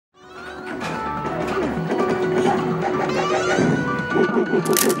And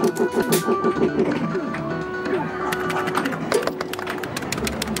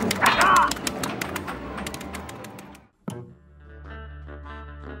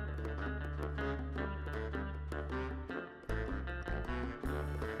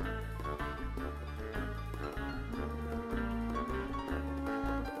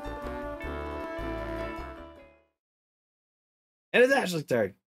it's Ashley's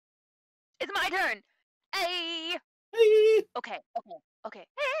turn. It's my turn. Hey. Hey. Okay. Hey.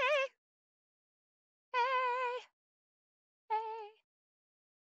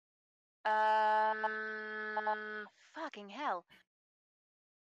 Fucking hell.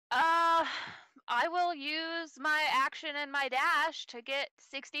 I will use my action and my dash to get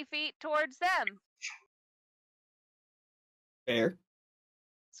 60 feet towards them. Fair.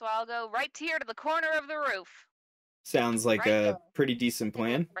 So I'll go right here to the corner of the roof. Sounds like a pretty decent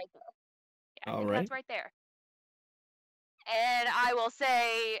plan. Right there. Yeah, All I think that's right there. And I will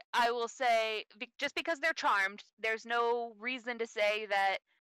say, just because they're charmed, there's no reason to say that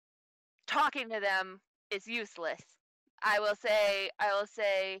talking to them is useless. I will say,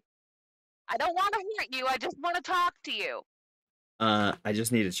 I don't want to hurt you, I just want to talk to you. I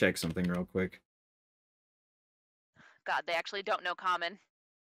just need to check something real quick. God, they actually don't know common.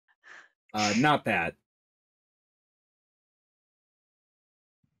 Not that.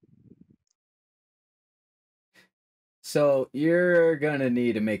 So you're gonna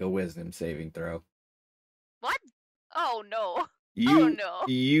need to make a wisdom saving throw. What? Oh no.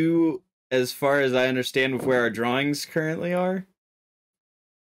 You, as far as I understand with where our drawings currently are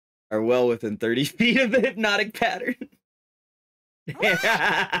well within 30 feet of the hypnotic pattern. Wait,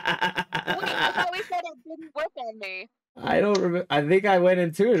 I thought we said it didn't work on me. I don't remember. I think I went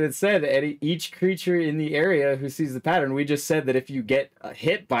into it and said each creature in the area who sees the pattern, we just said that if you get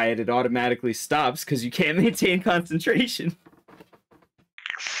hit by it, it automatically stops because you can't maintain concentration.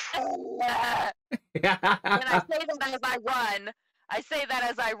 And I say that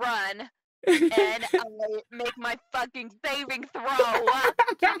as I run. And I make my fucking saving throw.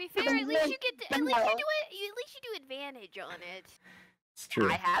 To be fair, at least you do advantage on it. It's true.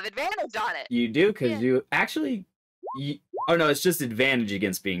 I have advantage on it. You do, because you actually... oh no, it's just advantage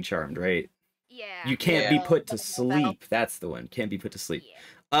against being charmed, right? Yeah. You can't be put to sleep. That's the one. Can't be put to sleep.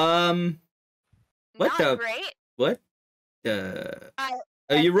 Yeah. What Not great. What?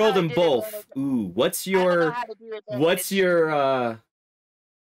 You rolled them both. Ooh, what's your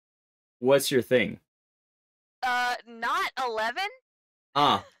thing? Not 11.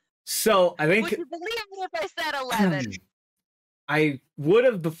 So I think. Would you believe me if I said 11? I would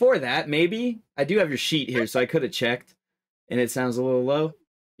have before that, maybe. I do have your sheet here, so I could have checked, and it sounds a little low.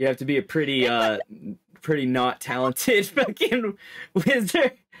 You have to be a pretty not talented fucking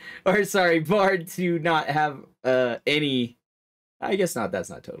wizard, or sorry, bard to not have any. I guess not. That's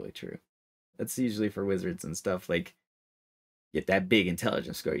not totally true. That's usually for wizards and stuff. Like, get that big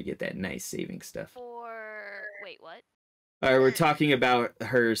intelligence score, you get that nice saving stuff. Wait, what? All right, we're talking about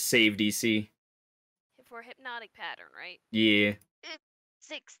her save DC. For hypnotic pattern, right? Yeah.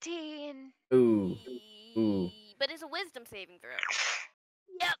 16. Ooh. But it's a wisdom saving throw.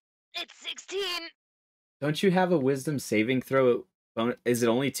 Yep, it's 16. Don't you have a wisdom saving throw? Is it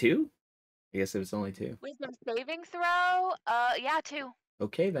only 2? I guess it was only 2. Wisdom saving throw? Yeah, 2.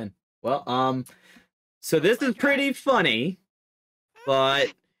 Okay then. Well, so this is pretty funny,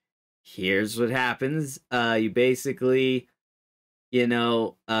 but here's what happens. You basically, you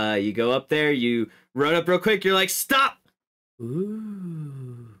go up there, you run up real quick, you're like, stop!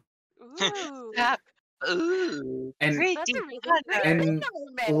 Ooh. Stop. Ooh. And And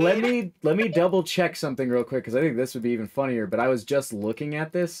let me double check something real quick, because I think this would be even funnier, but I was just looking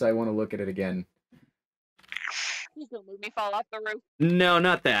at this, so I want to look at it again. Please don't make me fall off the roof. No,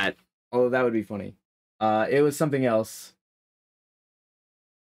 not that. Oh, that would be funny. It was something else.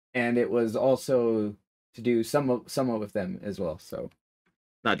 And it was also to do somewhat with them as well, so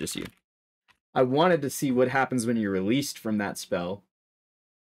not just you. I wanted to see what happens when you're released from that spell.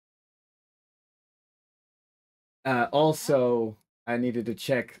 Also, I needed to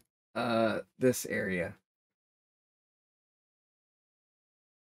check this area.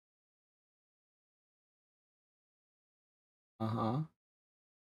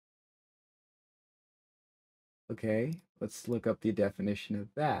 Okay, let's look up the definition of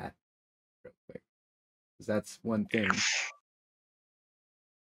that real quick, because that's one thing.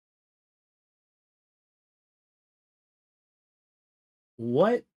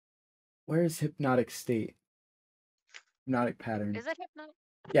 What? Where's hypnotic state? Hypnotic pattern. Is it hypnotic?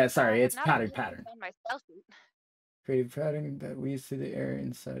 Yeah, sorry, it's pattern. On my spell sheet. Creative pattern that weaves through the air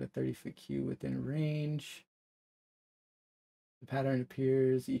inside a 30-foot cube within range. The pattern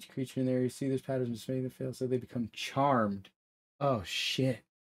appears. Each creature in there, you see this pattern just making them fail, so they become charmed. Oh, shit.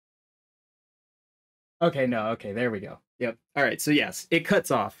 Okay, no, okay, there we go. Yep. All right, so yes, it cuts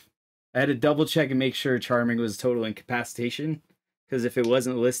off. I had to double check and make sure charming was total incapacitation, because if it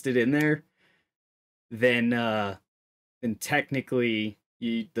wasn't listed in there, then technically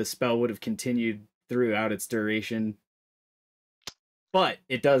the spell would have continued throughout its duration. But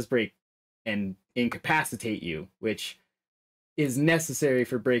it does break and incapacitate you, which is necessary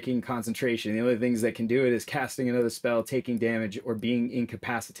for breaking concentration. The only things that can do it is casting another spell, taking damage, or being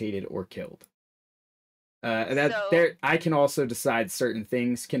incapacitated or killed. I can also decide certain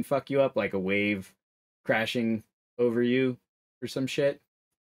things can fuck you up, like a wave crashing over you or some shit.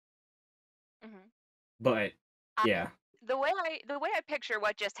 Mm-hmm. But yeah, the way I picture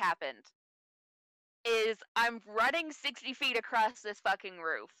what just happened is I'm running 60 feet across this fucking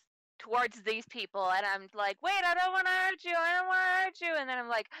roof towards these people, and I'm like, wait, I don't want to hurt you, I don't want to hurt you, and then I'm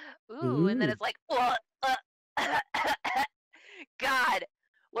like, ooh, and then it's like, God,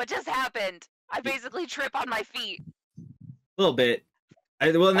 what just happened? I basically trip on my feet. A little bit.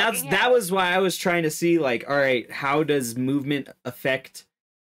 Well, that was why I was trying to see, like, all right, how does movement affect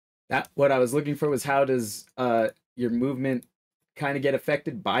that? What I was looking for was how does your movement kind of get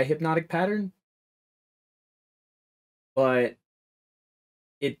affected by hypnotic pattern? But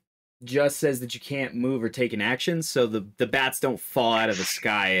it just says that you can't move or take an action, so the bats don't fall out of the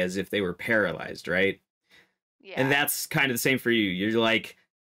sky as if they were paralyzed, right? Yeah. And that's kind of the same for you. You're like,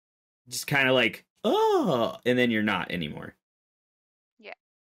 just kind of like, oh, and then you're not anymore. Yeah.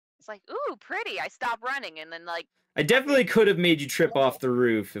 It's like, ooh, pretty. I stop running, and then, like... I definitely could have made you trip off the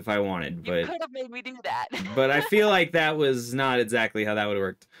roof if I wanted, but... You could have made me do that. But I feel like that was not exactly how that would have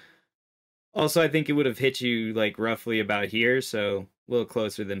worked. Also, I think it would have hit you, like, roughly about here, so a little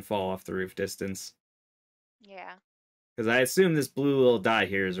closer than fall off the roof distance. Yeah. Because I assume this blue little dot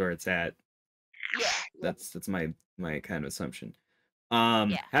here is where it's at. Yeah. That's my kind of assumption.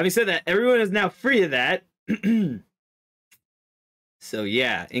 Yeah. Having said that, everyone is now free of that. So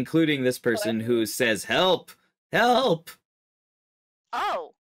yeah, including this person who says, help! Help!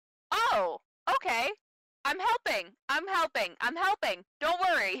 Oh. Oh. Okay. I'm helping. I'm helping. I'm helping. Don't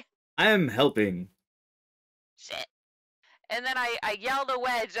worry. I'm helping. Shit. And then I yelled a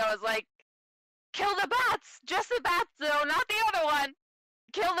Wedge. I was like, kill the bats! Just the bats, though, not the other one!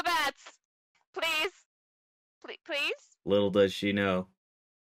 Kill the bats! Please? Please? Little does she know.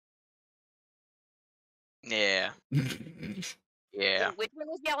 Yeah. Yeah. Which one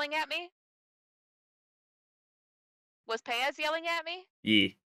was yelling at me? Was Payaz yelling at me? Yeah.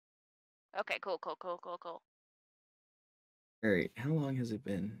 Okay, cool. Alright, how long has it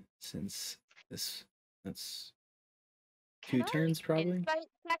been since this? That's Can 2 turns, probably? Insight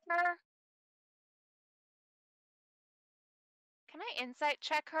check her? Can I insight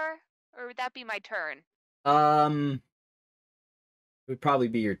check her? Or would that be my turn? It would probably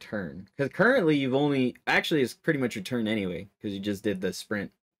be your turn. Because currently you've only... Actually, it's pretty much your turn anyway, because you just did the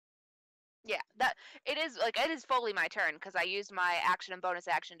sprint. Yeah, it is fully my turn, because I used my action and bonus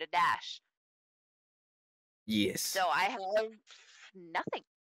action to dash. Yes. So I have nothing.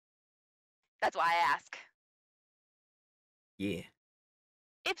 That's why I ask. Yeah.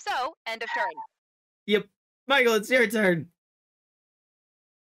 If so, end of turn. Yep. Michael, it's your turn.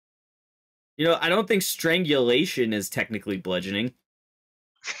 You know, I don't think strangulation is technically bludgeoning.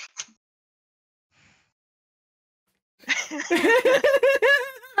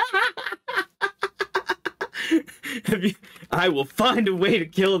 I will find a way to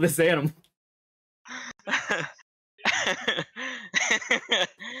kill this animal. Strangle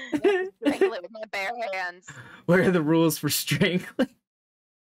it with my bare hands. What are the rules for strangling?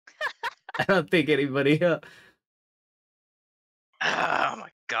 I don't think anybody... Oh my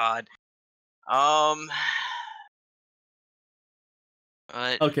god.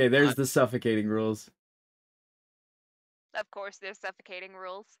 Okay, there's the suffocating rules. Of course, there's suffocating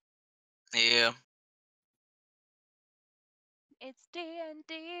rules. Yeah. It's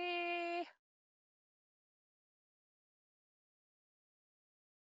D&D.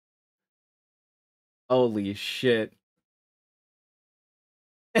 Holy shit.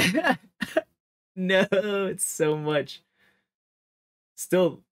 No, it's so much.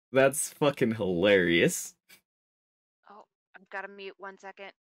 Still, that's fucking hilarious. Oh, I've got to mute 1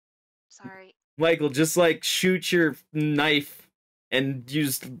 second. Sorry. Michael, just like shoot your knife and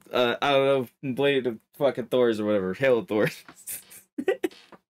use, I don't know, blade of fucking Thor's or whatever. Hail of Thor.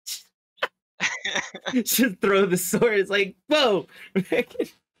 Just throw the sword. It's like, whoa!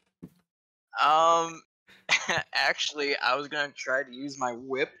 Actually, I was gonna try to use my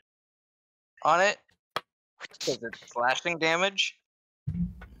whip on it. Because it's slashing damage.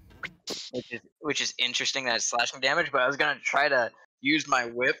 Which is interesting that it's slashing damage, but I was gonna try to use my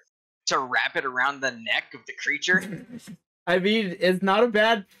whip to wrap it around the neck of the creature. I mean, it's not a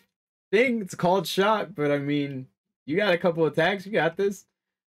bad thing. It's a called shot, but I mean, you got a couple attacks. You got this.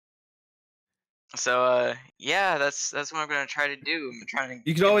 So yeah, that's what I'm gonna try to do. I'm trying to.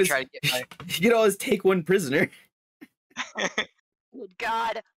 You could always try to get my. you could always take one prisoner. Good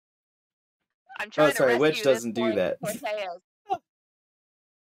God. I'm trying sorry, to Wedge rescue doesn't this do boy that. Cortez.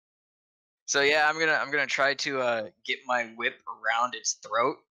 So yeah, I'm gonna try to get my whip around its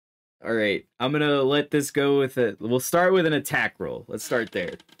throat. All right, I'm gonna let this go with it. We'll start with an attack roll. Let's start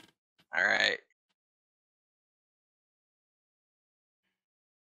there. All right.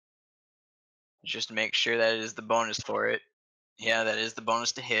 Just make sure that it is the bonus for it. Yeah, that is the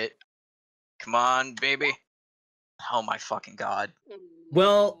bonus to hit. Come on, baby. Oh my fucking God.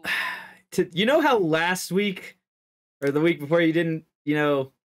 Well, you know how last week or the week before you didn't,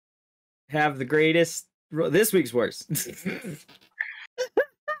 have the greatest. This week's worse.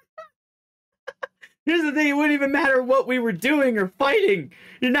 Here's the thing: it wouldn't even matter what we were doing or fighting.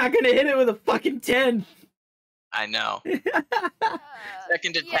 You're not gonna hit it with a fucking 10. I know.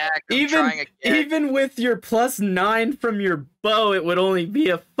 Second Yeah. attack. I'm trying again. Even with your +9 from your bow, it would only be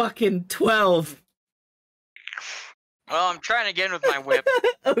a fucking 12. Well, I'm trying again with my whip.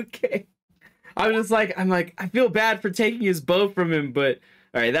 Okay. I'm like, I feel bad for taking his bow from him, but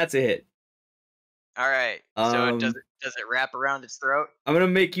all right, that's a hit. All right. So does it wrap around its throat? I'm gonna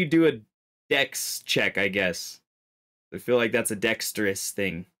make you do a dex check, I guess. I feel like that's a dexterous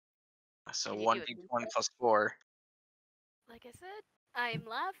thing. So Can you do it 1d1 plus 4. Like I said, I'm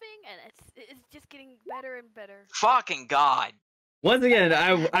laughing, and it's just getting better and better. Fucking God. Once again,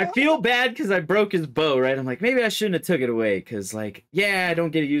 I feel bad because I broke his bow, right? I'm like, maybe I shouldn't have took it away, because, like, yeah, I don't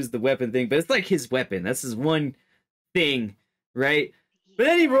get to use the weapon thing, but it's like his weapon. That's his one thing, right? But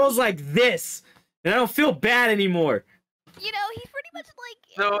then he rolls like this, and I don't feel bad anymore. He's pretty much like.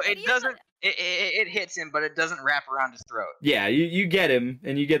 So it doesn't. It hits him, but it doesn't wrap around his throat. Yeah, you get him,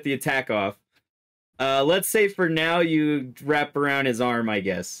 and you get the attack off. Let's say for now you wrap around his arm, I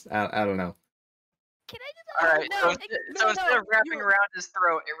guess. I don't know. Can I just? Alright, so no, instead of wrapping you- around his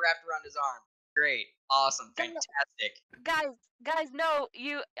throat, it wrapped around his arm. Great. Awesome. Fantastic. Guys, no,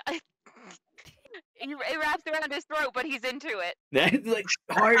 it wraps around his throat, but he's into it. That's like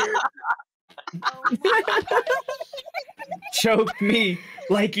harder. Oh my God. Choke me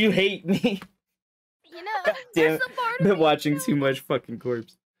like you hate me. Damn, Damn, that's the part of been me, watching too much fucking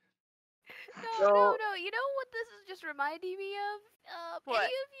corpse. No. You know what this is just reminding me of? What? Any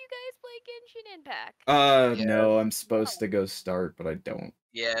of you guys play Genshin Impact? Yeah. No, I'm supposed to go start, but I don't.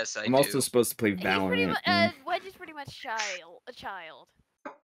 Yes, I I'm do. also supposed to play He's pretty Valorant. much, Wedge is pretty much a child.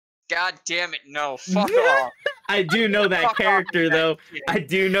 God damn it, no. Fuck off. I do know that Fuck off character, with that though. shit. I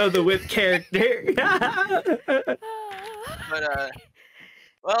do know the whip character. But,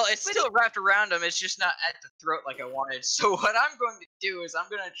 well, it's still wrapped around him. It's just not at the throat like I wanted. So what I'm going to do is I'm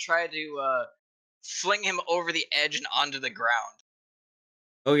going to try to, fling him over the edge and onto the ground.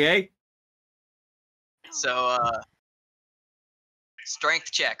 Okay. So,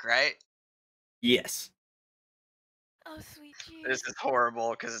 strength check, right? Yes. Oh, sweet Jesus. This is horrible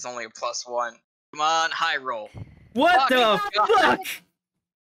because it's only a +1. Come on, high roll. What the Fucking God. fuck?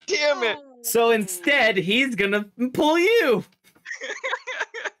 Damn it! So instead, he's gonna pull you.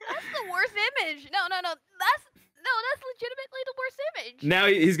 That's the worst image. No. That's legitimately the worst image. Now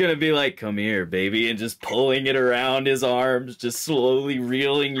he's gonna be like, "Come here, baby," and just pulling it around his arms, just slowly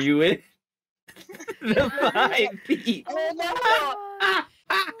reeling you in. The 5 feet. Oh no! gosh.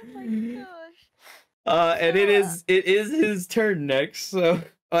 Oh my gosh. And it is his turn next. So,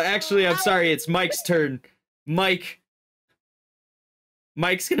 actually, I'm sorry, it's Mike's turn. Mike's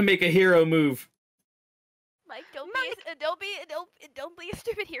gonna make a hero move. Mike, don't be a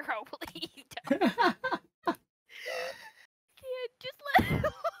stupid hero, please. Don't. Just let.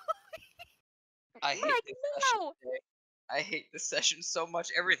 I hate Mike, this session no! today. I hate this session so much.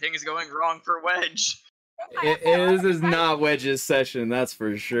 Everything is going wrong for Wedge. This is not Wedge's session, that's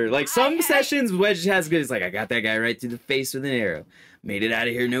for sure. Like, some sessions Wedge has good. It's like, I got that guy right through the face with an arrow. Made it out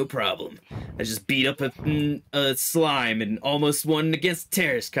of here, no problem. I just beat up a slime and almost won against the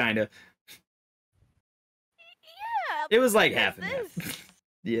terrorist, kind of. Yeah. It was like there's half and half. this.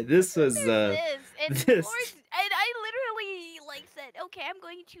 Yeah, this was, There's this. And this. Florence, and I literally said, okay, I'm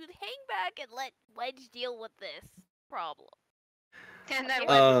going to hang back and let Wedge deal with this problem. And then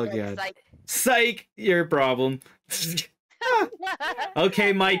Oh, Wedge is God. like, Psych, your problem.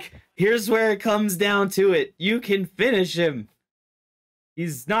 Okay, Mike, here's where it comes down to it. You can finish him.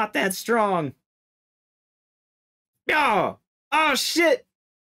 He's not that strong. Oh! Oh, shit!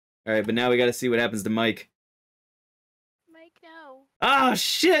 Alright, but now we gotta see what happens to Mike. Mike, no. Oh,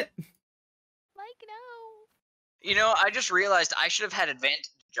 shit! Mike, no. You know, I just realized I should have had advantage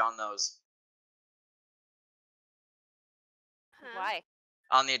on those. Huh? Why?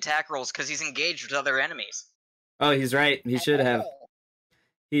 On the attack rolls, because he's engaged with other enemies. Oh, he's right. He should have.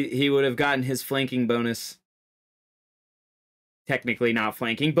 He would have gotten his flanking bonus. Technically not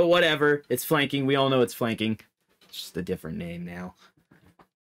flanking, but whatever. It's flanking. We all know it's flanking. It's just a different name now. No,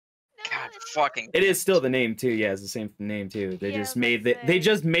 God, it's fucking. It is still the name too. Yeah, it's the same name too. They Yeah, just I was made gonna it. They say.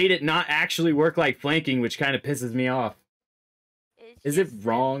 just made it not actually work like flanking, which kind of pisses me off. it's Is it just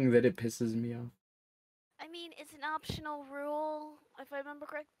wrong that it pisses me off? I mean, it's an optional rule, if I remember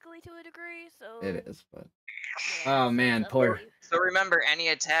correctly, to a degree. So. It is, but Yeah, oh so man, it's up poor. to you. So remember, any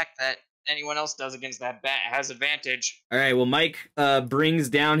attack that anyone else does against that bat has advantage. All right, well, Mike brings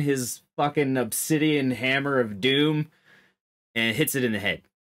down his fucking obsidian hammer of doom and hits it in the head,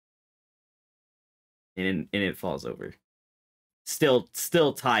 and it falls over.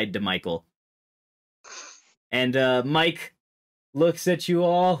 Still tied to Michael. And Mike looks at you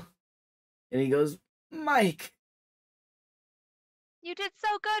all, and he goes, "Mike." You did so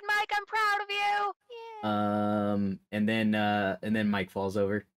good, Mike. I'm proud of you. Yeah. And then Mike falls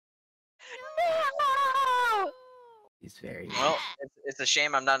over. No! He's very Well, it's a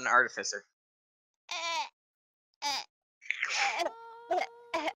shame I'm not an artificer.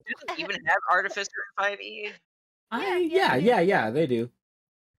 Didn't even have artificer in 5e. Yeah, they do.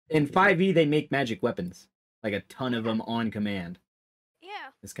 In 5e, they make magic weapons, like a ton of them on command. Yeah.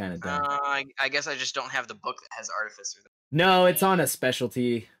 It's kind of dumb. I guess I just don't have the book that has artificer. No, it's on a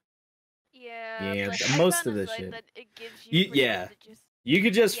specialty. Yeah. Yeah, but but I most found of a the site shit. that it gives you You- yeah. percentages. You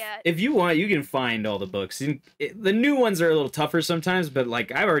could just, Yeah. if you want, you can find all the books. The new ones are a little tougher sometimes, but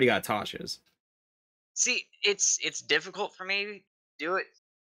like I've already got Tasha's. See, it's difficult for me to do it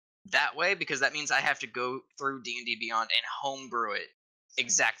that way because that means I have to go through D&D Beyond and homebrew it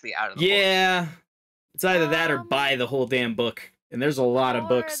exactly out of the book. Yeah, it's either that or Um, buy the whole damn book. And there's a lot of or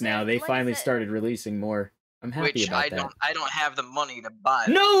books now. there's- They like I finally said- started releasing more. I'm happy Which about that. I don't have the money to buy.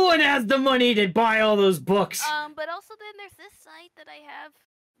 them. No one has the money to buy all those books. But also then there's this site that I have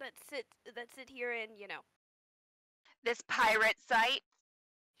that sit here and This pirate site.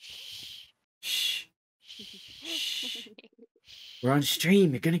 shh. Shh. Shh. We're on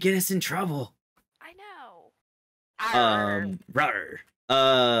stream. You're gonna get us in trouble. I know. Arr.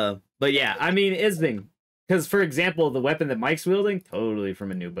 Rawr. But yeah, I mean, it's thing. Because, for example, the weapon that Mike's wielding, totally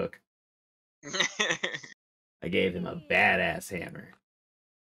from a new book. I gave him a badass hammer.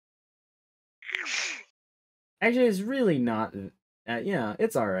 Actually, it's really not. Yeah,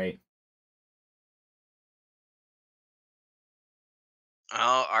 it's all right.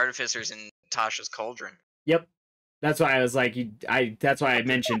 Oh, artificers in Tasha's cauldron. Yep. That's why I was like, that's why I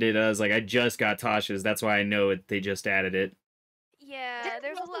mentioned it. I was like, I just got Tasha's. That's why I know it. They just added it. Yeah, Didn't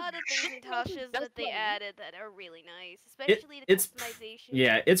there's a also- lot of things in didn't also Tasha's just that they like- added that are really nice, especially the it's customization.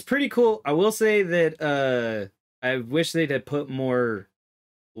 Yeah, it's pretty cool. I will say that I wish they'd had put more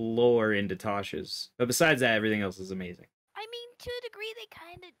lore into Tasha's. But besides that, everything else is amazing. I mean, to a degree, they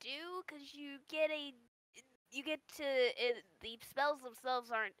kind of do, because you get to the spells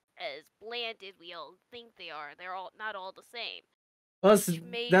themselves aren't as bland as we all think they are. They're all not all the same. Well, Which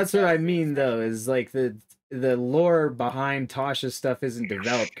made that's what I those mean, things though, is like the lore behind Tasha's stuff isn't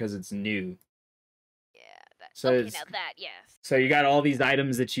developed because it's new. Yeah. That, So okay, it's- now that yes. So you got all these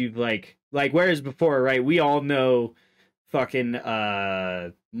items that you've like whereas before, right? We all know fucking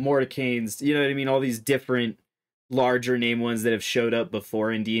Mordecane's, you know what I mean? All these different larger name ones that have showed up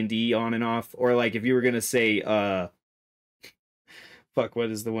before in D&D on and off. Or like if you were gonna say fuck,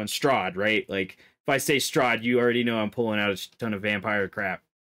 what is the one? Strahd, right? Like if I say Strahd, you already know I'm pulling out a ton of vampire crap.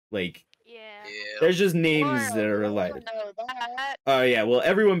 Like Yeah. Yeah. there's just names that are Well, related. know that. Oh yeah, well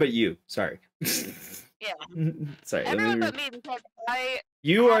everyone but you. Sorry. Yeah. Sorry. Everyone but me, because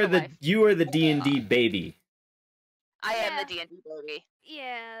You have are a the life. D&D baby. I am Yeah. the D&D baby.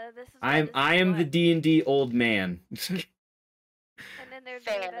 Yeah, this is. I am the D&D old man. And then there's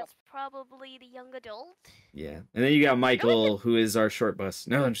me, Fair. that's probably the young adult. Yeah. And then you got Michael, who is our short bus.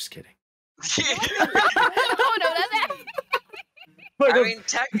 No, I'm just kidding. Oh no, that's that. I mean,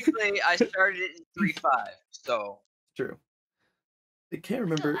 technically, I started it in 3.5, so. True. I can't So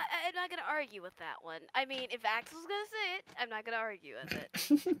remember. I'm not gonna argue with that one. I mean, if Axel's gonna say it, I'm not gonna argue with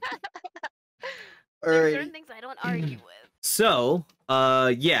it. There's certain things I don't argue with. So,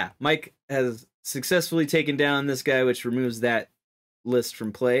 yeah, Mike has successfully taken down this guy, which removes that list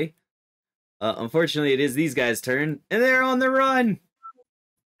from play. Unfortunately, it is these guys' turn, and they're on the run.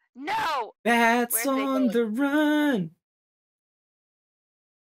 No! go? Bats Where's they on going? the run.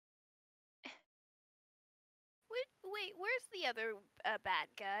 Wait, where's the other bad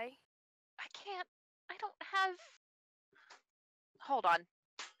guy? I don't have... Hold on.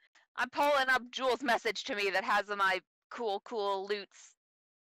 I'm pulling up Jules' message to me that has my cool loots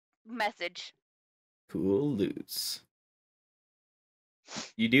message. Cool loots.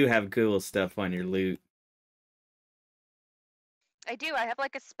 You do have cool stuff on your loot. I do. I have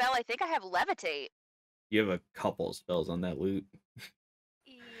like a spell. I think I have levitate. You have a couple spells on that loot.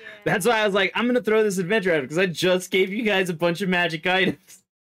 Yeah. That's why I was like, I'm gonna throw this adventure out because I just gave you guys a bunch of magic items.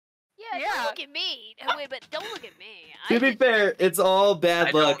 Yeah, Yeah. don't look at me. Oh, wait, but don't look at me. To be fair, it's all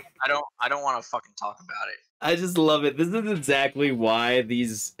bad luck. I don't want to fucking talk about it. I just love it. This is exactly why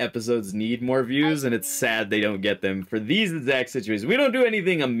these episodes need more views, and it's sad they don't get them for these exact situations. We don't do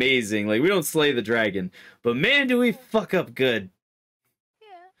anything amazing, like we don't slay the dragon, but man, do we fuck up good.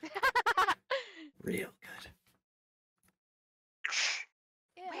 Yeah. Real good.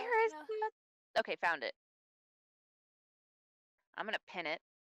 Yeah, Where is no. that? Okay, found it. I'm gonna pin it.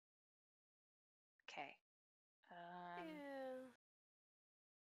 Okay. Yeah.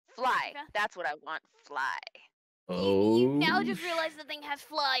 Fly. Okay. That's what I want. Fly. You now Oh. just realized the thing has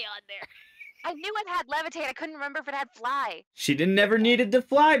fly on there. I knew it had levitate. I couldn't remember if it had fly. She didn't never needed to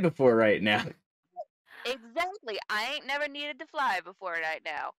fly before right now. Exactly. I ain't never needed to fly before right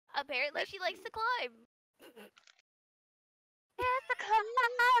now. Apparently, she likes to climb. It's a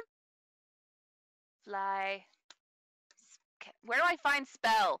climb. Fly. Where do I find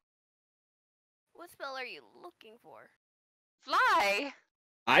spell? What spell are you looking for? Fly.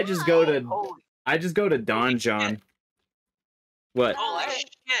 I just go to Holy Don John. What? holy Oh.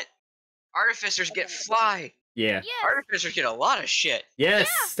 shit! Artificers get fly. Yeah. Yes. Artificers get a lot of shit.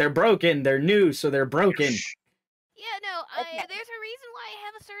 Yes, they're broken. They're new, so they're broken. Yeah, no, Okay. there's a reason why I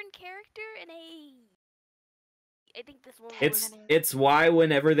have a certain character and I think this one It's why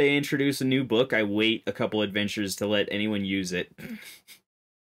whenever they introduce a new book, I wait a couple adventures to let anyone use it.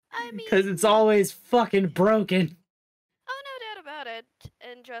 I mean, Because it's always fucking broken. Oh, no doubt about it.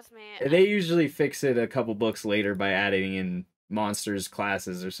 And trust me, They usually fix it a couple books later by adding in monsters,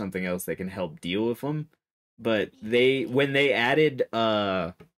 classes, or something else that can help deal with them. But when they added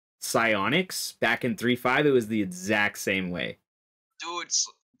psionics back in 3.5, it was the exact same way. Dude,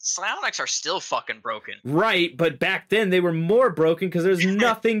 psionics are still fucking broken. Right, but back then they were more broken because there's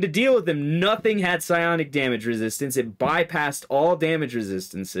nothing to deal with them. Nothing had psionic damage resistance. It bypassed all damage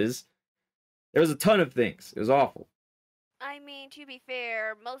resistances. There was a ton of things. It was awful. I mean, to be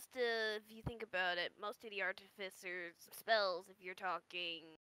fair, if you think about it, most of the artificers' spells, if you're talking,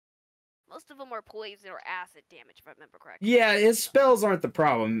 most of them are poison or acid damage, if I remember correctly. Yeah, his spells aren't the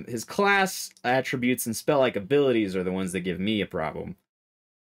problem. His class attributes and spell-like abilities are the ones that give me a problem.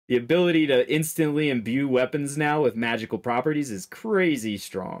 The ability to instantly imbue weapons now with magical properties is crazy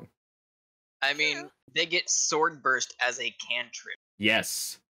strong. I mean, they get sword burst as a cantrip.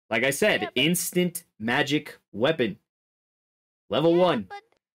 Yes. Like I said, Yeah, but- instant magic weapon. Level Yeah, 1. But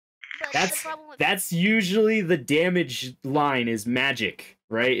the That's problem with that's usually the damage line is magic,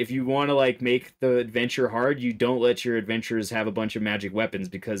 right? If you want to like make the adventure hard, you don't let your adventurers have a bunch of magic weapons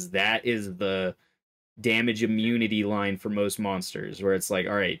because that is the damage immunity line for most monsters, where it's like,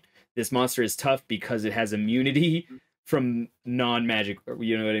 all right, this monster is tough because it has immunity from non-magic,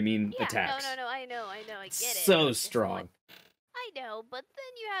 you know what I mean, yeah, attacks. No, I know, I get it. So It's just strong. like- I know, but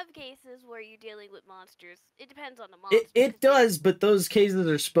then you have cases where you're dealing with monsters. It depends on the monster. It 'cause they- does, but those cases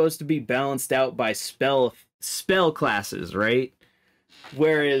are supposed to be balanced out by spell classes, right?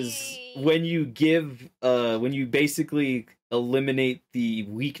 Whereas when you when you basically eliminate the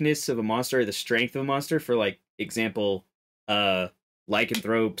weakness of a monster or the strength of a monster, for like example,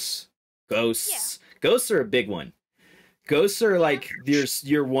 lycanthropes, ghosts. Ghosts are a big one. Ghosts are like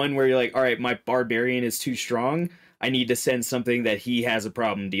your one where you're like, all right, my barbarian is too strong. I need to send something that he has a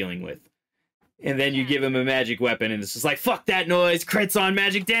problem dealing with. And then you give him a magic weapon, and it's just like, fuck that noise, crits on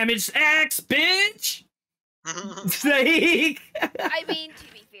magic damage, axe, bitch! Like... I mean,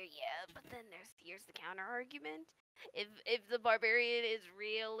 to be fair, yeah, but then here's the counter argument. If the barbarian is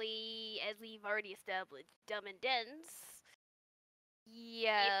really, as we've already established, dumb and dense,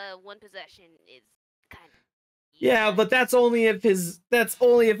 yeah, one possession is kind of Yeah, but that's only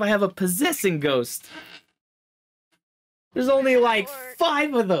if I have a possessing ghost. There's only like Or-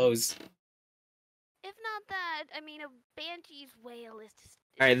 5 of those. If not that, I mean, a banshee's wail is just.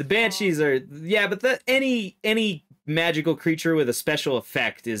 All right, the banshees are but any magical creature with a special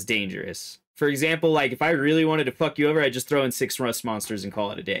effect is dangerous. For example, like if I really wanted to fuck you over, I'd just throw in 6 rust monsters and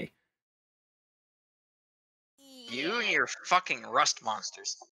call it a day. You and your fucking rust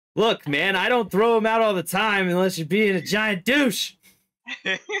monsters. Look, man, I don't throw them out all the time unless you're being a giant douche. To be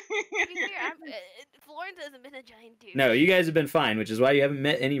fair, Florence hasn't been a giant douche. No, you guys have been fine, which is why you haven't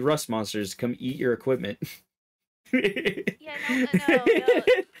met any rust monsters to come eat your equipment. Yeah, no.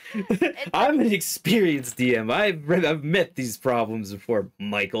 I'm an experienced DM. I've met these problems before,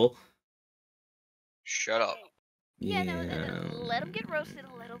 Michael. Shut up. Yeah, no, let him get roasted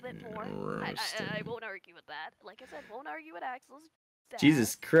a little bit more. I won't argue with that. Like I said, won't argue with Axel's dad.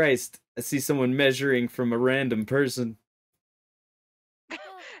 Jesus Christ. I see someone measuring from a random person.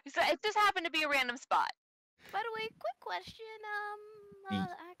 So it just happened to be a random spot. By the way, quick question,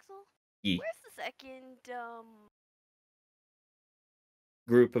 Axel. Ye. Where's the second,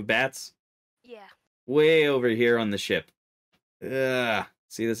 Group of bats? Yeah. Way over here on the ship. Ugh.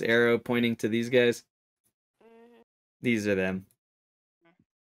 See this arrow pointing to these guys? Mm-hmm. These are them.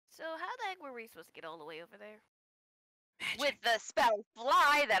 So how the heck were we supposed to get all the way over there? With the spell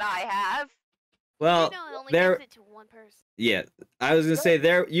fly that I have. Well, it only there. gives it to one person. Yeah, I was gonna say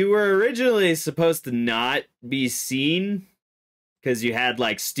there. You were originally supposed to not be seen because you had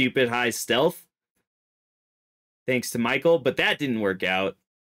like stupid high stealth, thanks to Michael, but that didn't work out.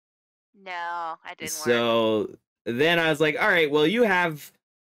 No, I didn't work. So then I was like, all right, well, you have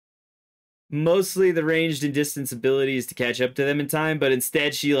mostly the ranged and distance abilities to catch up to them in time, but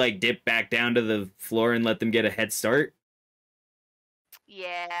instead she like dipped back down to the floor and let them get a head start.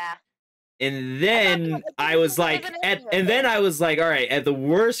 Yeah. And then I was like, all right, at the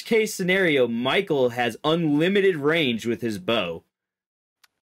worst case scenario, Michael has unlimited range with his bow.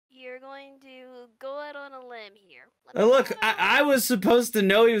 You're going to go out on a limb here. Look, I was supposed to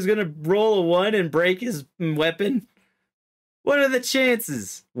know he was going to roll a 1 and break his weapon. What are the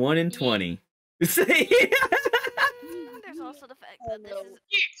chances? 1 in 20. There's also the fact that this is...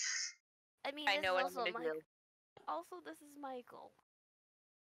 I know what I'm also gonna do. Also, this is Michael.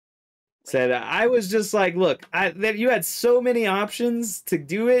 Said I was just like, look, you had so many options to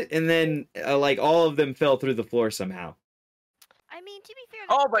do it, and then like all of them fell through the floor somehow. I mean, to be fair.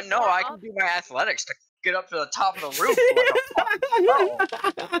 Oh, but no, I can do my athletics to get up to the top of the roof.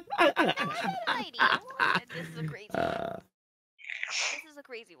 I had an idea. This is a crazy one. This is a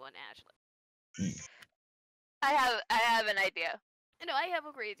crazy one, Ashley. I have an idea. No, I have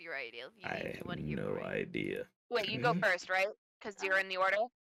a crazier idea. If you want to hear no more. idea. Wait, you go first, right? Because you're in the order.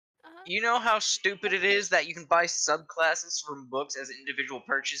 You know how stupid it is that you can buy subclasses from books as individual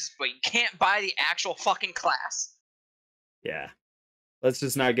purchases, but you can't buy the actual fucking class? Yeah. Let's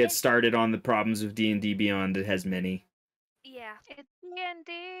just not get started on the problems of D&D Beyond. It has many. Yeah. It's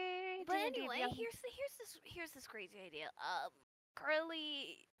D&D. But anyway, here's this crazy idea.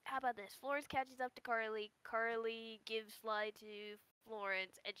 Carly, how about this? Florence catches up to Carly. Carly gives Fly to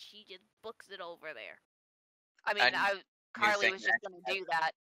Florence, and she just books it over there. I mean, Carly was just gonna do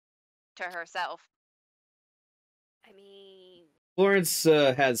that to herself. I mean, Florence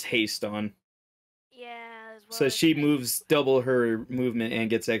has haste on. Yeah, as well. So as she moves double her movement and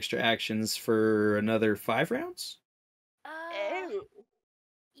gets extra actions for another 5 rounds? Ew.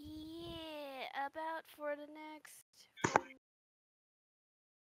 Yeah, about for the next...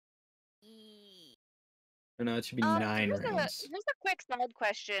 Or no, it should be 9 here's rounds. Here's a quick side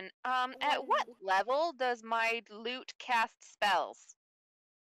question. At what level does my loot cast spells?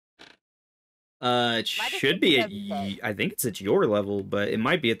 It should be at, I think it's at your level, but it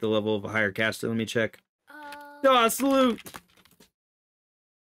might be at the level of a higher caster. Let me check. Oh, salute!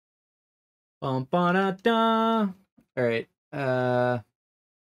 Bum-ba-da-da. Alright,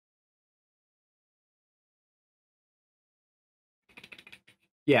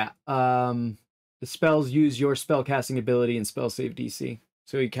 yeah, the spells use your spell casting ability and spell save DC.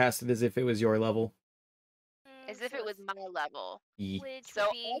 So you cast it as if it was your level. As if it was my level. Which So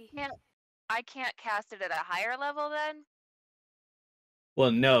would be... I can't cast it at a higher level then?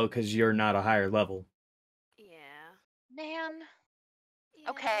 Well, no, because you're not a higher level. Yeah. Man. Yeah.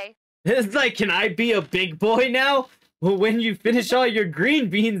 Okay. It's like, can I be a big boy now? Well, when you finish all your green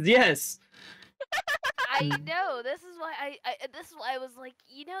beans, yes. I know. This is why I was like,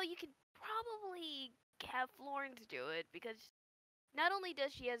 you know, you could probably have Florence do it because not only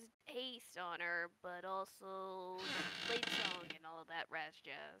does she has haste on her, but also blade song and all of that raz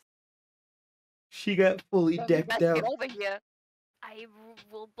jazz. She got fully decked out. Get over here. I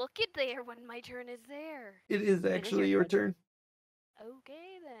will book it there when my turn is there. It is actually your turn.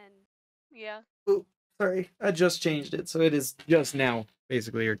 Okay then. Yeah. Oh, sorry. I just changed it, so it is just now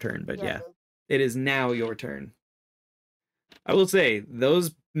basically your turn, but yeah. It is now your turn. I will say,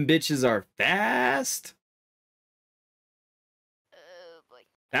 those bitches are fast. Oh boy.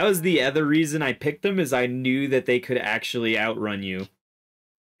 That was the other reason I picked them, is I knew that they could actually outrun you.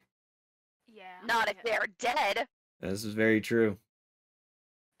 Not if they're dead. This is very true.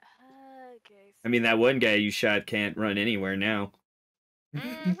 Okay. I mean, that one guy you shot can't run anywhere now.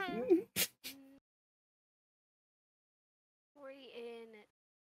 Mhm.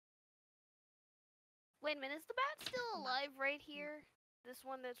 Wait a minute, is the bat still alive right here? This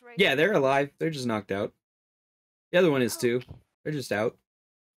one that's right Yeah, here? they're alive. They're just knocked out. The other one is too. Okay. They're just out.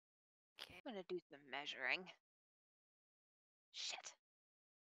 I'm gonna do some measuring. Shit.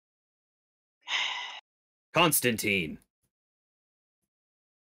 Constantine.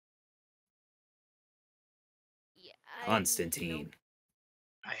 Yeah, Constantine.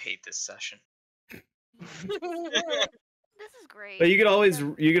 I hate this session. This is great. But you could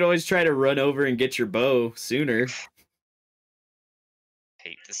always try to run over and get your bow sooner.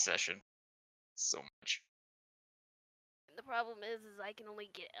 Hate this session so much. The problem is I can only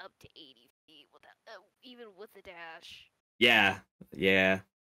get up to 80 feet without, even with the dash. Yeah.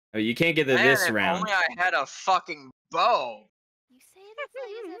 I mean, you can't get to Man, this if round. only I had a fucking bow. You say that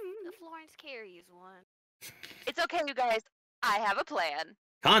like if Florence carries one. It's okay, you guys. I have a plan.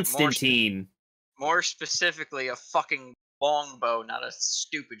 Constantine. More specifically, a fucking long bow, not a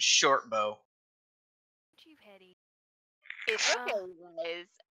stupid short bow. Too petty. It's okay, guys.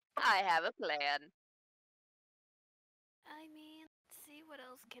 I have a plan. I mean, let's see, what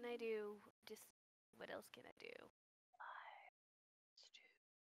else can I do? Just, what else can I do?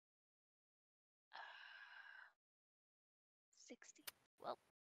 60. Well,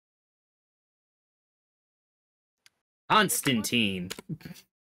 Constantine.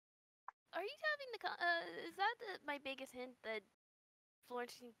 are you having the is that my biggest hint that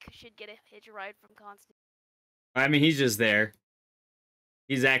Florence should get a hitch ride from Constantine? I mean, he's just there.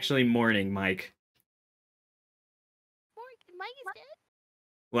 He's actually mourning Mike. Mike is dead?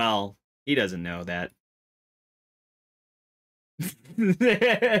 Well, he doesn't know that.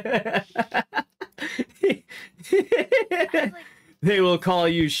 They will call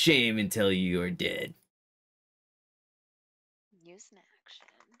you shame until you are dead. Use an action.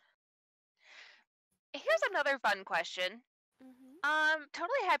 Here's another fun question.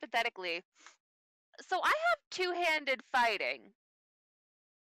 Totally hypothetically. So I have two-handed fighting.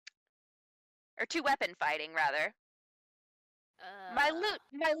 Or two-weapon fighting, rather. My loot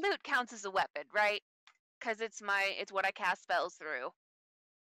counts as a weapon, right? Because it's what I cast spells through.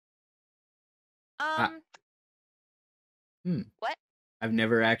 What? I've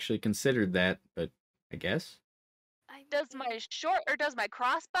never actually considered that, but I guess. Does my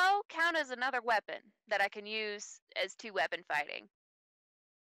crossbow count as another weapon that I can use as two-weapon fighting?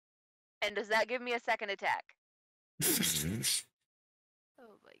 And does that give me a second attack?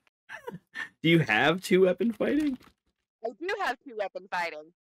 Oh my god. Do you have two-weapon fighting? I do have two-weapon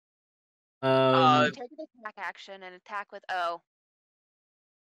fighting. Take an attack action and attack with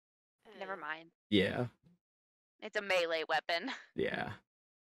never mind. Yeah. It's a melee weapon. Yeah.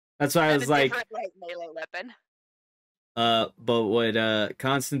 That's why I was like, melee weapon. but what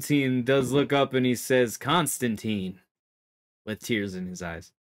Constantine does look up and he says, Constantine, with tears in his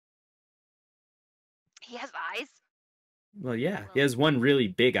eyes. He has eyes? Well, yeah. He has one really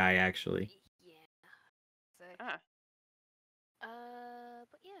big eye, actually. Yeah.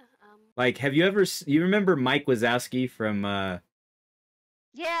 But yeah, Like, have you ever... You remember Mike Wazowski from,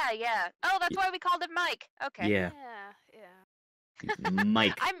 Yeah. Oh, that's why we called him Mike. Okay. Yeah. Yeah.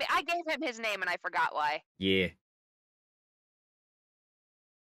 Mike. I gave him his name and I forgot why. Yeah.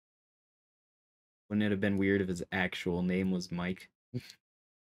 Wouldn't it have been weird if his actual name was Mike?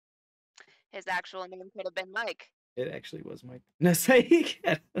 His actual name could have been Mike. It actually was Mike. No, I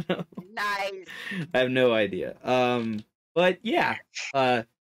don't know. Nice. I have no idea. But yeah.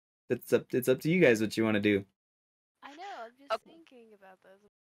 It's up to you guys what you want to do. I know, I'm just thinking about this.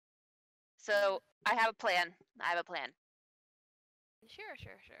 So, I have a plan. Sure.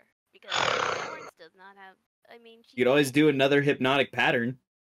 Because Florence does not have, she You could always do another hypnotic pattern.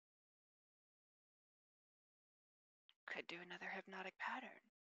 Could do another hypnotic pattern.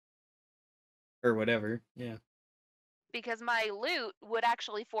 Or whatever, yeah. Because my loot would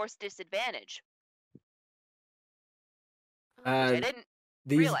actually force disadvantage. Which I didn't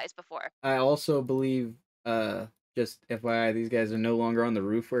realize before. I also believe, just FYI, these guys are no longer on the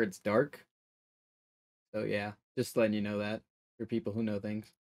roof where it's dark. So yeah, just letting you know that, for people who know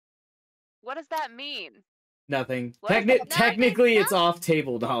things. What does that mean? Nothing. What? Technically, it's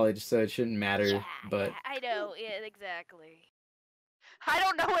off-table knowledge, so it shouldn't matter, Yeah, but... yeah, I know, yeah, exactly. I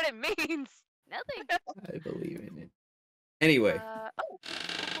don't know what it means. Nothing. I believe in it. Anyway. Well,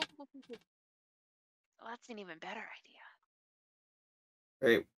 that's an even better idea.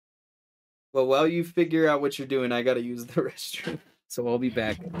 Alright. Well, while you figure out what you're doing, I gotta use the restroom. So I'll be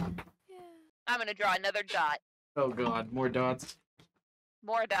back. Yeah. I'm gonna draw another dot. Oh god, more dots.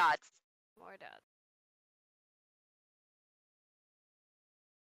 More dots. More dots.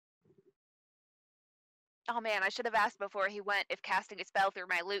 Oh man, I should have asked before he went if casting a spell through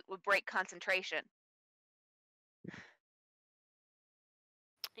my loot would break concentration.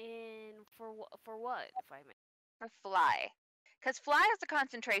 And for what, if I may? For fly. Because fly is a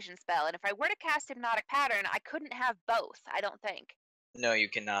concentration spell, and if I were to cast Hypnotic Pattern, I couldn't have both, I don't think. No, you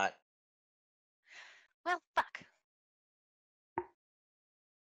cannot. Well, fuck.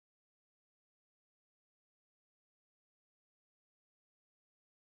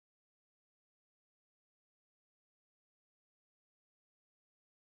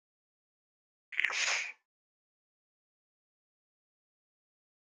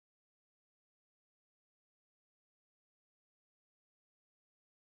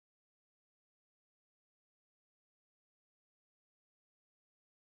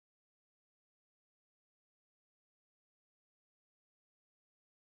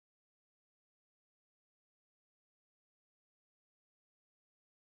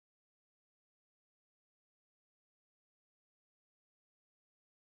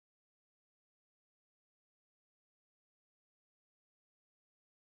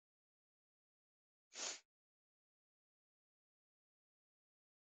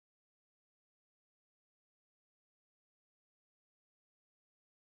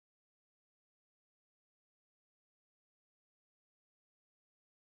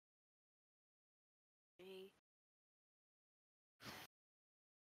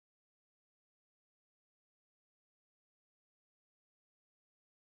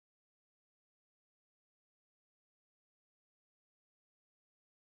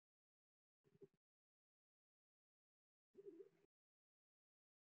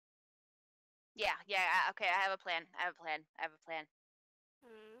 Yeah, okay, I have a plan. I have a plan.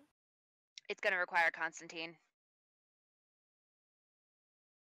 Hmm. It's gonna require Constantine.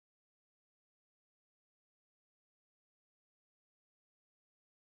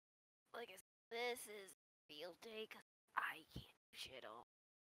 Like I said, this is field day 'cause I can't do shit all.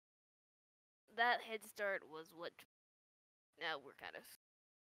 That head start was what. Now we're kind of.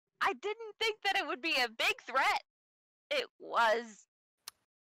 I didn't think that it would be a big threat. It was.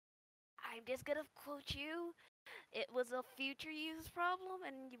 I'm just gonna quote you. It was a future use problem,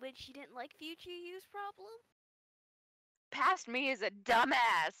 and when she didn't like future use problem. Past me is a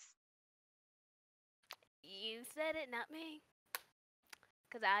dumbass. You said it, not me.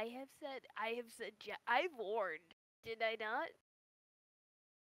 Cause I have said, I've warned. Did I not?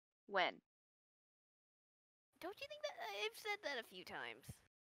 When? Don't you think that I've said that a few times?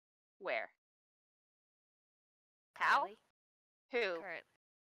 Where? How? Carly? Who?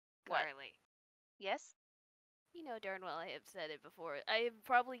 What? Carly. Yes? You know darn well I have said it before. I have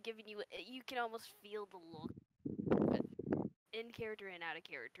probably given you. You can almost feel the look that in character and out of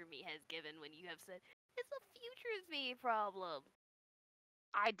character me has given when you have said it's a futures me problem.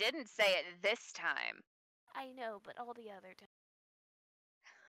 I didn't say it this time. I know, but all the other times.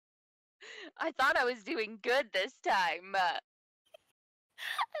 I thought I was doing good this time. I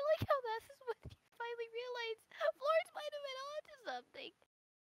like how this is when you finally realized Florence might have been onto something.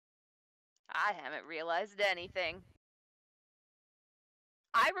 I haven't realized anything.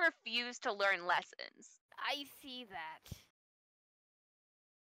 I refuse to learn lessons. I see that.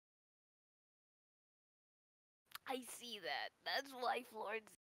 I see that. That's why Florence.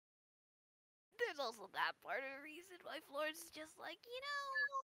 There's also that part of the reason why Florence is just like,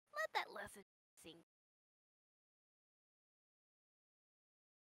 let that lesson sink.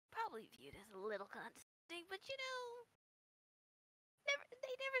 Probably viewed as a little condescending, but they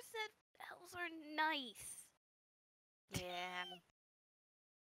never said elves are nice. Yeah.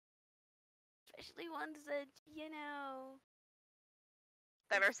 Especially ones that,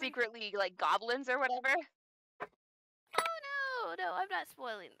 That are secretly like goblins or whatever. Oh no, I'm not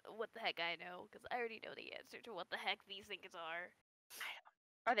spoiling what the heck I know, because I already know the answer to what the heck these things are.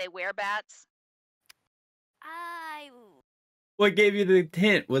 Are they werebats? What gave you the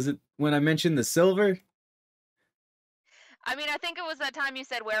hint? Was it when I mentioned the silver? I mean, I think it was that time you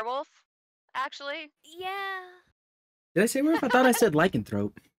said werewolf, actually. Yeah. Did I say werewolf? I thought I said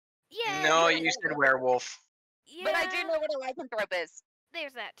lycanthrope. Yeah. No, you said werewolf. Yeah. But I do know what a lycanthrope is.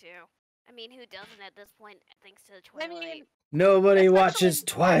 There's that too. I mean, who doesn't at this point, thanks to Twilight? I mean, nobody watches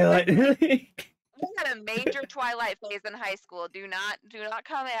Twilight. We had a major Twilight phase in high school. Do not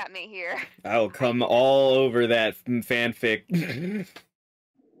come at me here. I'll come all over that fanfic.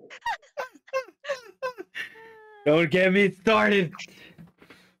 Don't get me started.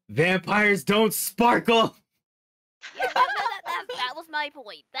 Vampires don't sparkle. Yeah, that was my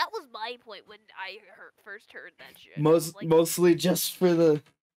point. That was my point when I first heard that shit. Mostly just for the...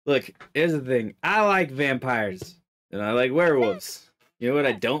 Look, here's the thing. I like vampires. And I like werewolves. You know what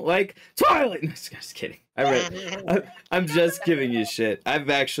I don't like? Twilight! No, just kidding. I'm just giving you shit. I've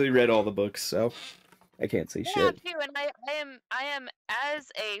actually read all the books, so I can't say shit. Yeah, too, and I am as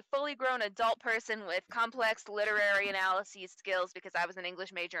a fully grown adult person with complex literary analysis skills because I was an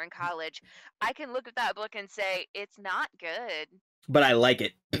English major in college. I can look at that book and say it's not good. But I like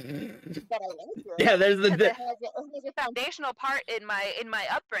it. But I like it. Yeah, there's it has a foundational part in my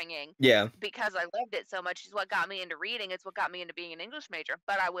upbringing. Yeah. Because I loved it so much is what got me into reading. It's what got me into being an English major.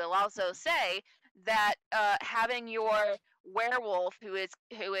 But I will also say that having your werewolf who is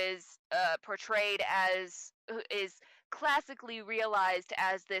portrayed as who is classically realized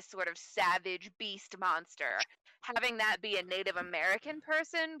as this sort of savage beast monster, having that be a Native American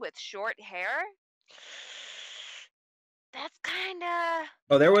person with short hair. That's kind of...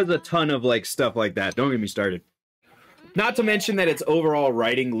 Oh, there was a ton of, like, stuff like that. Don't get me started. Not to mention that its overall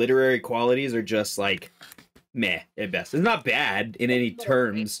writing literary qualities are just, like, meh, at best. It's not bad in any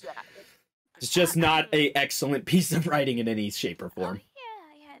terms. It's just not a excellent piece of writing in any shape or form.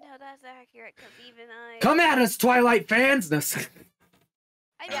 Oh, yeah, no, that's accurate, because even I... Come at us, Twilight fans! No,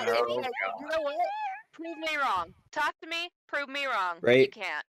 I mean, you know what? Prove me wrong. Talk to me, prove me wrong. Right? You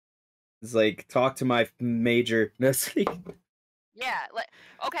can't. It's like, talk to my major... No, yeah,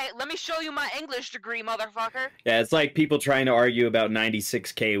 okay, let me show you my English degree, motherfucker. Yeah, it's like people trying to argue about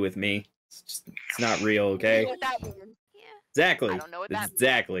 96K with me. It's not real, okay? You know what that means. Yeah. Exactly. I don't know what that means.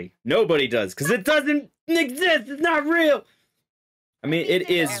 Exactly. Nobody does, because it doesn't exist. It's not real. I mean, it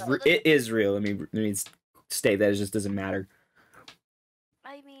is real. I mean, state that it just doesn't matter.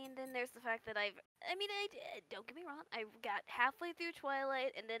 I mean, then there's the fact that I don't get me wrong, I got halfway through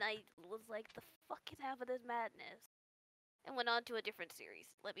Twilight, and then I was like, the fuck is happening this madness? And went on to a different series,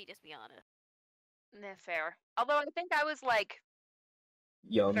 let me just be honest. Nah, fair. Although I think I was like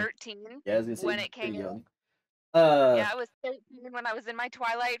Young. 13 Yeah, I was gonna say when it came young. out. Yeah, I was 13 when I was in my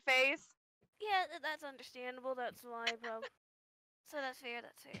Twilight phase. Yeah, that's understandable, that's my problem. So that's fair,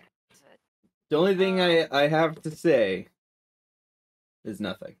 that's fair. The only thing I have to say is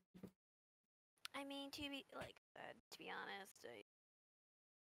nothing. I mean, to be honest,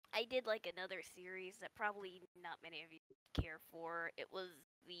 I did like another series that probably not many of you care for. It was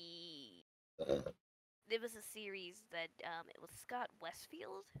a series that it was Scott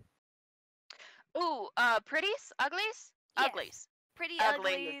Westfield. Ooh, pretties? Uglies? Yes. Uglies. Pretty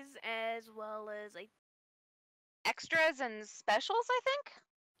Uglies. Uglies, as well as Extras and specials, I think?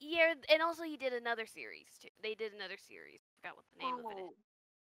 yeah, and also he did another series too. They did another series. Forgot what the name of it is.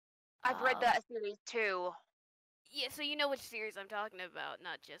 I've read that series too. Yeah, so you know which series I'm talking about,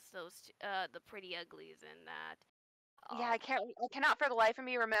 not just those the Pretty Uglies and that. Yeah, I cannot for the life of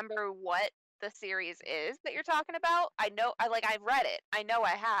me remember what the series is that you're talking about. I know, I've read it. I know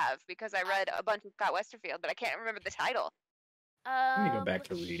I have because I read a bunch of Scott Westerfield, but I can't remember the title. Let me go back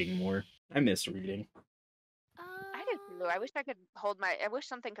to reading more. I miss reading. I do too. I wish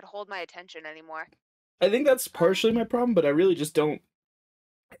something could hold my attention anymore. I think that's partially my problem, but I really just don't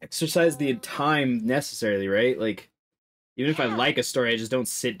exercise the time necessarily, right? Like, even if I like a story, I just don't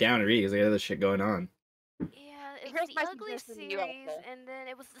sit down and read because I got other shit going on. Yeah, it Here's was my the Ugly suggestion to you, series, Axel. and then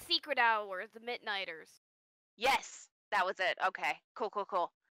it was the Secret Hour, the Midnighters. Yes, that was it. Okay,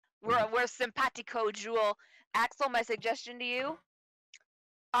 cool. We're simpatico, Jewel. Axel, my suggestion to you: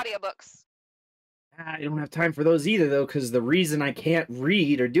 audiobooks. I don't have time for those either, though, because the reason I can't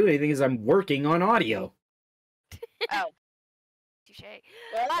read or do anything is I'm working on audio. Oh. Touche.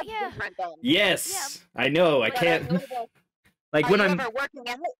 Well, that's Yeah. different then. Yes, I know. I But can't. Like Are when you I'm ever working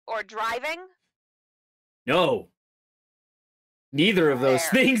out or driving? no, neither of those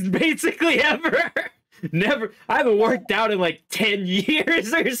There. things basically ever. Never. I haven't worked out in like 10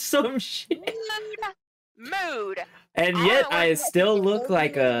 years or some shit. Mood. And I yet haven't I worked out still since look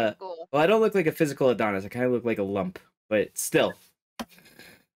like elementary a. school. Well, I don't look like a physical Adonis. I kind of look like a lump, but still.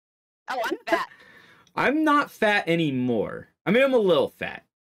 Oh, I'm fat. I'm not fat anymore. I mean, I'm a little fat,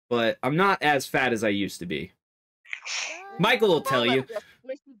 but I'm not as fat as I used to be. Michael will tell you.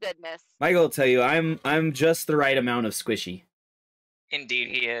 Squishy goodness. Michael will tell you I'm just the right amount of squishy. Indeed,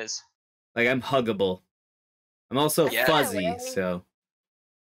 he is. Like, I'm huggable. I'm also Yeah. fuzzy, Yeah. so.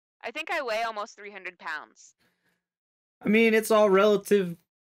 I think I weigh almost 300 pounds. I mean, it's all relative.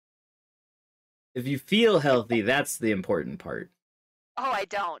 If you feel healthy, that's the important part. Oh, I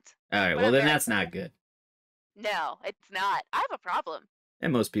don't. Alright, But well I'm then very that's not good. No, it's not. I have a problem.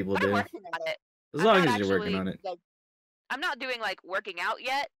 And most people But I'm do. working on it. As I'm long not as you're working actually, on it. like, I'm not doing, like, working out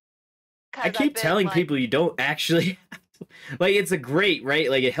yet. 'cause I I've keep been, telling like, people you don't actually. Like, it's a great, right?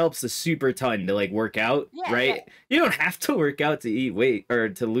 Like, it helps a super ton to, like, work out, Yeah, right? yeah. You don't have to work out to eat weight or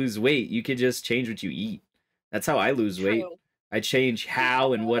to lose weight. You could just change what you eat. That's how I lose weight. True. I change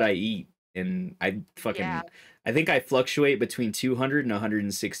how and what I eat. And I Yeah. I think I fluctuate between 200 and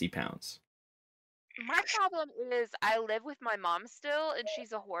 160 pounds. My problem is I live with my mom still, and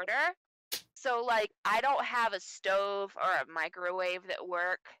she's a hoarder. So, like, I don't have a stove or a microwave that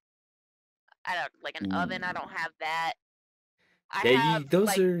work. I don't, like, an oven, I don't have that. I Yeah, have, those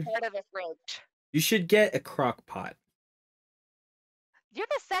like, are... part of a fridge. You should get a crock pot. You're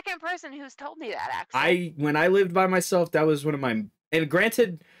the second person who's told me that, Axel. When I lived by myself, that was one of my... And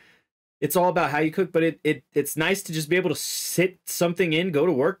granted, it's all about how you cook, but it's nice to just be able to sit something in, go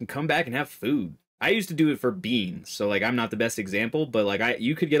to work, and come back and have food. I used to do it for beans, so like I'm not the best example, but like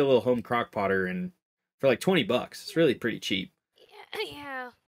you could get a little home crock potter and for like $20. It's really pretty cheap. Yeah. Yeah.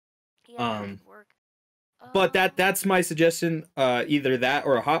 That'd work. But that's my suggestion. Either that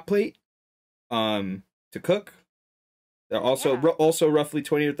or a hot plate, to cook. They're also roughly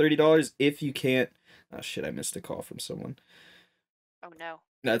 $20 or $30 if you can't. Oh shit! I missed a call from someone. Oh no.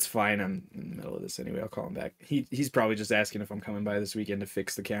 That's fine. I'm in the middle of this anyway. I'll call him back. He's probably just asking if I'm coming by this weekend to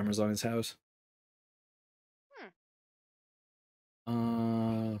fix the cameras on his house.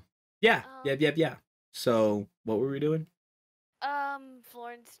 Yeah. So, what were we doing?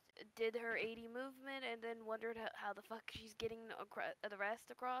 Florence did her 80 movement and then wondered how the fuck she's getting the rest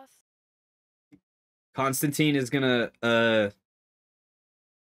across. Constantine is gonna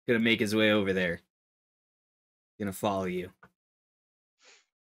make his way over there. Gonna follow you.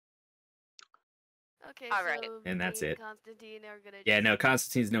 Okay, all right. so And that's it. Constantine are gonna Yeah, just... no,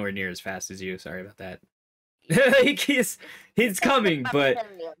 Constantine's nowhere near as fast as you. Sorry about that. Like, he's coming, but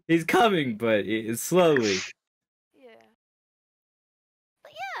it's slowly. Yeah.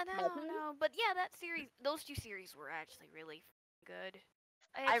 But yeah, no. But yeah, that series, those two series were actually really good.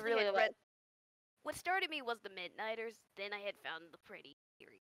 I really read. What started me was the Midnighters. Then I had found the Pretty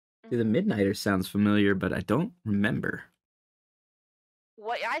series. See, the Midnighters sounds familiar, but I don't remember.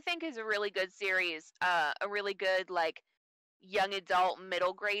 What I think is a really good series, a really good like young adult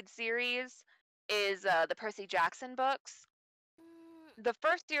middle grade series, is the Percy Jackson books. The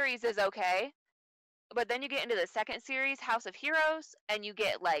first series is okay, but then you get into the second series, House of Heroes, and you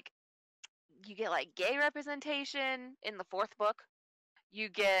get like gay representation in the fourth book. You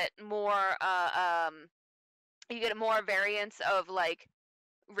get more variants of like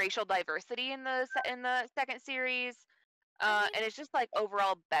racial diversity in the second series, and it's just like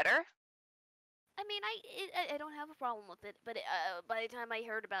overall better. I mean, I don't have a problem with it, but by the time I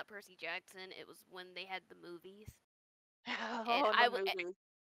heard about Percy Jackson, it was when they had the movies.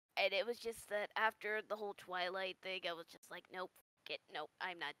 And it was just that after the whole Twilight thing, I was just like, nope,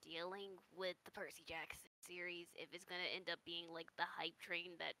 I'm not dealing with the Percy Jackson series if it's gonna end up being like the hype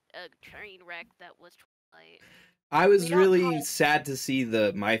train train wreck that was Twilight. I was really sad to see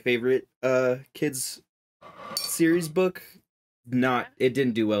the My Favorite Kids series book. It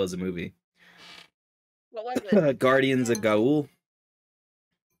didn't do well as a movie. What was it? Guardians of Gaul.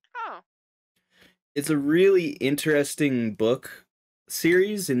 Oh. It's a really interesting book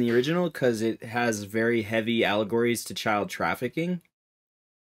series in the original because it has very heavy allegories to child trafficking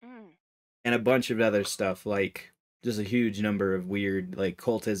and a bunch of other stuff, like just a huge number of weird, like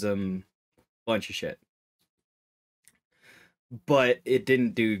cultism, bunch of shit. But it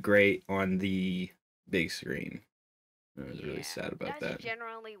didn't do great on the big screen. I was really sad about that. That's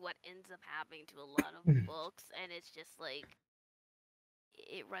generally what ends up happening to a lot of books, and it's just like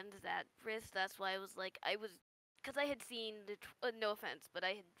it runs that risk. That's why I was like, because I had seen no offense, but I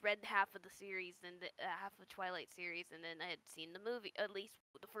had read half of the series and half of the Twilight series, and then I had seen the movie, at least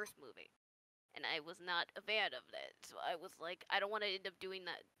the first movie, and I was not a fan of that. So I was like, I don't want to end up doing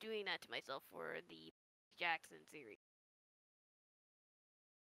that to myself for the Jackson series.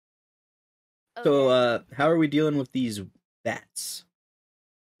 Okay. So, how are we dealing with these bats,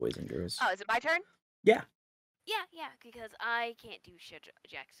 boys and girls? Oh, is it my turn? Yeah. Yeah, because I can't do shit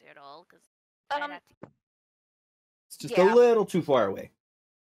Jackson at all, because it's just a little too far away.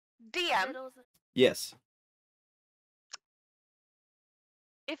 DM. Yes.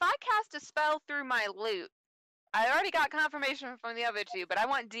 If I cast a spell through my loot, I already got confirmation from the other two, but I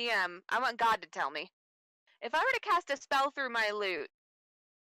want God to tell me. If I were to cast a spell through my loot,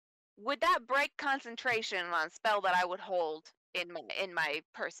 would that break concentration on a spell that I would hold in my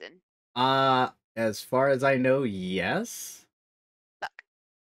person? As far as I know, yes. Fuck.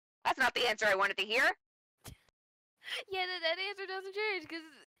 That's not the answer I wanted to hear. Yeah, that answer doesn't change, because...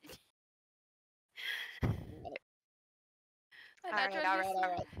 I'm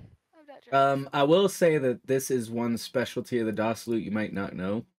that tracks. I will say that this is one specialty of the DOS loot you might not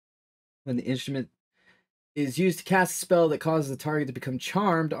know. When the instrument is used to cast a spell that causes the target to become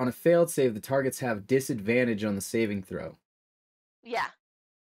charmed, on a failed save, the targets have disadvantage on the saving throw. Yeah.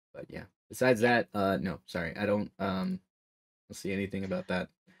 But yeah, besides that, no, sorry, I don't see anything about that.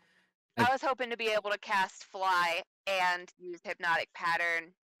 I was hoping to be able to cast Fly and use Hypnotic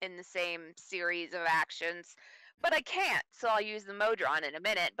Pattern in the same series of actions, but I can't, so I'll use the Modron in a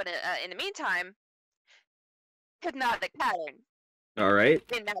minute. But in the meantime, Hypnotic Pattern. All right.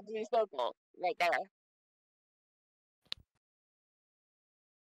 In that blue circle right there.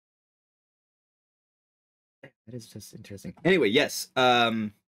 That is just interesting. Anyway, yes. Let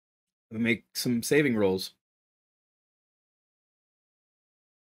me make some saving rolls.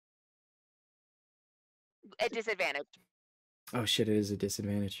 At disadvantage. Oh shit! It is a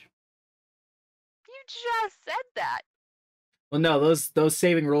disadvantage. You just said that. Well, no, those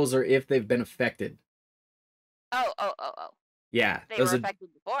saving rolls are if they've been affected. Oh. Yeah, They those were are affected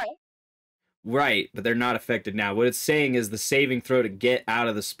before. right, but they're not affected now. What it's saying is the saving throw to get out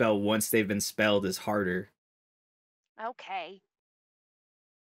of the spell once they've been spelled is harder. Okay.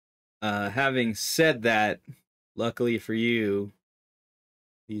 Having said that, luckily for you,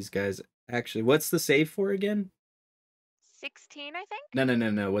 these guys actually, what's the save for again? 16, I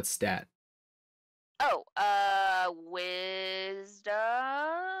think? No. What's stat? Oh, wisdom.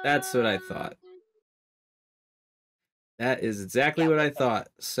 That's what I thought. That is exactly what I thought.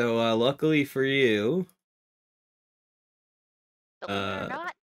 So, luckily for you, Believe it or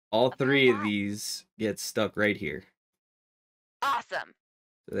not, all I've three got of that. these get stuck right here. Awesome.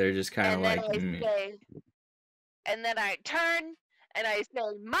 So they're just kind of And like, then I say, and then I turn and I say,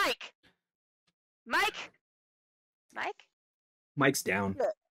 Mike. Mike's down.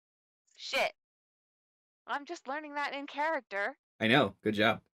 Shit. I'm just learning that in character. I know. Good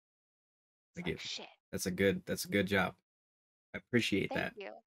job. It's like, shit. That's a good job. I appreciate that.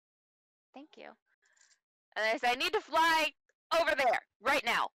 Thank you. And I say, I need to fly over there right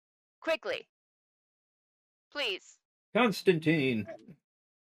now, quickly, please. Constantine.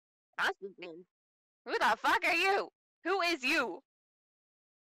 Constantine. Who the fuck are you? Who is you?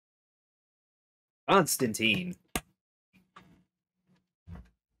 Constantine.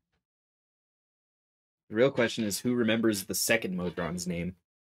 The real question is who remembers the second Modron's name?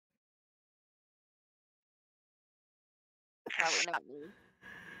 Probably not me.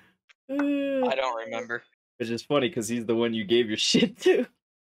 I don't remember. Which is funny because he's the one you gave your shit to.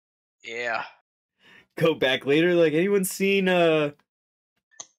 Yeah. Go back later. Like, anyone seen Chad.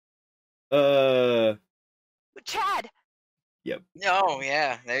 Yep. Oh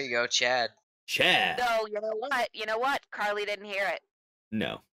yeah, there you go, Chad. Chad. No, you know what? Carly didn't hear it.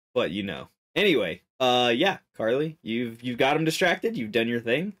 No, but you know. Anyway, yeah, Carly, you've got him distracted. You've done your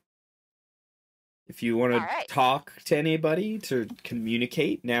thing. If you want to talk to anybody to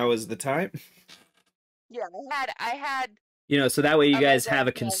communicate, now is the time. Yeah, I had. You know, so that way you guys have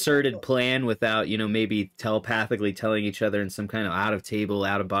a concerted plan without, you know, maybe telepathically telling each other in some kind of out-of-table,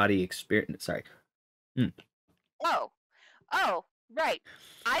 out-of-body experience. Sorry. Oh, right.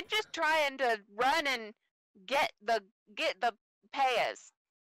 I'm just trying to run and get the payas.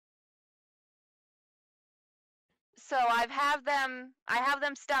 So I have them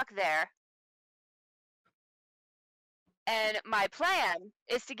stuck there. And my plan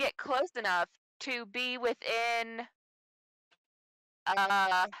is to get close enough to be within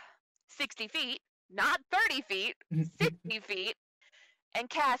 60 feet, not 30 feet, 60 feet, and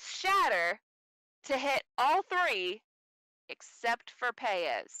cast Shatter to hit all three except for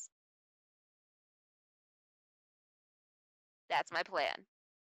Payas. That's my plan.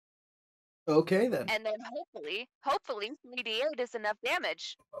 Okay, then. And then hopefully 3d8 is enough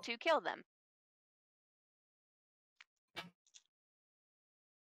damage to kill them.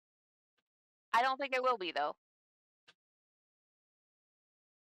 I don't think it will be, though.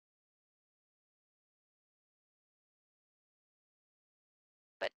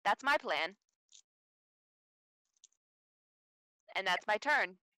 But that's my plan. And that's my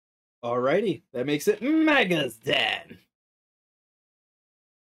turn. Alrighty, that makes it Mega's dead.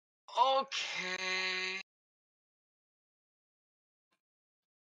 Okay.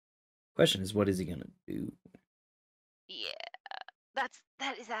 Question is, what is he gonna do? Yeah, that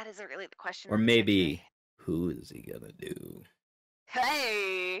is really the question. Or maybe, who is he gonna do?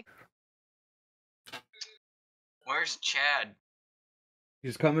 Hey. Where's Chad?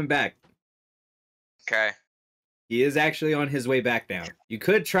 He's coming back. Okay. He is actually on his way back now. You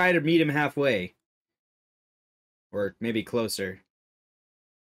could try to meet him halfway. Or maybe closer.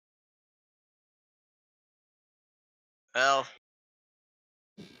 Well,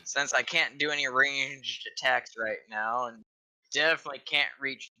 Since I can't do any ranged attacks right now, and definitely can't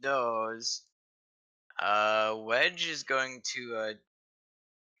reach those, Wedge is going to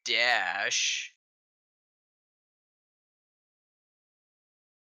dash.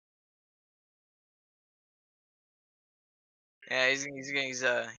 Yeah, he's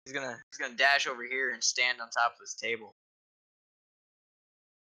gonna dash over here and stand on top of this table.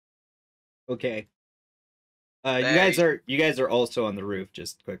 Okay. There You guys are also on the roof.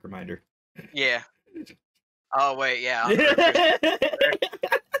 Just quick reminder. Yeah. Oh wait, yeah. On the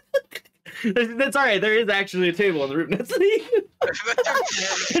roof. That's all right. There is actually a table on the roof.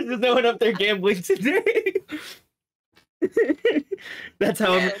 There's no one up there gambling today. That's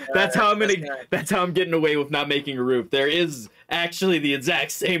how I'm getting away with not making a roof. There is actually the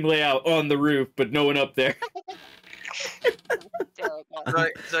exact same layout on the roof, but no one up there.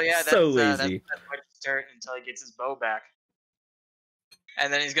 So yeah, So lazy. That's Wedge's turn until he gets his bow back,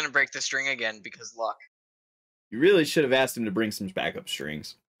 and then he's gonna break the string again because luck. You really should have asked him to bring some backup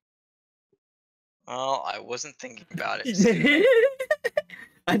strings. Well, I wasn't thinking about it.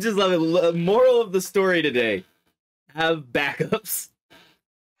 I just love it. Moral of the story today: have backups.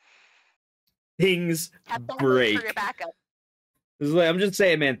 Things break. For your backup. I'm just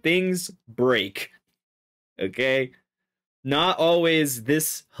saying, man. Things break. Okay, not always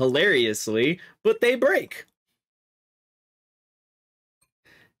this hilariously, but they break.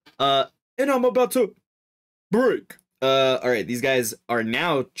 And I'm about to break. All right, these guys are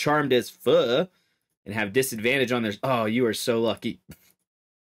now charmed as fuh and have disadvantage on their. Oh, you are so lucky.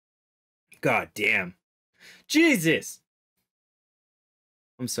 God damn. Jesus.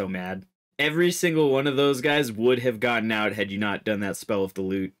 I'm so mad. Every single one of those guys would have gotten out had you not done that spell with the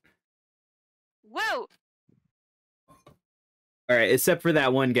loot. Whoa! Alright, except for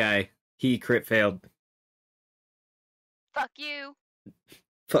that one guy. He crit failed. Fuck you.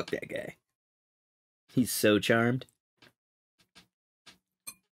 Fuck that guy. He's so charmed.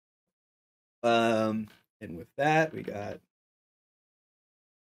 And with that, we got...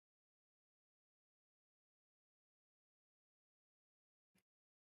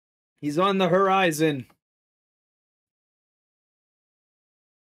 He's on the horizon.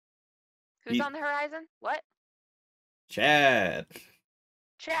 Who's on the horizon? What? Chad.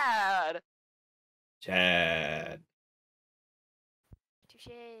 Chad. Touche.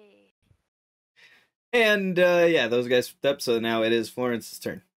 And, yeah, those guys flipped up, so now it is Florence's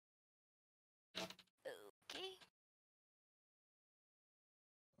turn. Okay.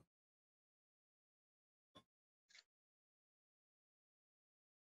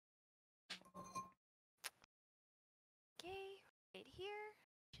 Okay, right here.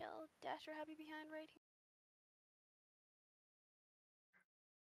 Shall Dasher have you behind right here?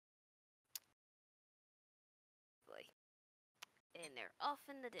 Boy. And they're off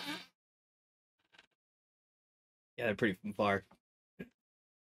in the distance. Yeah, they're pretty far.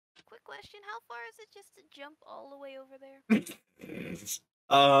 Quick question, how far is it just to jump all the way over there?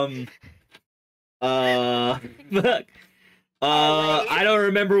 Look. I don't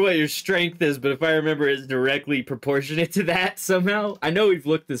remember what your strength is, but if I remember, it's directly proportionate to that somehow. I know we've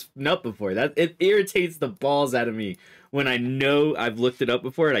looked this up before. That it irritates the balls out of me when I know I've looked it up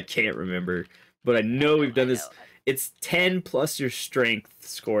before and I can't remember. But I know we've done this. It's 10 plus your strength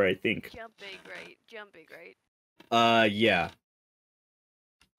score, I think. Jumping, right? Yeah.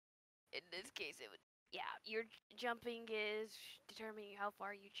 In this case, it would. Yeah, your jumping is determining how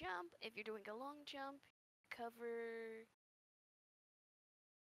far you jump. If you're doing a long jump, cover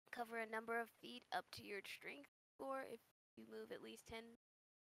a number of feet up to your strength score. If you move at least 10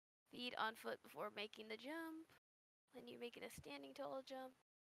 feet on foot before making the jump, when you're making a standing tall jump,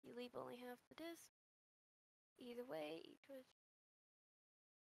 you leap only half the distance. Either way,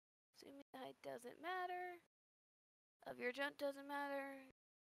 assuming the height doesn't matter, of your jump doesn't matter,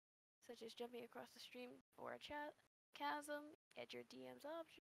 such as jumping across the stream or a chasm, at your DM's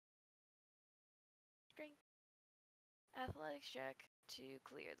option. Strength. Athletics check to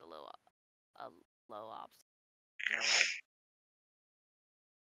clear the low obstacle.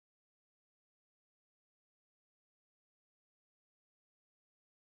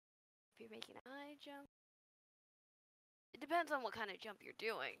 If you're making a high jump, it depends on what kind of jump you're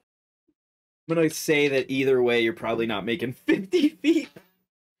doing. I'm gonna say that either way, you're probably not making 50 feet.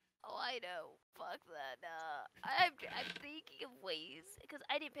 Oh, I know. Fuck that. I'm thinking of ways because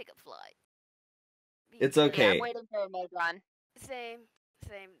I didn't pick up fly. It's okay. Yeah, I'm waiting for a mode run. Same.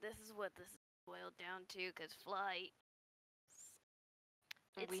 This is what this is boiled down to because fly.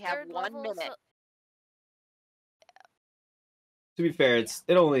 We have 1 minute. So... To be fair,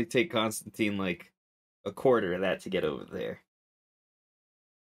 it'll only take Constantine like a quarter of that to get over there.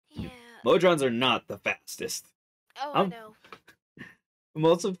 Modrons are not the fastest. Oh, I'm- I know. I'm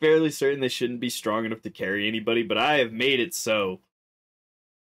also fairly certain they shouldn't be strong enough to carry anybody, but I have made it so.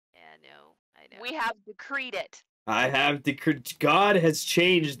 Yeah, I know. We have decreed it. I have God has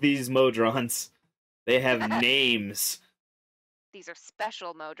changed these Modrons. They have names. These are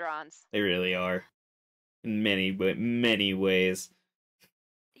special Modrons. They really are. In many ways.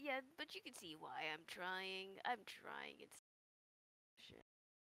 Yeah, but you can see why I'm trying. It's shit.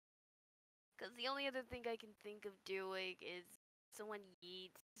 Because the only other thing I can think of doing is someone yeets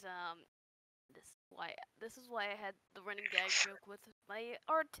this is why I had the running gag joke with my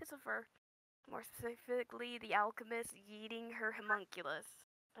artificer. More specifically, the alchemist yeeting her homunculus.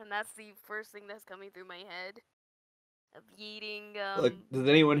 And that's the first thing that's coming through my head. Of yeeting, Look, does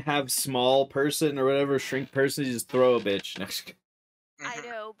anyone have small person or whatever, shrink person? You just throw a bitch. I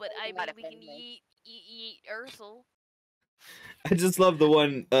know, but I mean, Not a we can family. yeet Ursel. I just love the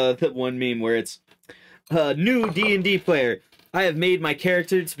one meme where it's new D&D player. I have made my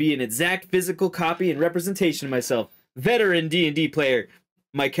character to be an exact physical copy and representation of myself. Veteran D&D player.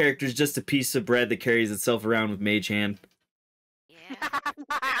 My character is just a piece of bread that carries itself around with mage hand. Yeah.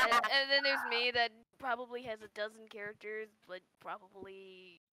 and then there's me that probably has a dozen characters, but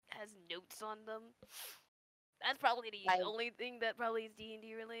probably has notes on them. That's probably the only thing that probably is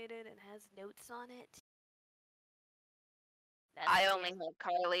D&D related and has notes on it. I only have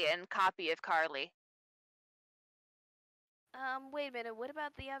Carly and copy of Carly. Wait a minute. What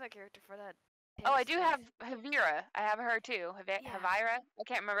about the other character for that? Oh, I do have Havira. I have her too. Havira? I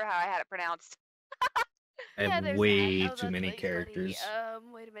can't remember how I had it pronounced. I have there's way that. Oh, too many that's funny. characters.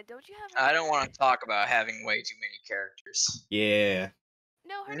 Wait a minute. Don't you have? I don't want to talk about having way too many characters. Yeah.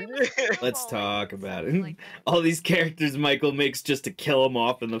 No, her name was Let's Snowball, I talk think, about something it. like that. All these characters Michael makes just to kill him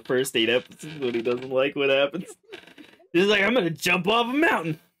off in the first 8 episodes when he doesn't like what happens. He's like, I'm gonna jump off a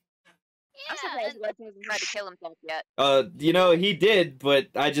mountain. I'm Yeah, surprised Wedge hasn't tried to kill himself yet. You know, he did, but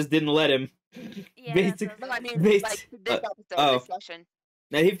I just didn't let him. yeah, Basic- No, I mean, Based- like, this episode, oh. this session.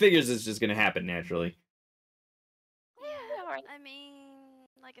 Now he figures it's just gonna happen naturally. Yeah, alright. I mean,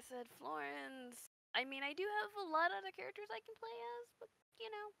 like I said, Florence. I mean, I do have a lot of other characters I can play as, but you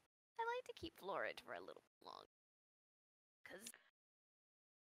know, I like to keep Florence for a little long, cause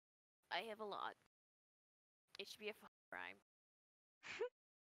I have a lot. It should be a fucking crime.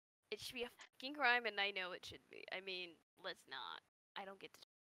 It should be a fucking crime, and I know it should be. I mean, let's not. I don't get to.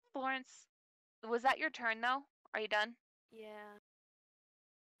 Florence, was that your turn though? Are you done? Yeah.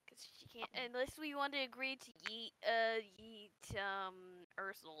 Cause she can't, unless we want to agree to yeet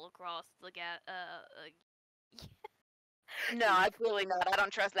Ursel across the No, absolutely not. I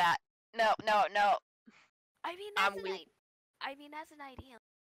don't trust that. No. I mean, I'm that's weak. I mean, that's an idea.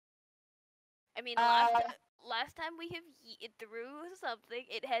 I mean, Uh, last time we have yeeted through something,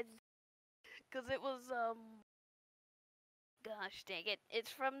 it had, cause it was gosh dang it,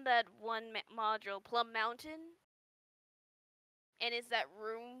 it's from that one module, Plum Mountain, and it's that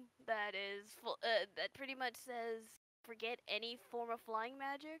room that is full, that pretty much says forget any form of flying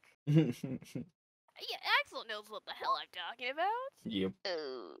magic. Yeah, Axel knows what the hell I'm talking about. Yep.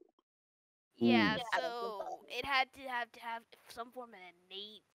 oh. Yeah, Yeah, I don't think so it had to have some form of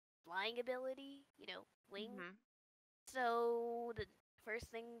innate flying ability, you know, wing. Mhm. So the first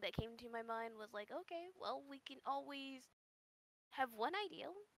thing that came to my mind was like, okay, well, we can always have one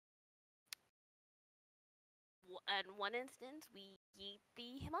ideal. In one instance, we yeet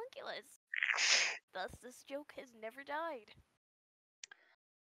the homunculus. Thus, this joke has never died.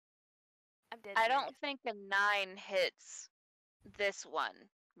 I'm dead. I serious. don't think a 9 hits this one,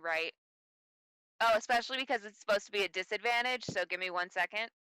 right? Oh, especially because it's supposed to be a disadvantage, so give me 1 second.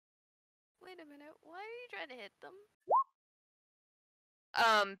 Wait a minute. Why are you trying to hit them?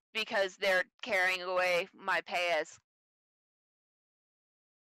 Because they're carrying away my payas.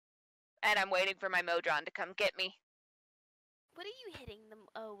 And I'm waiting for my Modron to come get me What are you hitting them?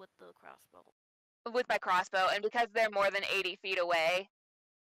 Oh, with the crossbow. with my crossbow, and because they're more than 80 feet away,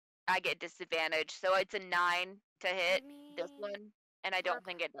 I get disadvantage. So it's a 9 to hit this mean, one, and I don't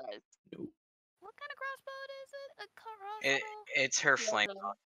think it does. What kind of crossbow is it? A crossbow? It's her flame.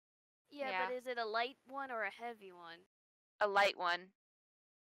 Yeah, Yeah. but is it a light one or a heavy one? A light one.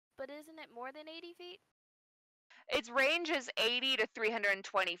 But isn't it more than 80 feet? Its range is 80 to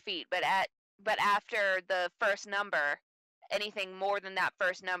 320 feet, but after the first number, anything more than that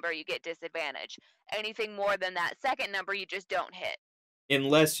first number, you get disadvantage. Anything more than that second number, you just don't hit.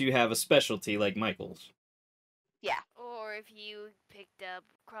 Unless you have a specialty like Michael's. Yeah. Or if you picked up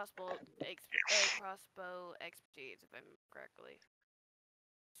crossbow expertise, if I'm correctly.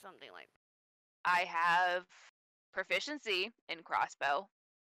 Something like that. I have proficiency in crossbow.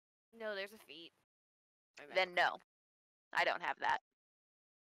 No, there's a feat. Then no. I don't have that.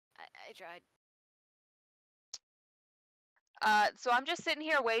 I tried. So I'm just sitting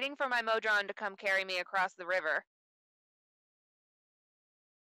here waiting for my Modron to come carry me across the river.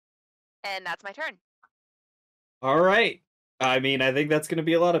 And that's my turn. All right. I mean, I think that's going to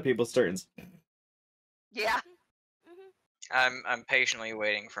be a lot of people's turns. Yeah. I'm patiently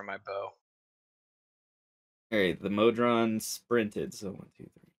waiting for my bow. All right, the Modron sprinted. So 1, 2, 3.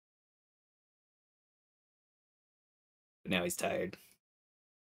 But now he's tired.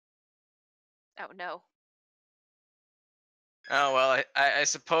 Oh no. Oh well, I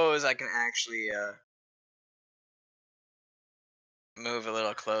suppose I can actually move a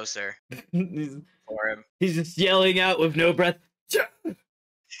little closer for him. He's just yelling out with no breath. Chad!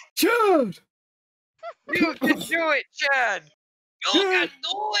 Chad! You can do it, Chad. You can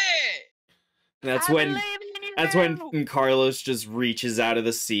do it. That's I when believe in you. that's when Carlos just reaches out of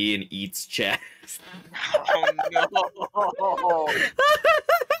the sea and eats Chad. Oh no!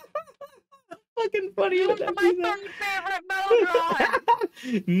 Fucking funny. You would are that my be, though? third favorite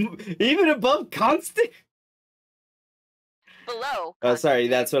Modron. Even above Constant. Below. Oh, sorry, Constantine.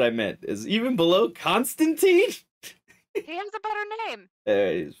 that's what I meant. Is even below Constantine? He has a better name.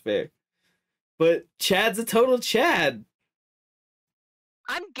 It's fair. But Chad's a total Chad.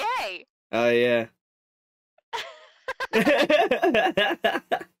 I'm gay. Oh, yeah.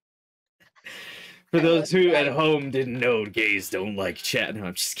 For those who at home didn't know, gays don't like Chad. No,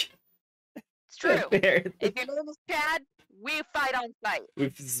 I'm just kidding. It's true. Fair. If your name is Chad, we fight on sight.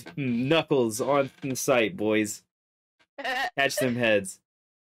 With knuckles on the sight, boys. Catch them heads.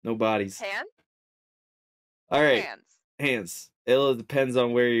 No bodies. Hands? All right. Hands. Hands. It depends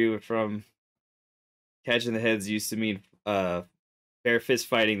on where you were from. Catching the heads used to mean bare fist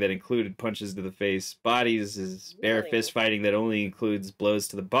fighting that included punches to the face. Bodies is bare Really? fist fighting that only includes blows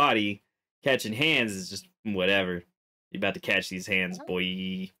to the body. Catching hands is just whatever. You about to catch these hands, Oh.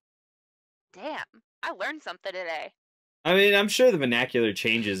 boy. Damn. I learned something today. I mean, I'm sure the vernacular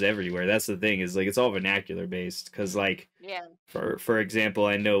changes everywhere. That's the thing, is like it's all vernacular based. Cause like Yeah. for example,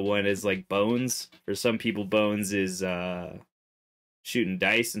 I know one is like bones. For some people, bones is shooting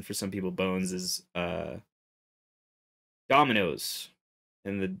dice, and for some people, bones is dominoes.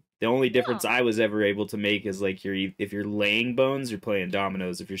 And the only difference Oh. I was ever able to make is like if you're laying bones, you're playing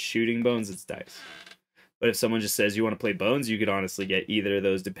dominoes. If you're shooting bones, it's dice. But if someone just says you want to play bones, you could honestly get either of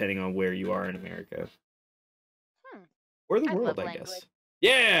those depending on where you are in America. Or the I world, love I language. guess.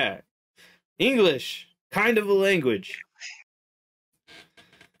 Yeah! English! Kind of a language.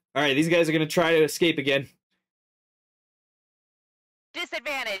 Alright, these guys are gonna try to escape again.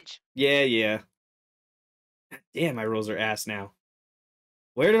 Disadvantage. Yeah. Damn, my rolls are ass now.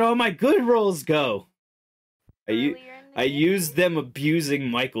 Where did all my good rolls go? Earlier in the I game? used them abusing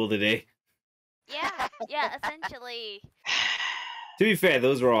Michael today. Yeah, essentially. To be fair,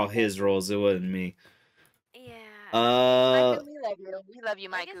 those were all his rolls, it wasn't me. Yeah. Maiku, we love you. We love you,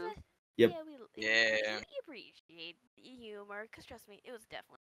 Like I Maiku. said, Yep. Yeah. We appreciate the humor, because trust me, it was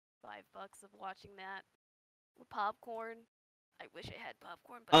definitely $5 of watching that. With popcorn. I wish I had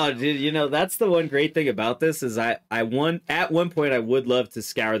popcorn, but Oh, no. dude, you know, that's the one great thing about this is at one point I would love to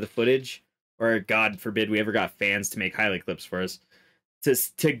scour the footage, or God forbid we ever got fans to make highlight clips for us,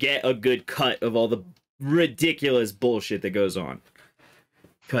 to get a good cut of all the ridiculous bullshit that goes on.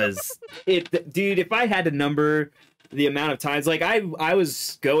 Because dude, if I had to number the amount of times, like I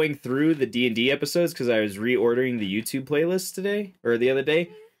was going through the D&D episodes because I was reordering the YouTube playlist today or the other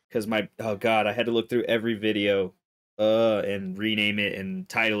day, because oh God, I had to look through every video and rename it and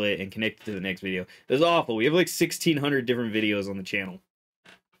title it and connect it to the next video. It was awful. We have like 1,600 different videos on the channel.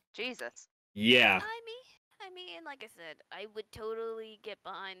 Jesus. Yeah. I mean, like I said, I would totally get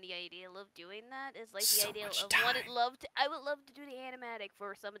behind the idea of doing that. It's like So the idea much of time. I would love to do the animatic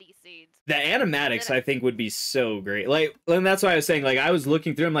for some of these scenes. The animatics, Then I think, would be so great. Like, and that's why I was saying, like, I was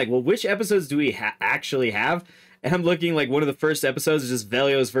looking through, I'm like, well, which episodes do we actually have? And I'm looking, like, one of the first episodes is just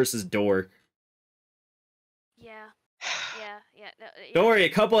Velios versus Door. Yeah. No, Don't worry, a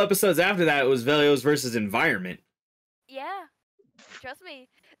couple episodes after that, it was Velios versus Environment. Yeah. Trust me,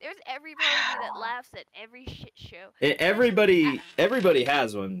 there's every part of me that laughs at every shit show. Everybody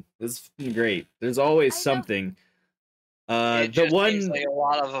has one. It's great. There's always I know. something. It The just one. seems like a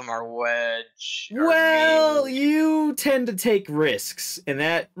lot of them are Wedge. or Well, me. you tend to take risks, and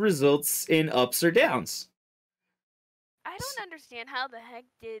that results in ups or downs. I don't understand how the heck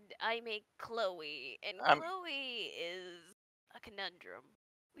did I make Chloe, and I'm- Chloe is a conundrum.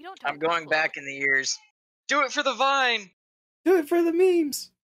 We don't talk I'm about going Chloe. back in the years. Do it for the vine. Do it for the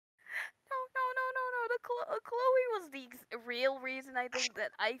memes. No, Chloe was the real reason I think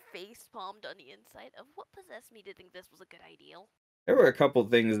that I face palmed on the inside of what possessed me to think this was a good idea. There were a couple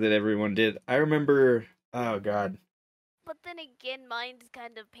things that everyone did. I remember. Oh God. But then again, mine's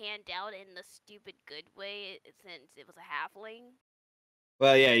kind of panned out in the stupid good way since it was a halfling.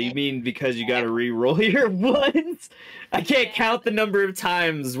 Well, yeah, you mean because you gotta re-roll your ones? I can't Yeah. count the number of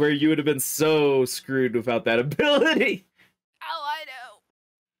times where you would have been so screwed without that ability. Oh, I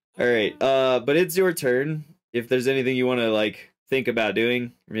know. Alright, but it's your turn. If there's anything you want to, like, think about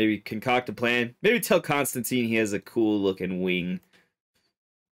doing, or maybe concoct a plan, maybe tell Constantine he has a cool-looking wing.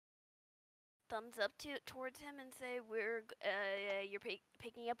 Thumbs up towards him and say you're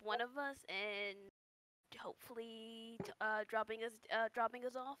picking up one of us and hopefully dropping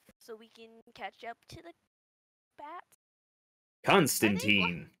us off so we can catch up to the bats.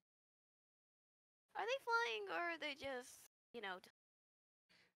 Constantine. Are they flying or are they just, you know?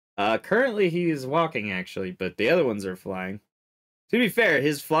 Currently he is walking, actually, but the other ones are flying. To be fair,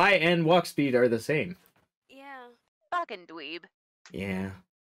 his fly and walk speed are the same. Yeah. Fucking dweeb. Yeah.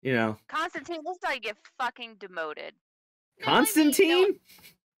 You know. Constantine, this is how you get fucking demoted. No, I mean, Constantine?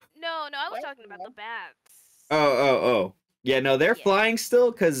 no, I was What? talking about the bats. Oh. Yeah, no, they're Yeah. flying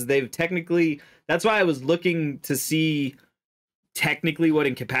still, because they've technically... That's why I was looking to see technically what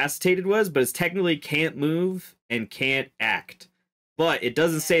incapacitated was, but it's technically can't move and can't act. But it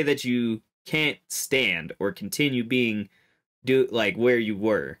doesn't say that you can't stand or continue being like where you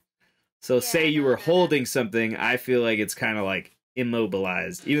were. So Yeah, say you no, were no, that- holding something, I feel like it's kind of like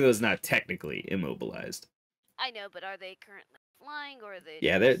immobilized, even though it's not technically immobilized. I know, but are they currently flying or are they?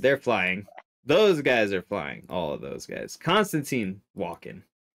 Yeah, just... they're flying. Those guys are flying. All of those guys. Constantine walking.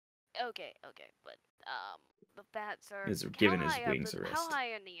 Okay, but the bats are. Is how giving his high up wings a How rest. high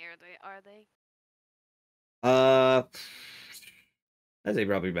in the air are they? I'd say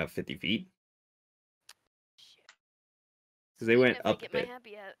probably about 50 feet. Shit. Because they Even went if up I a get my bit.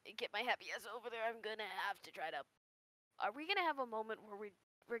 happy ass over there, I'm gonna have to try to. Are we gonna have a moment where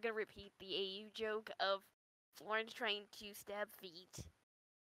we're gonna repeat the AU joke of Florence trying to stab feet?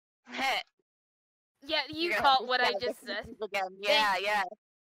 Yeah, you You're gonna caught have to what I stab just the said. feces again. Yeah, yeah.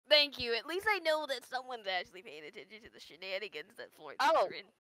 Thank you. At least I know that someone's actually paying attention to the shenanigans that Florence Oh. is in.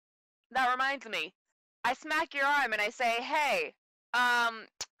 That reminds me. I smack your arm and I say, hey,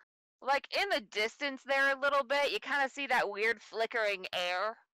 like in the distance there a little bit, you kind of see that weird flickering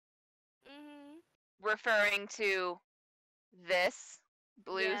air, referring to this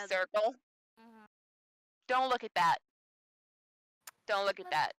blue Yeah. circle. Don't look at that. Don't look at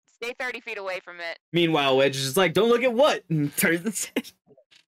that. Stay 30 feet away from it. Meanwhile, Wedge is just like, don't look at what? And turns his head.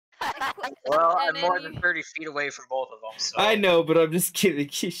 Well, And I'm then more you- than 30 feet away from both of them, so... I know, but I'm just kidding.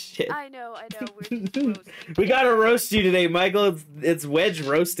 Shit. I know. We're just roasting. We gotta roast you today, Michael. It's Wedge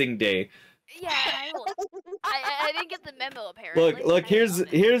roasting day. Yeah, I didn't get the memo apparently. Look. I Here's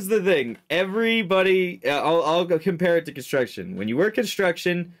love it. here's the thing. Everybody, I'll go compare it to construction. When you work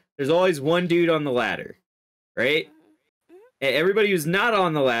construction, there's always one dude on the ladder, right? And everybody who's not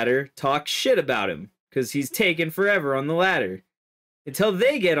on the ladder talks shit about him because he's taking forever on the ladder. Until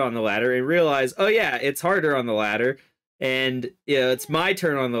they get on the ladder and realize, oh yeah, it's harder on the ladder, and it's my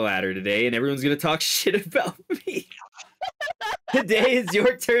turn on the ladder today, and everyone's gonna talk shit about me. Today is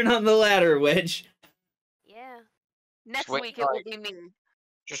your turn on the ladder, Wedge. Yeah. Next Wait, week it will be me.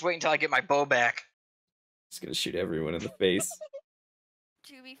 Just wait until I get my bow back. Just gonna shoot everyone in the face.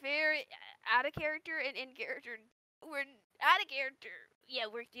 To be fair, out of character and in character, we're out of character. Yeah,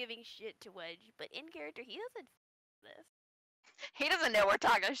 we're giving shit to Wedge, but in character, he doesn't this. He doesn't know we're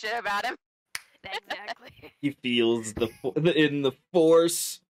talking shit about him. Exactly. He feels in the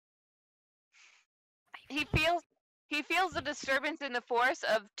force. He feels the disturbance in the force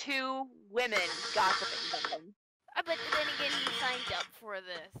of two women gossiping about him. But then again, he signed up for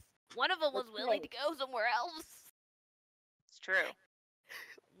this. One of them was That's willing right. to go somewhere else. It's true.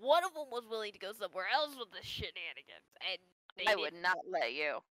 One of them was willing to go somewhere else with the shenanigans, and they I didn't. would not let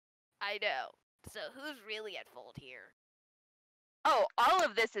you. I know. So who's really at fault here? Oh, all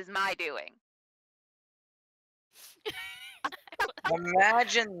of this is my doing.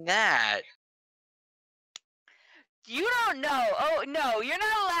 Imagine that. You don't know. Oh no, you're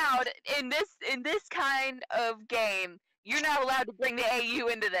not allowed in this kind of game. You're not allowed to bring the AU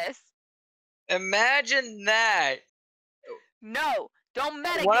into this. Imagine that. No, don't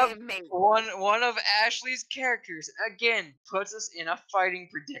One of- metagame me. One of Ashley's characters again puts us in a fighting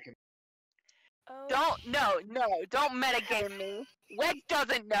predicament. Oh, Don't metagame me. Wedge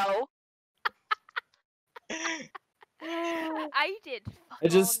doesn't know. I did. I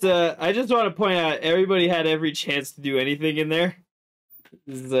just want to point out everybody had every chance to do anything in there.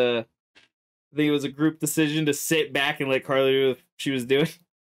 This is I think it was a group decision to sit back and let Carly do what she was doing.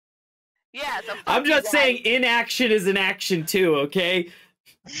 Yeah, so I'm just saying inaction is an action too, okay?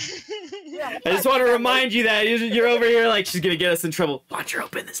 Yeah, I just want to remind you that you're over here like, she's gonna get us in trouble. Watch her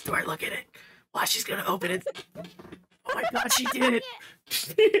open this door, look at it. Watch, she's gonna open it. Oh my god, she did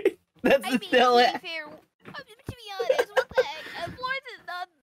it. That's I the mean, still to it. be fair, to be honest, what the heck? Florence is not.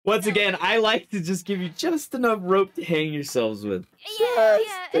 Once again, I like to just give you just enough rope to hang yourselves with. Yeah, Just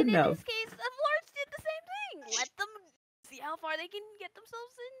yeah. And in enough. this case, Florence did the same thing. Let them see how far they can get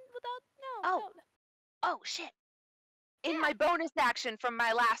themselves in without. No. Oh shit! In Yeah. my bonus action from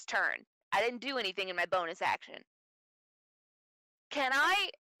my last turn, I didn't do anything in my bonus action. Can I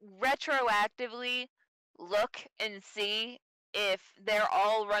retroactively look and see if they're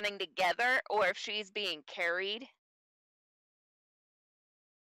all running together or if she's being carried?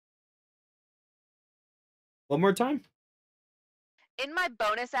 One more time. In my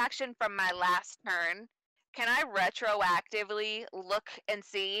bonus action from my last turn, can I retroactively look and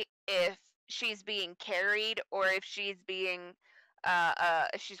see if she's being carried or if she's being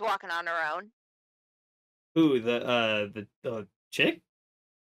if she's walking on her own? Who, the chick?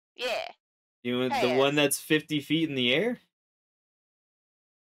 Yeah. You want the Yes. one that's 50 feet in the air?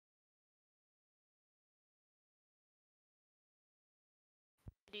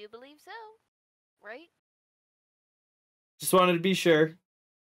 Do you believe so? Right? Just wanted to be sure.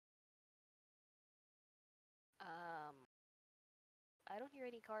 I don't hear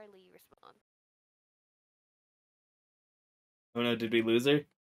any Carly respond. Oh no, did we lose her?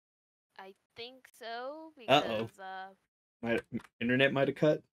 I think so because My internet might have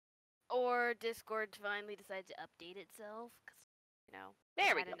cut. or Discord finally decided to update itself. 'Cause, you know.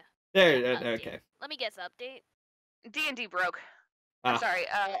 There we I go. don't know. There, Yeah, update. okay. Let me guess. Update. D&D broke. Ah. I'm sorry.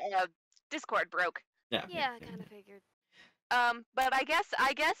 Discord broke. Yeah. Yeah, I kind of figured. But I guess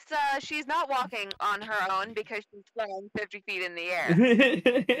she's not walking on her own because she's flying 50 feet in the air.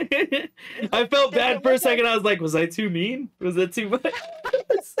 I felt bad for a second. I was like, was I too mean? Was that too much?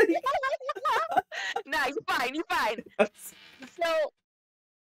 No, you're fine. You're fine.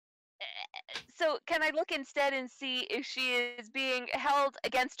 So can I look instead and see if she is being held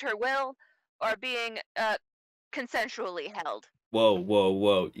against her will or being consensually held?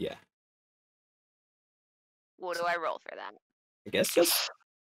 Whoa. Yeah. What do I roll for that? I guess just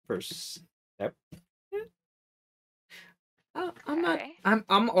first step. I'm not. Okay.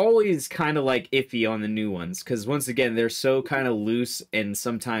 I'm always kind of like iffy on the new ones because once again they're so kind of loose and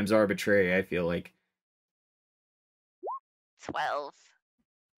sometimes arbitrary. I feel like. 12.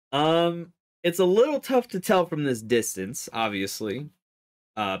 It's a little tough to tell from this distance, obviously.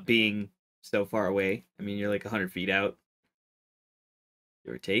 Being so far away. I mean, you're like 100 feet out,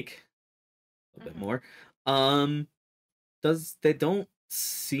 give or take, a little bit more. They don't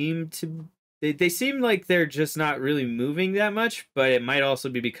seem to. They seem like they're just not really moving that much, but it might also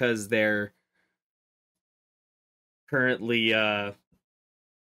be because they're currently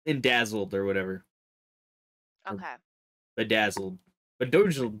endazzled or whatever. Okay. Bedazzled.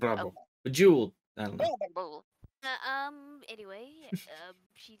 Bejeweled. I don't know. Anyway,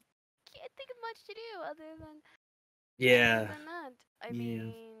 she can't think of much to do other than Yeah. other than that. I Yeah.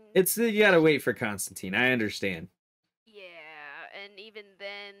 mean, It's you gotta wait for Constantine. I understand. yeah, and even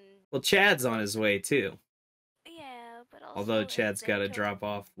then, Well, Chad's on his way too. yeah, but also Although if Chad's they got to don't- drop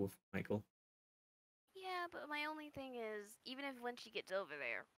off with Michael. Yeah, but my only thing is, even if when she gets over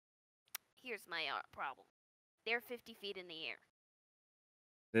there, here's my problem: they're 50 feet in the air.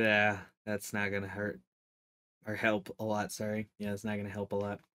 Yeah, that's not gonna hurt or help a lot. Sorry. Yeah, it's not gonna help a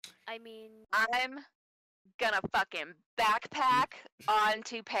lot. I mean, I'm gonna fucking backpack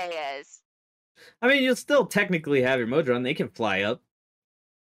onto Payez. I mean, you'll still technically have your Modron. They can fly up.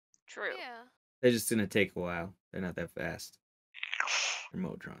 True. yeah. They're just gonna take a while. They're not that fast. They're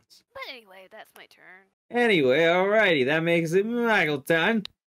Modrons. But anyway, that's my turn. Anyway, alrighty, that makes it Michael time.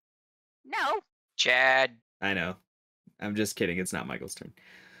 No. Chad. I know. I'm just kidding. It's not Michael's turn.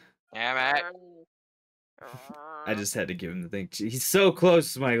 Damn it. I just had to give him the thing. He's so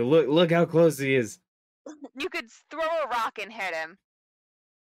close, Michael. Look how close he is. You could throw a rock and hit him.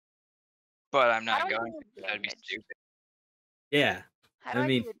 But I'm How not do I going. do That'd be advantage? stupid. Yeah. How do I I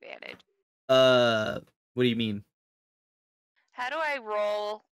mean- do advantage? What do you mean? How do I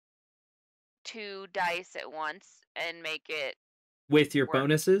roll 2 dice at once and make it? With your Work.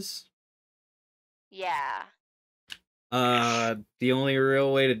 bonuses? Yeah. The only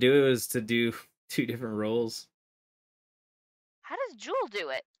real way to do it is to do 2 different rolls. How does Jewel do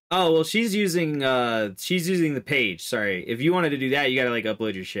it? Oh, well, she's using the page. Sorry. If you wanted to do that, you gotta, like,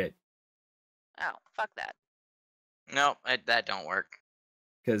 upload your shit. Oh, fuck that. No, that don't work.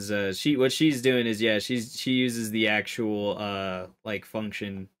 Because what she's doing is she uses the actual like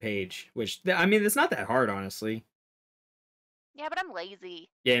function page, which I mean it's not that hard honestly. Yeah, but I'm lazy.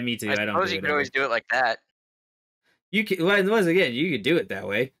 Yeah, me too. I don't suppose do you it could ever. always do it like that. You can once again you could do it that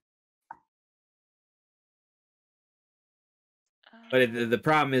way, but the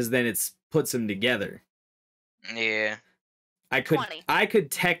problem is then it's puts them together. Yeah. I 20. could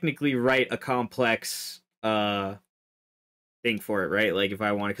technically write a complex thing for it, right? Like if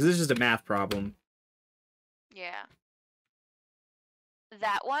I wanted, because it's just a math problem. Yeah.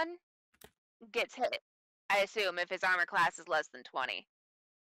 That one gets hit, I assume, if his armor class is less than 20.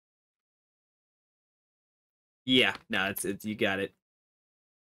 Yeah, no, it's you got it.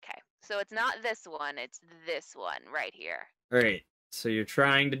 Okay, so it's not this one, it's this one right here. All right, so you're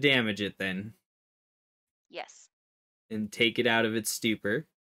trying to damage it then, Yes. and take it out of its stupor.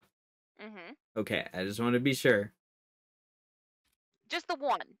 Mm-hmm. Okay, I just want to be sure. Just the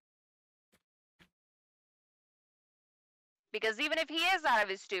one. Because even if he is out of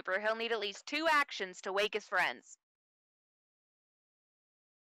his stupor, he'll need at least 2 actions to wake his friends.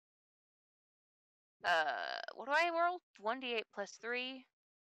 What do I roll? 1d8 plus 3.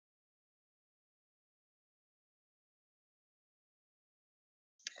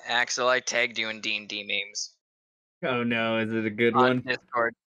 Axel, I tagged you in D&D memes Oh no, is it a good on one?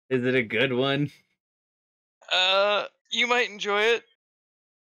 Discord. Is it a good one? You might enjoy it.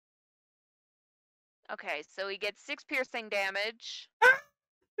 Okay, so he gets 6 piercing damage.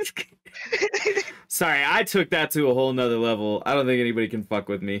 Sorry, I took that to a whole nother level. I don't think anybody can fuck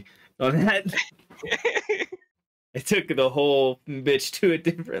with me on that. I took the whole bitch to a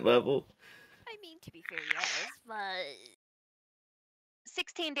different level. I mean, to be fair, yes, but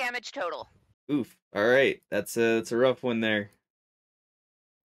 16 damage total. Oof. All right, that's a rough one there.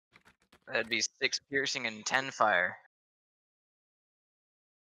 That'd be 6 piercing and 10 fire.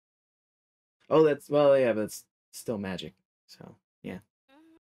 Oh, that's well, yeah, but it's still magic. So yeah,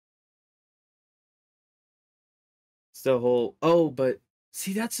 still whole. Oh, but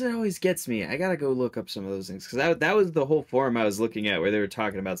see, that's what always gets me. I gotta go look up some of those things because that was the whole forum I was looking at where they were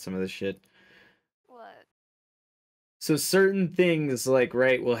talking about some of this shit. what? So certain things, like,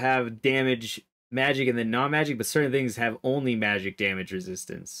 right, will have damage magic and then non-magic, but certain things have only magic damage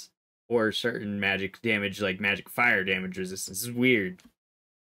resistance. Or certain magic damage, like magic fire damage resistance. It's weird.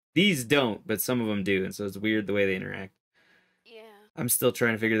 These don't, but some of them do, and so it's weird the way they interact. Yeah. I'm still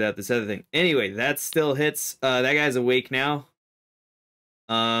trying to figure out this other thing. Anyway, that still hits. That guy's awake now.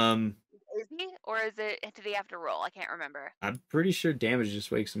 Is he? Or is it did he have to roll? I can't remember. I'm pretty sure damage just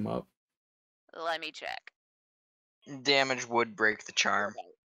wakes him up. Let me check. Damage would break the charm.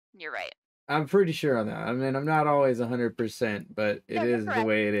 You're right. I'm pretty sure on that. I mean, I'm not always 100%, but it No, you're is the correct.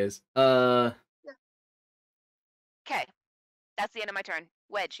 way it is. Okay. That's the end of my turn.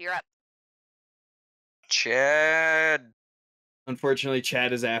 Wedge, you're up. Chad. Unfortunately,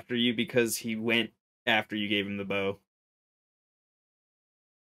 Chad is after you because he went after you gave him the bow.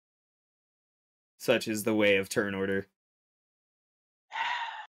 Such is the way of turn order.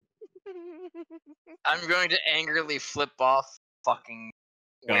 I'm going to angrily flip off fucking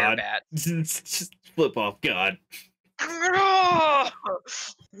God. Werebats. Just flip off, God.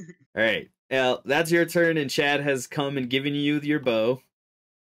 Alright. Well, that's your turn, and Chad has come and given you your bow.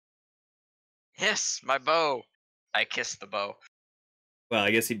 Yes, my bow. I kissed the bow. Well,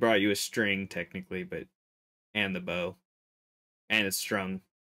 I guess he brought you a string, technically, but... And the bow. And it's strung.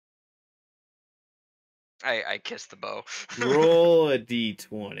 I kissed the bow. Roll a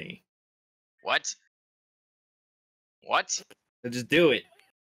d20. What? What? Just do it.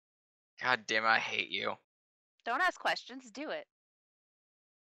 God damn it, I hate you. Don't ask questions, do it.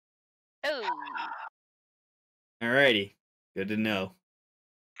 Oh. Alrighty. Good to know.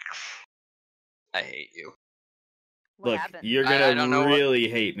 I hate you. What Look, happened? you're I don't know gonna really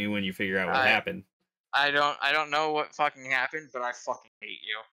hate me when you figure out what happened. I don't know what fucking happened, but I fucking hate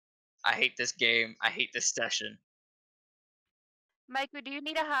you. I hate this game. I hate this session. Micah, do you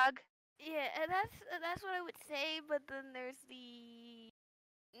need a hug? Yeah, and that's what I would say, but then there's the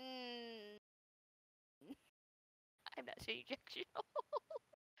I'm not saying injectional.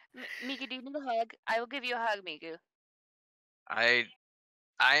 Miku, do you need a hug? I will give you a hug, Miku.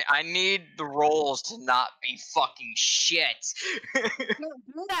 I need the rolls to not be fucking shit. I'll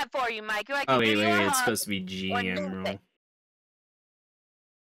do that for you, Miku. I can Oh, give you a it's hug. supposed to be GM nothing. roll.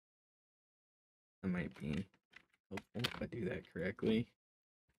 That might be helpful if I do that correctly.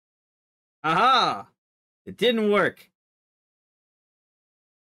 Aha! It didn't work.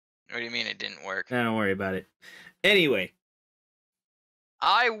 What do you mean it didn't work? Don't worry about it. Anyway.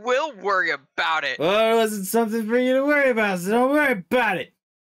 I will worry about it. Well, it wasn't something for you to worry about, so don't worry about it.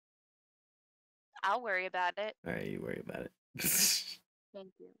 I'll worry about it. All right, you worry about it.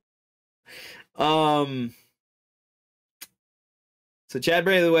 Thank you. So Chad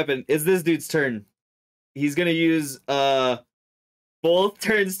bringing the weapon. Is this dude's turn? He's gonna use both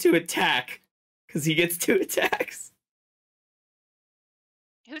turns to attack, because he gets 2 attacks.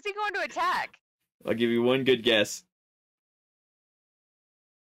 Who's he going to attack? I'll give you one good guess.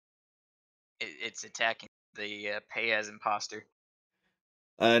 It's attacking the pay as imposter.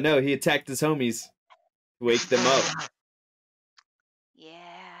 No, he attacked his homies to wake them up. Yeah.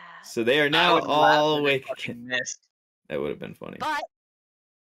 So they are I now would laugh all if it awake fucking again. missed. That would have been funny. But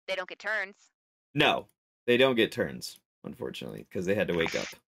they don't get turns. No, they don't get turns, unfortunately, because they had to wake up.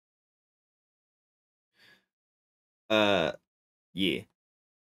 Yeah.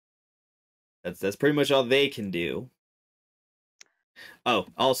 That's pretty much all they can do. Oh,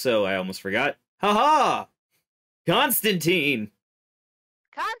 also, I almost forgot. Haha! Constantine!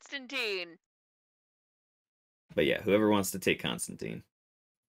 Constantine. But yeah, whoever wants to take Constantine.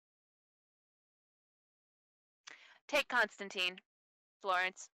 Take Constantine.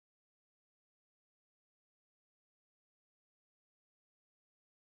 Florence.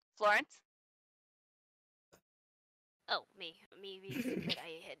 Florence? Oh, me being stupid.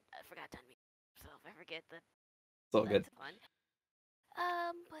 I forgot to unmute myself. I forget that. It's all good. That's fun.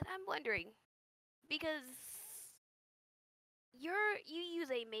 But I'm wondering, because you use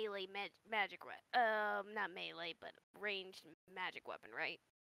a melee magic weapon, not melee, but ranged magic weapon, right?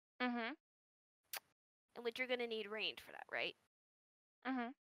 Mm-hmm. In which you're gonna need range for that, right? Mm-hmm.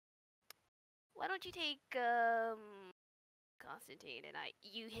 Why don't you take Constantine and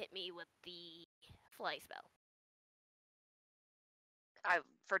you hit me with the fly spell?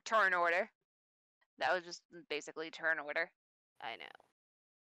 For turn order. That was just basically turn order. I know.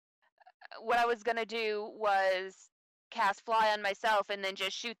 What I was gonna do was cast fly on myself and then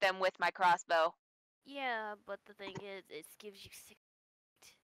just shoot them with my crossbow. Yeah, but the thing is, it gives you 6.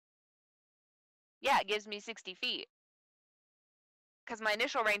 Yeah, it gives me 60 feet. Because my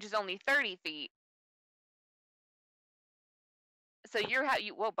initial range is only 30 feet. So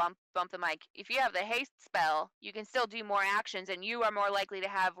whoa, bump the mic. If you have the haste spell, you can still do more actions, and you are more likely to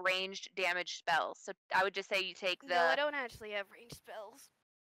have ranged damage spells. So I would just say you take the. No, I don't actually have range spells.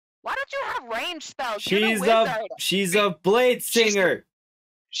 Why don't you have ranged spells? She's a blade singer.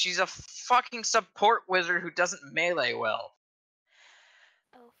 She's a fucking support wizard who doesn't melee well.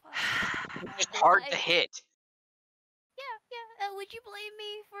 Oh fuck. It's hard to hit. Yeah. Would you blame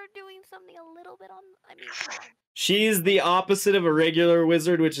me for doing something a little bit on? I mean, come on. She's the opposite of a regular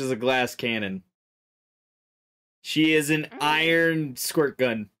wizard, which is a glass cannon. She is an iron squirt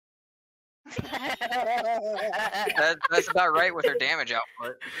gun. That's about right with her damage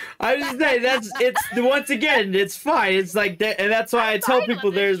output. I was just saying once again, it's fine. It's like that, and that's why I tell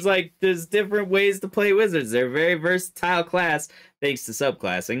people there's different ways to play wizards. They're a very versatile class, thanks to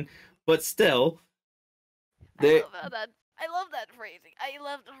subclassing, but still, I love that phrasing. I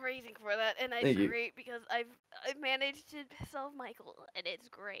love the phrasing for that, and it's great because I've managed to solve Michael, and it's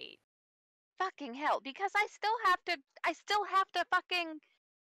great. Fucking hell! Because I still have to fucking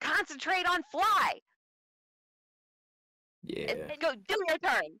concentrate on fly. Yeah. Go do your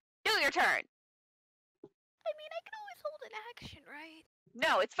turn. Do your turn. I mean, I can always hold an action, right?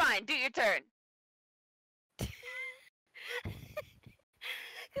 No, it's fine. Do your turn. Because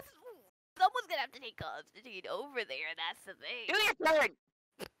someone's gonna have to take Constantine over there. That's the thing. Do your turn.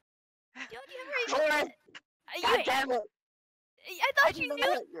 Don't you ever? God damn it! I thought you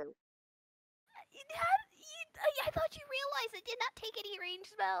knew. I thought you realized it did not take any range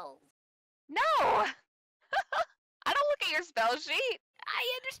spells. No! I don't look at your spell sheet.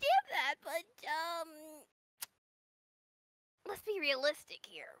 I understand that, but, let's be realistic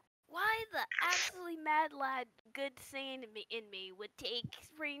here. Why the absolutely mad lad good sane in me would take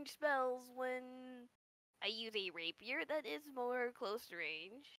range spells when I use a rapier that is more close to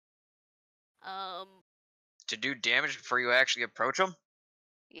range? To do damage before you actually approach them?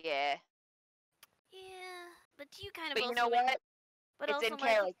 Yeah. Yeah, but you kind of. But you know what? But it's also in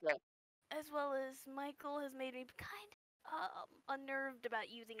character. As well as Michael has made me kind of unnerved about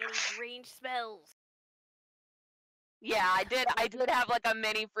using any range spells. Yeah, I did have like a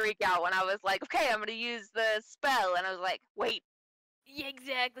mini freak out when I was like, okay, I'm gonna use the spell, and I was like, wait. Yeah,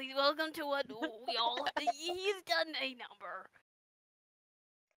 exactly. Welcome to what we all. He's done a number.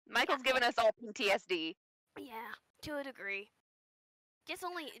 Michael's given us all PTSD. Yeah, to a degree. Just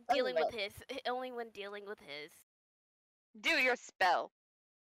only dealing with his. Only when dealing with his. Do your spell.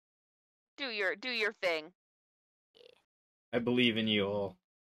 Do your thing. I believe in you all.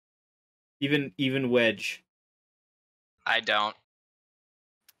 Even Wedge. I don't.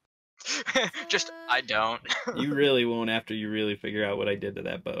 Just, I don't. You really won't after you really figure out what I did to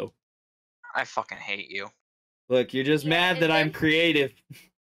that bow. I fucking hate you. Look, you're just Yeah, mad and that I'm then- creative.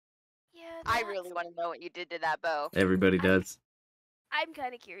 Yeah, I that's- really want to know what you did to that bow. Everybody does. I'm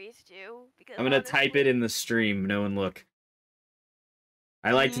kind of curious too because I'm gonna type it honestly- in the stream. No one look.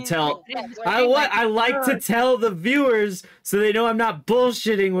 I like to Mm, tell. Yeah, I like to tell the viewers so they know I'm not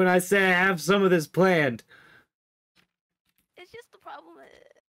bullshitting when I say I have some of this planned. It's just the problem.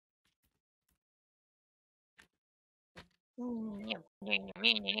 I knew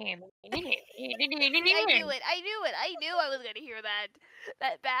it. I knew it. I knew I was gonna hear that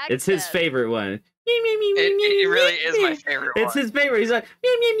back. It's his favorite one. It really is my favorite It's one. his favorite. He's like,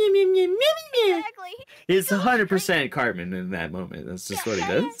 meow, meow, meow, meow, meow, meow, meow. Exactly. It's goes 100% Cartman in that moment. That's just what he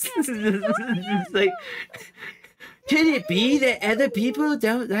Yeah, does. yeah. It's like, could it be that other people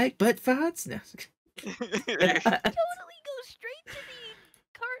don't like butt farts? No. Totally goes straight to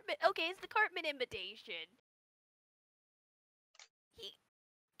the Cartman. Okay, it's the Cartman imitation.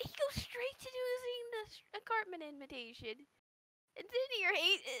 He goes straight to using the Cartman imitation, and then your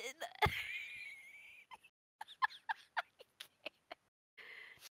hate.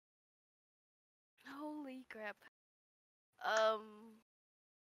 Holy crap.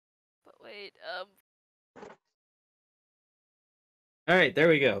 But wait, All right, there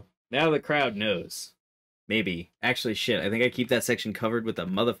we go. Now the crowd knows. Maybe. Actually, shit. I think I keep that section covered with a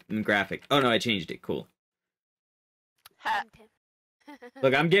motherfucking graphic. Oh, no, I changed it. Cool. Ha.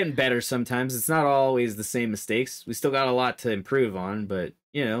 Look, I'm getting better sometimes. It's not always the same mistakes. We still got a lot to improve on, but,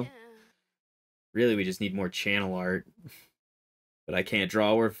 you know, Yeah. really we just need more channel art. But I can't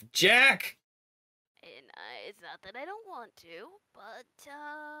draw worth Jack! And it's not that I don't want to, but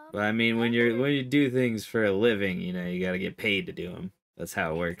But I mean, when you do things for a living, you know, you gotta get paid to do them. That's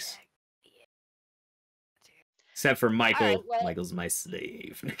how it works. Yeah. Except for Michael. Alright, well- Michael's my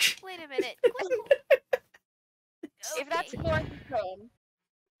slave. Wait a minute. If that's Okay. Florence's turn,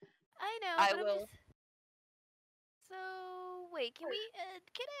 I know. I but I'm will- just- So wait, can we?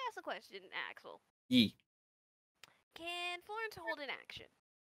 Can I ask a question, Axel? Yee. Can Florence hold an action?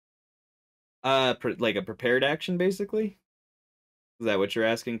 Like a prepared action, basically? Is that what you're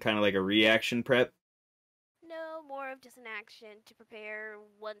asking? Kind of like a reaction prep? No, more of just an action to prepare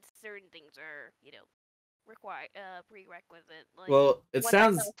once certain things are, prerequisite. Like, Well, it when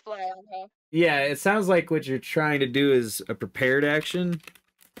sounds... that comes fly on her. Yeah, it sounds like what you're trying to do is a prepared action.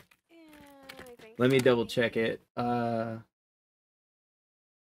 yeah, I think Let me so. double check it.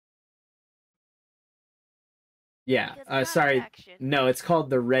 Yeah, Because it's not sorry. action. No, it's called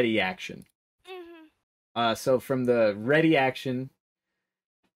the ready action. Mhm. So from the ready action,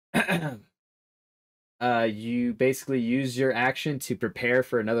 you basically use your action to prepare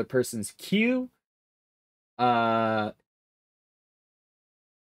for another person's cue.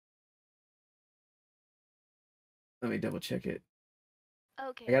 Let me double check it.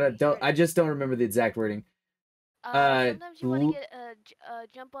 Okay. I just don't remember the exact wording. Sometimes you want l- to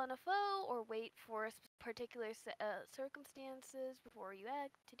get jump on a foe or wait for particular circumstances before you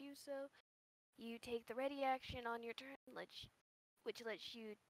act to do so. You take the ready action on your turn, which lets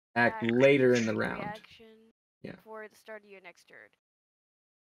you Act act later in the your round. reaction Yeah. before the start of your next turn.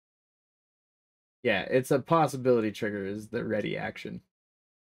 Yeah, it's a possibility trigger is the ready action.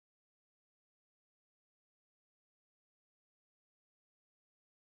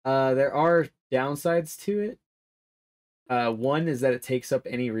 There are downsides to it. One is that it takes up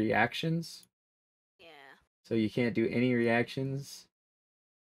any reactions, Yeah. so you can't do any reactions.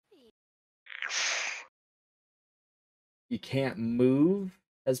 You can't move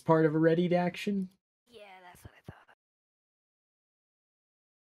as part of a readied action. Yeah, that's what I thought.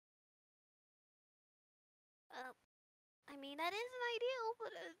 I mean, that isn't ideal,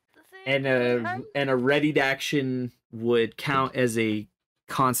 but the thing. And a readied action would count as a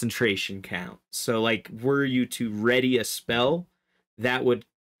concentration count. So like were you to ready a spell, that would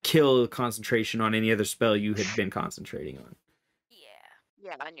kill concentration on any other spell you had been concentrating on. Yeah.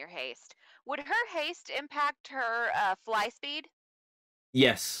 Yeah, on your haste. Would her haste impact her fly speed?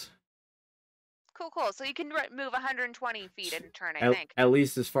 Yes. Cool. So you can move 120 feet in a turn, I think. At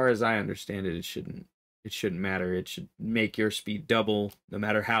least as far as I understand it, it shouldn't matter. It should make your speed double no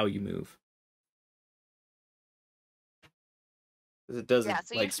matter how you move. Because it doesn't Yeah,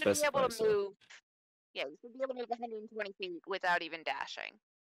 so like you should be specify. able to So. move. Yeah, you should be able to move 120 feet without even dashing.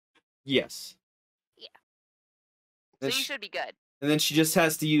 Yes. So Then you she- should be good. And then she just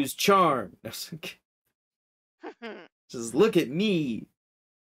has to use charm. Just look at me.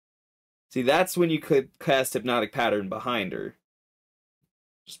 See, that's when you could cast Hypnotic Pattern behind her.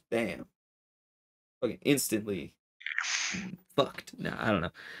 Just bam. Okay, instantly. fucked. No, I don't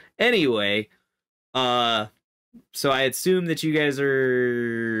know. Anyway, so I assume that you guys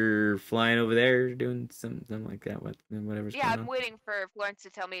are flying over there doing something like that. Whatever's Yeah, going I'm on. waiting for Florence to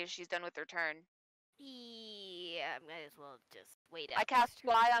tell me if she's done with her turn. Yeah, I might as well just wait out. I cast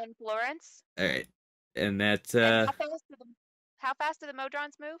Fly on Florence. All right, and that's And how fast do the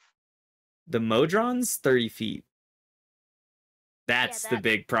Modrons move? the Modron's 30 feet. That's the that-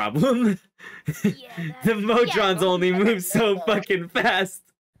 big problem. Yeah, The Modrons only move so fucking fast.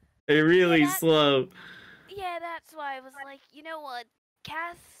 They're really slow. Yeah, that's why I was like, you know what,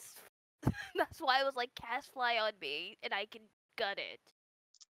 cast. That's why I was like, cast Fly on me, and I can gut it.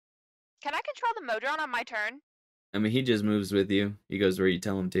 Can I control the Modron on my turn? I mean, he just moves with you. He goes where you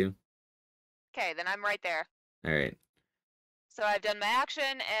tell him to. Okay, then I'm right there. All right. So I've done my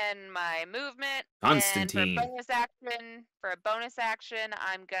action and my movement. Constantine. And for a bonus action,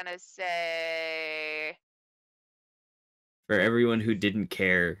 I'm gonna say. For everyone who didn't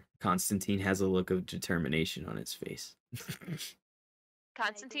care, Constantine has a look of determination on his face.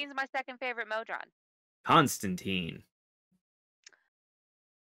 Constantine's my second favorite Modron. Constantine.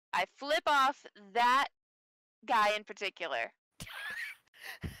 I flip off that guy in particular.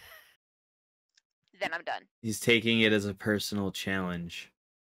 Then I'm done. He's taking it as a personal challenge.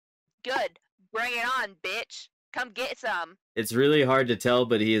 Good. Bring it on, bitch. Come get some. It's really hard to tell,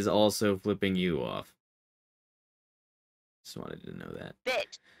 but he is also flipping you off. Just wanted to know that.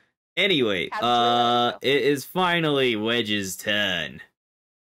 Bitch. Anyway, it is finally Wedge's turn.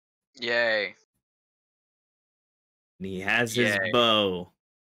 Yay. And he has his bow.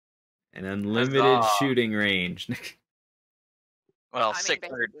 An unlimited Huzzah. shooting range. Well, I mean,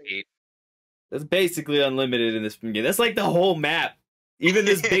 600 basically. feet. That's basically unlimited in this game. That's like the whole map. Even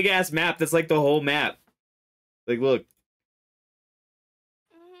this big ass map, that's like the whole map. Like, look.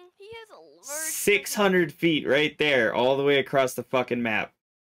 He has a large 600 feet right there, all the way across the fucking map.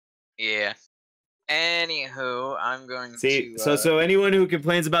 Yeah. Anywho, I'm going See, to... so anyone who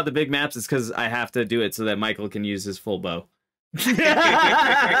complains about the big maps is because I have to do it so that Michael can use his full bow.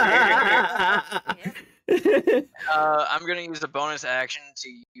 I'm going to use a bonus action to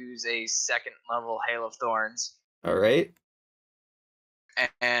use a second level Hail of Thorns. All right.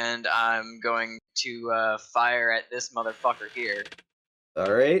 And I'm going to fire at this motherfucker here.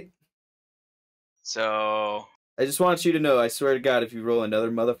 All right. So... I just want you to know, I swear to God, if you roll another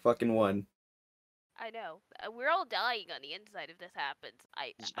motherfucking one. I know. We're all dying on the inside if this happens.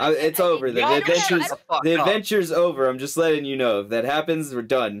 It's over. The adventure's over. I'm just letting you know. If that happens, we're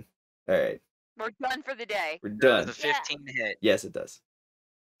done. All right. We're done for the day. We're done. The 15 hit. Yes, it does.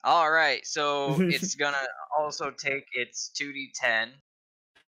 All right, so it's gonna also take its 2d10.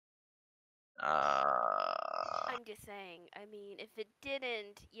 I'm just saying. I mean, if it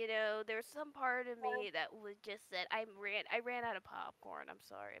didn't, you know, there's some part of me that was just said I ran out of popcorn. I'm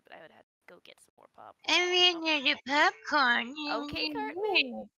sorry, but I would have to go get some more popcorn. I ran out of popcorn. Okay,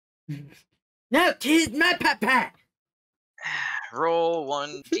 Cartman. No, kid, my papa. Roll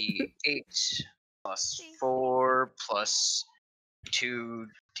 1d8 plus 4 plus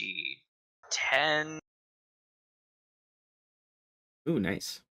 2d10. Ooh,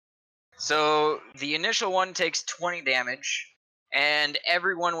 nice. So the initial one takes 20 damage, and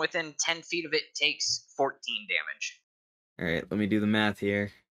everyone within 10 feet of it takes 14 damage. All right, let me do the math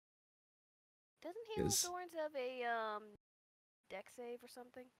here. Doesn't Hail of Thorns have a deck save or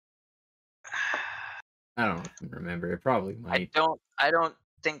something? I don't remember. It probably might. I don't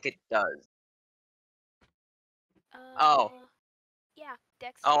think it does. Oh. Yeah,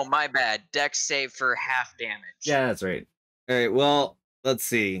 deck save. Oh, my bad. Dex save for half damage. Yeah, that's right. All right, well, let's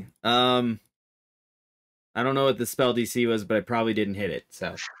see. I don't know what the spell DC was, but I probably didn't hit it,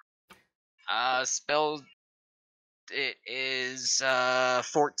 so. Spell... It is,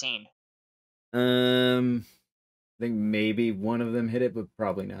 14. I think maybe one of them hit it, but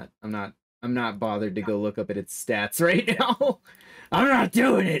probably not. I'm not bothered to go look up at its stats right now. I'm not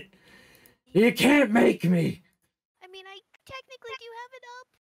doing it. You can't make me. I mean, I technically do have it up,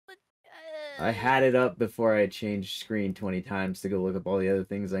 but I had it up before I changed screen 20 times to go look up all the other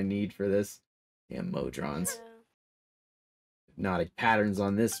things I need for this. Damn Modrons. Hypnotic patterns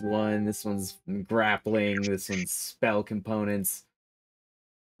on this one. This one's grappling. This one's spell components.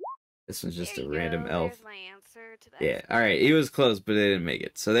 This one's just a random elf. There's my answer to that. Yeah, alright, he was close, but they didn't make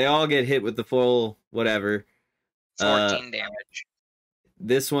it. So they all get hit with the full whatever. 14 damage.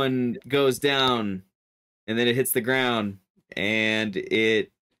 This one goes down, and then it hits the ground, and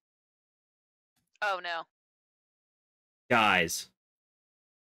it Oh no. dies.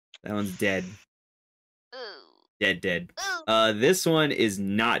 That one's dead. Ooh. Dead. Ooh. This one is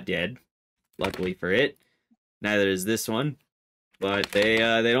not dead, luckily for it. Neither is this one, but they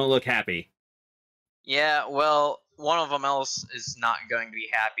don't look happy. Yeah, well, one of them else is not going to be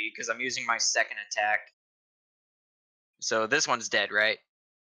happy because I'm using my second attack. So this one's dead, right?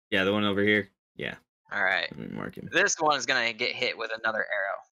 Yeah, the one over here. Yeah. All right. Let me mark him. This one is gonna get hit with another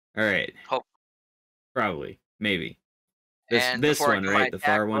arrow. All right. Hope. Probably. Maybe. And This before I one, do my right? The attack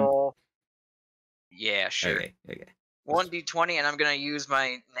far one. roll- Yeah, sure. Okay. Okay. 1d20, and I'm gonna use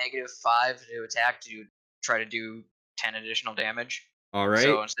my -5 to attack to try to do 10 additional damage. All right.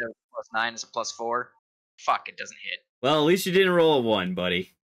 So instead of +9, it's a +4. Fuck, it doesn't hit. Well, at least you didn't roll a 1,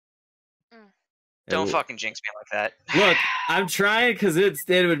 buddy. Don't fucking jinx me like that. Look, I'm trying because it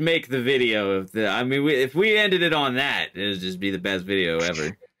would make the video of the. I mean, if we ended it on that, it would just be the best video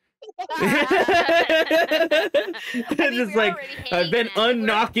ever. It's just like I've been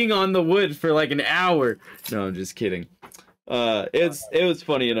unknocking on the wood for like an hour. No, I'm just kidding. It was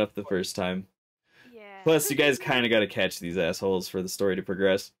funny enough the first time. Yeah. Plus, you guys kind of got to catch these assholes for the story to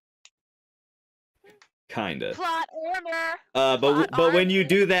progress. Kinda. Plot armor. But when you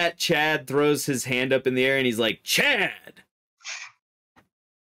do that, Chad throws his hand up in the air and he's like, Chad!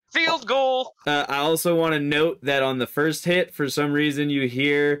 Field goal! I also want to note that on the first hit, for some reason, you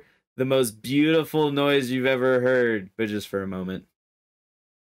hear the most beautiful noise you've ever heard, but just for a moment.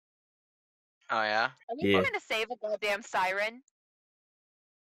 Oh, yeah? Are you trying to save a goddamn siren?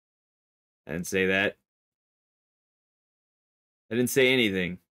 I didn't say that. I didn't say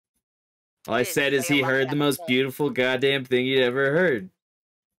anything. All I said is he heard the most beautiful goddamn thing he'd ever heard.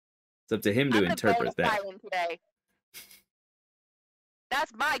 It's up to him to interpret that. Today.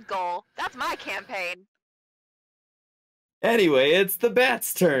 That's my goal. That's my campaign. Anyway, it's the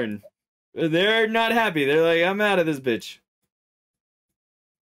bats' turn. They're not happy. They're like, I'm out of this bitch.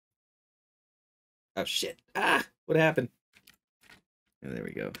 Oh, shit. Ah, what happened? Oh, there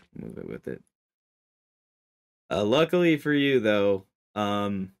we go. Move it with it. Luckily for you, though,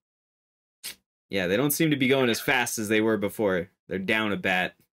 yeah, they don't seem to be going as fast as they were before. They're down a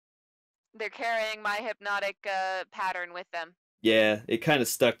bat. They're carrying my hypnotic pattern with them. Yeah, it kind of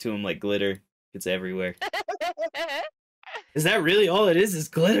stuck to them like glitter. It's everywhere. Is that really all it is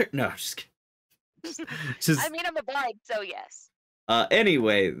glitter? No, I'm just kidding. I mean, I'm a bard, so yes.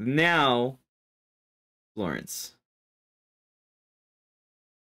 Anyway, now, Florence.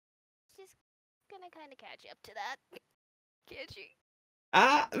 She's gonna kind of catch up to that. Can't she?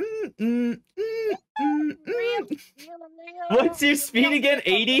 What's your speed again?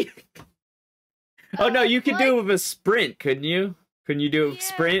 80? Oh no, you could do it with a sprint, couldn't you? Couldn't you do a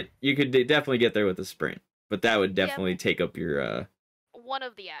sprint? You could definitely get there with a sprint, but that would definitely take up your one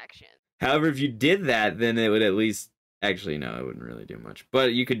of the actions. However, if you did that, then it would at least actually no, it wouldn't really do much.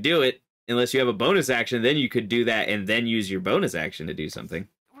 But you could do it unless you have a bonus action. Then you could do that and then use your bonus action to do something.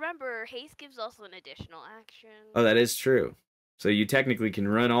 Remember, haste gives also an additional action. Oh, that is true. So you technically can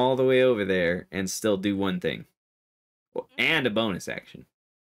run all the way over there and still do one thing. Well, and a bonus action.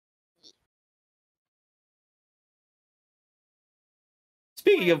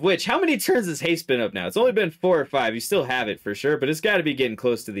 Speaking of which, how many turns has haste been up now? It's only been 4 or 5. You still have it for sure, but it's got to be getting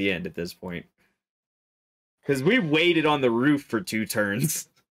close to the end at this point. Because we waited on the roof for 2 turns.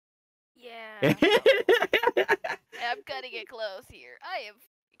 Yeah. I'm cutting it close here. I am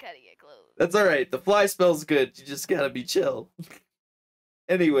cutting it close. That's alright. The fly spell's good. You just gotta be chill.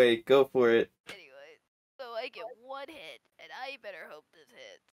 Anyway, go for it. Anyway, so I get 1 hit, and I better hope this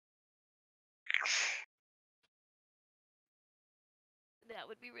hits. That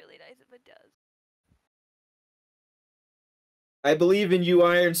would be really nice if it does. I believe in you,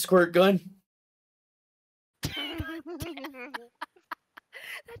 Iron Squirt Gun. That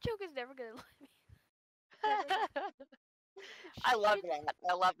joke is never gonna let me. I love that.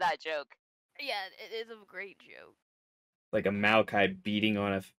 I love that joke. Yeah, it is a great joke. Like a Maokai beating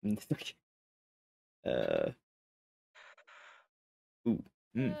on a... Ooh.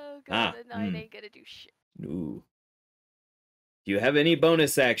 Oh god, the 9 ain't gonna do shit. Ooh. Do you have any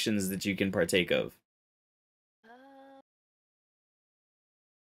bonus actions that you can partake of?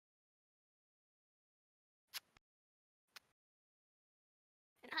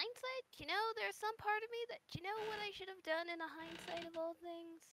 In hindsight, you know, there's some part of me that, you know what I should have done in a hindsight of all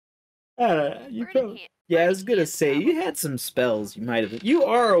things? Yeah, I was gonna say, you had some spells you might have... You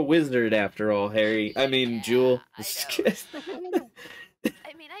are a wizard after all, Harry. I mean, Jewel. I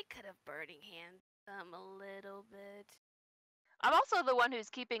mean, I could have burning hand them a little bit. I'm also the one who's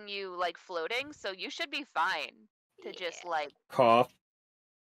keeping you, like, floating, so you should be fine to just, like... Cough.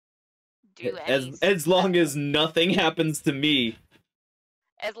 Do any... As long as nothing happens to me.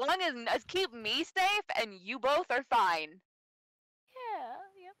 As long as keep me safe, and you both are fine. Yeah,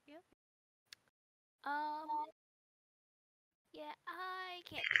 yep. Yeah, I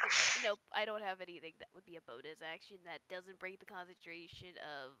can't think of. Nope, I don't have anything that would be a bonus action that doesn't break the concentration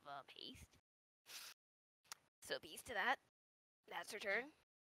of haste. So peace to that. That's her turn.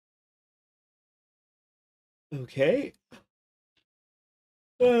 Okay.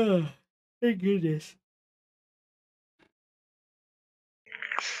 Oh, thank goodness.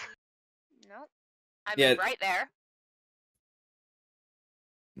 Nope. I Yeah. mean, right there.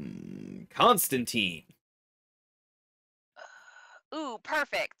 Constantine. Ooh,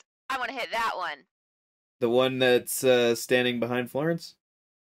 perfect. I want to hit that one. The one that's standing behind Florence?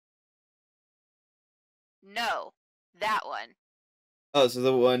 No, that one. Oh, so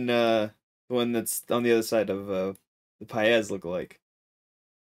the one that's on the other side of the Paez lookalike.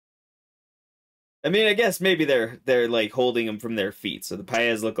 I mean, I guess maybe they're like holding him from their feet, so the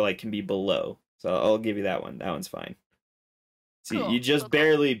Paez lookalike can be below. So I'll give you that one. That one's fine. See, Cool, you just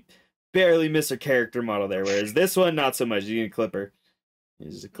cool. barely miss her character model there, whereas this one not so much. You can clip her. You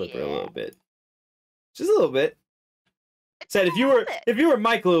just clip her a Yeah. little bit, just a little bit. Said if you were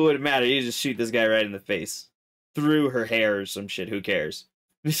Michael, it wouldn't matter. You just shoot this guy right in the face, through her hair or some shit. Who cares?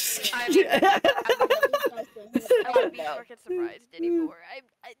 I mean, I wouldn't be fucking surprised anymore.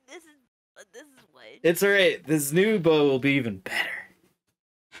 This is Wedge. It's alright. This new bow will be even better.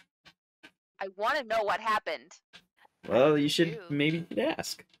 I want to know what happened. Well, You you should do. maybe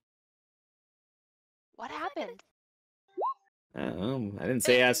ask. What happened? I don't know. I didn't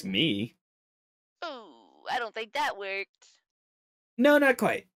say ask me. Ooh, I don't think that worked. No, not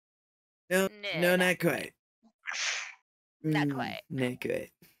quite. No, Nah, not quite. Not quite. Not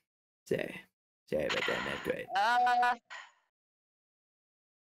quite. Sorry about that. Not quite.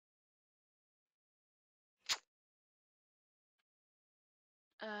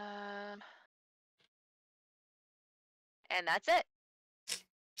 And that's it.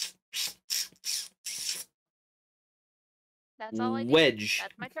 That's all I do. Wedge.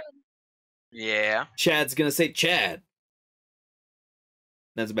 That's my turn. Yeah. Chad's gonna say Chad.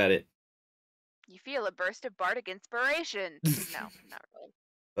 That's about it. You feel a burst of bardic inspiration. No, not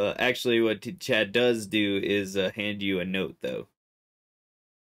really. Actually, what Chad does do is hand you a note, though.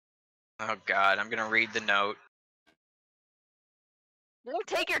 Oh god, I'm gonna read the note. Don't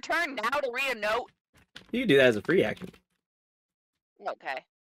take your turn now to read a note. You can do that as a free action. Okay.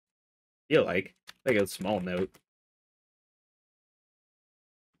 Feel like a small note.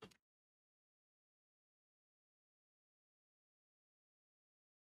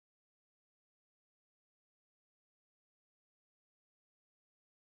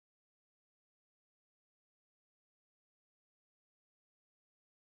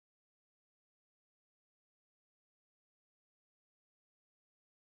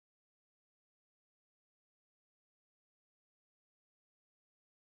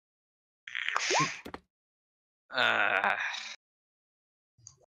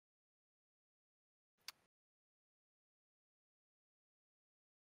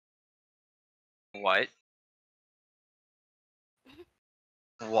 What?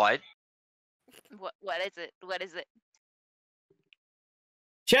 What? What is it? What is it?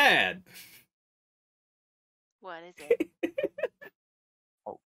 Chad. What is it?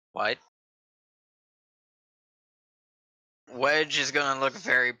 What? Wedge is gonna look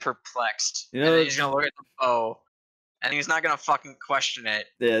very perplexed. You And know- then he's gonna look at the bow. And he's not gonna fucking question it.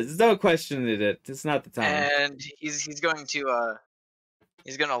 There's no question in it. It's not the time. And he's going to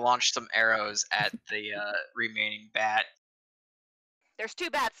he's gonna launch some arrows at the remaining bat. There's 2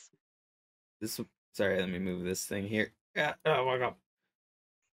 bats. Sorry, let me move this thing here. Yeah. Oh my god.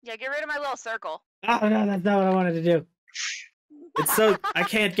 Yeah, get rid of my little circle. Oh no, that's not what I wanted to do. It's so I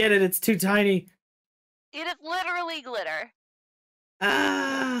can't get it. It's too tiny. It is literally glitter.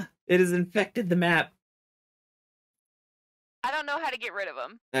 Ah! It has infected the map. I don't know how to get rid of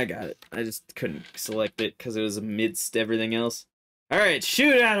them. I got it. I just couldn't select it because it was amidst everything else. All right,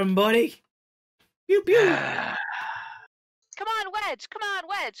 shoot at him, buddy. Pew pew. Come on, Wedge. Come on,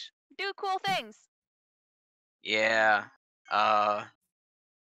 Wedge. Do cool things. Yeah. I'm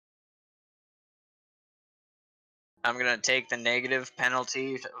gonna take the negative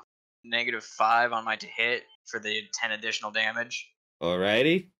penalty, -5 on my to hit for the 10 additional damage.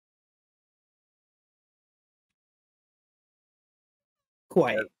 Alrighty.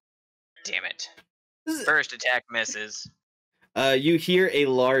 Quiet. Damn it. First attack misses. You hear a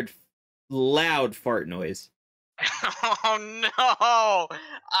loud fart noise. Oh no!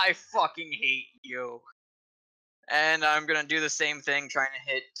 I fucking hate you. And I'm gonna do the same thing, trying to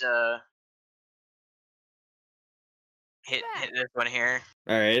hit this one here.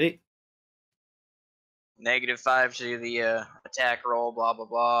 Alrighty. -5 to the attack roll, blah blah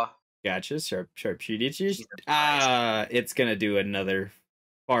blah. Gotcha. Sharpshooter. She's a It's gonna do another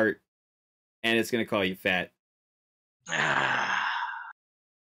fart, and it's gonna call you fat.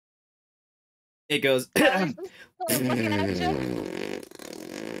 It goes. Looking at you.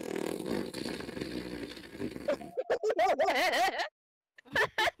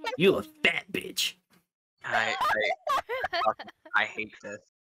 You a fat bitch. I hate this.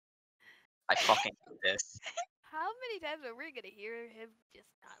 I fucking hate this. How many times are we gonna hear him just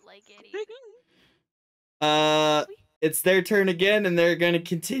not like anything? It's their turn again, and they're gonna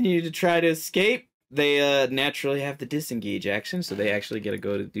continue to try to escape. They naturally have the disengage action, so they actually get to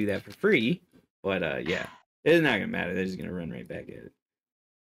go to do that for free. But yeah, it's not gonna matter. They're just gonna run right back at it.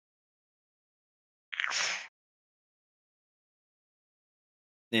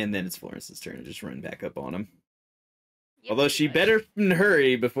 And then it's Florence's turn to just run back up on him. Yep, Although pretty she much. better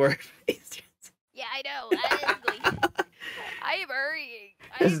hurry before. Yeah, I know. I am hurrying.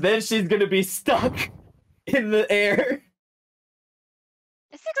 Because then she's gonna be stuck in the air.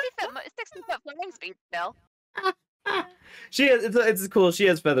 It's 60 foot flying speed still. She has. It's cool. She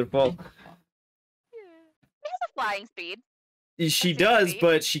has feather fall. It has a flying speed. She That's does, easy.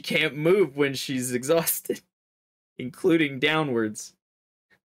 but she can't move when she's exhausted, including downwards.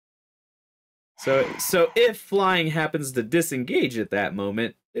 So if flying happens to disengage at that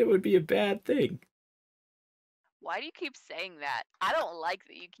moment, it would be a bad thing. Why do you keep saying that? I don't like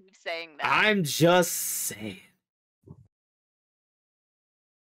that you keep saying that. I'm just saying.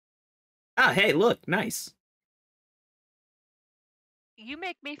 Ah, hey, look, nice. You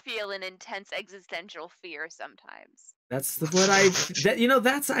make me feel an intense existential fear sometimes. That's what I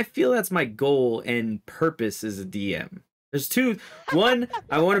feel that's my goal and purpose as a DM. There's two. One,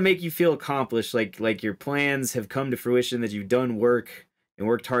 I want to make you feel accomplished, like your plans have come to fruition, that you've done work and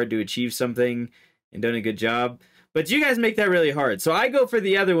worked hard to achieve something and done a good job. But you guys make that really hard. So I go for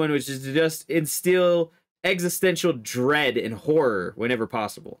the other one, which is to just instill existential dread and horror whenever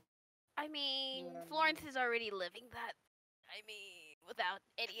possible. I mean, Florence is already living that. I mean, without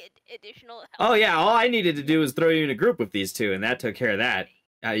any additional help. Oh yeah, all I needed to do was throw you in a group with these two, and that took care of that.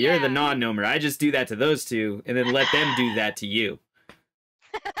 You're the Yeah. non-gnomer. I just do that to those two, and then let them do that to you.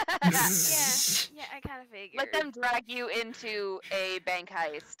 Yeah, I kind of figured. Let them drag you into a bank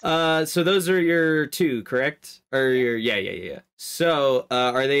heist. So those are your two, correct? Or your yeah. So,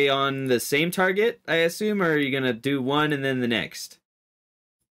 are they on the same target, I assume, or are you gonna do one and then the next?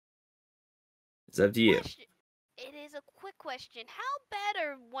 It's up to you. It is a quick question. How bad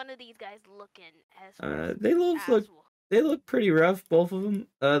are one of these guys looking as far as They look asshole? they look pretty rough, both of them.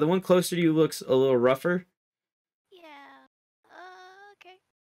 The one closer to you looks a little rougher. Yeah. Okay.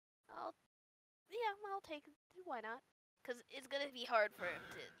 I'll take it. Why not? Because it's gonna be hard for him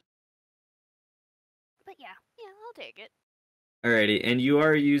to. But yeah, I'll take it. Alrighty, and you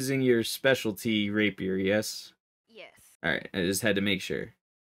are using your specialty rapier, yes? Yes. Alright, I just had to make sure.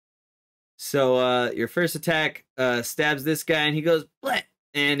 So, your first attack stabs this guy, and he goes, bleh!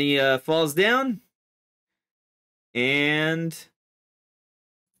 And he falls down. And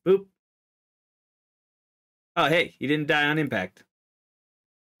boop. Oh, hey, he didn't die on impact.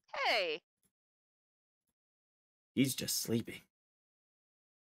 Hey, He's just sleeping.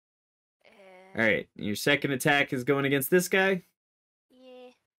 Uh, All right, your second attack is going against this guy.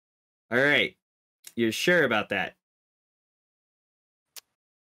 Yeah. All right, you're sure about that?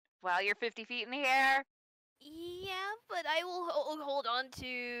 while you're 50 feet in the air. Yeah, but I will hold on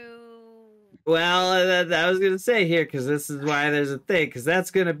to. Well, I was gonna say here, because this is why there's a thing, because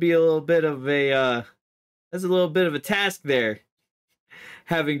that's gonna be a little bit of a that's a little bit of a task there,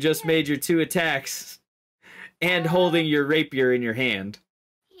 having just made your two attacks and holding your rapier in your hand.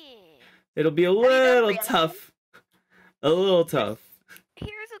 Yeah. It'll be a little tough. A little tough.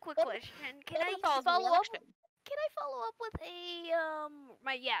 Here's a quick question. Can I Follows follow up? reaction. Can I follow up with a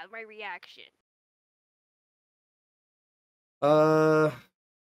my reaction?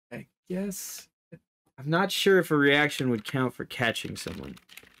 I guess I'm not sure if a reaction would count for catching someone.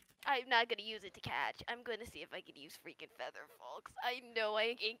 I'm not gonna use it to catch. I'm gonna see if I can use freaking Featherfall, 'cause I know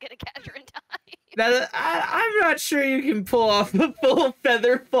I ain't gonna catch her in time. Now, I'm not sure you can pull off the full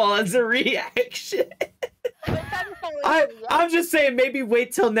feather fall as a reaction. I'm just saying, maybe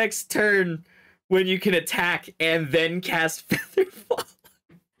wait till next turn when you can attack and then cast feather fall.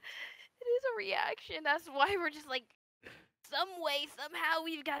 It is a reaction. That's why we're just like, some way, somehow,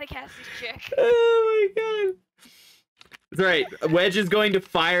 we've got to cast this chick. Oh my god. That's right. Wedge is going to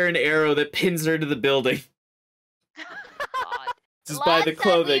fire an arrow that pins her to the building. God. Just by the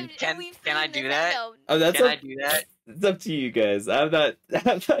clothing. Can I do that? Oh, that's Can up, I do that? it's up to you guys. I'm not. Okay,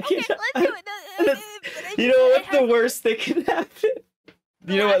 let's do it. You know what's the worst that can happen?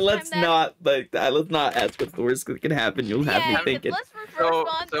 You know what? last Let's time that- not like that. Let's not ask what's the worst that can happen. You'll have me Yeah, thinking. let's reverse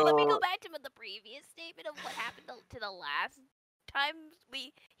on. But let me go so- back to the previous statement of what happened to the last time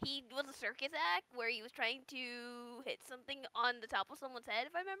he was a circus act where he was trying to hit something on the top of someone's head,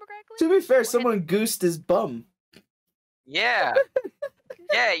 if I remember correctly. To be fair, Or hit someone goosed his bum. Yeah. Goose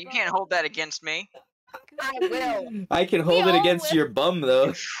Yeah, the you bum. can't hold that against me. I will. I can hold it all against will. your bum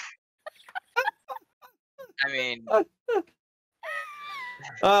though. I mean,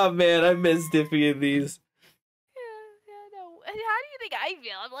 Oh man, I miss Diffie in these. Yeah, no. And how do you think I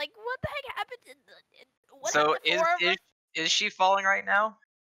feel? I'm like, what the heck happened to the? What so happened to four of us? is she falling right now?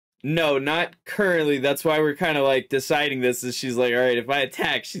 No, not currently. That's why we're kind of like deciding this. Is she's like, all right, if I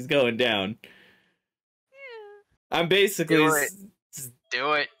attack, she's going down. Yeah. I'm basically. Do it.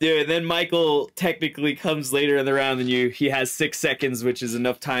 Do it. Dude, then Michael technically comes later in the round than you. He has 6 seconds, which is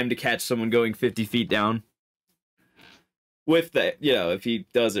enough time to catch someone going 50 feet down. With the, you know, if he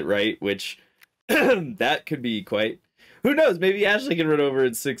does it right, which that could be quite. Who knows? Maybe Ashley can run over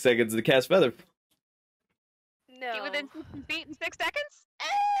in 6 seconds to cast Feather. No. Get within 50 feet in 6 seconds?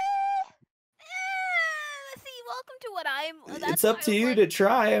 See, welcome to what I'm. It's up to you to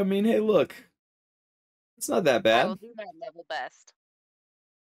try. I mean, hey, look. It's not that I will bad. do my level best.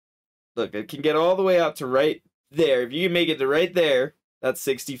 Look, it can get all the way out to right there. If you can make it to right there, that's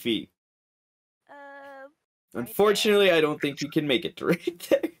 60 feet. Right Unfortunately, I don't think you can make it to right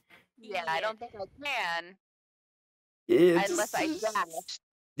there. Yeah, I don't think I can. It's... Unless I dash.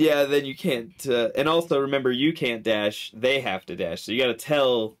 Yeah, then you can't. And also, remember, you can't dash. They have to dash. So you gotta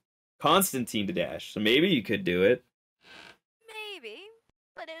tell Constantine to dash. So maybe you could do it. Maybe,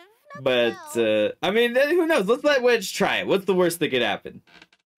 but if But, nothing else, I mean, who knows? Let's let Wedge try it. What's the worst that could happen?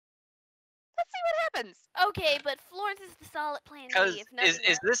 Let's see what happens. okay, but Florence is the solid plan Because B. If nothing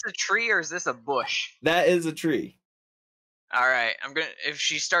is this a tree or is this a bush? That is a tree. All right, I'm gonna. If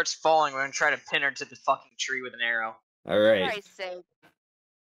she starts falling, we're gonna try to pin her to the fucking tree with an arrow. All For right. Christ's sake.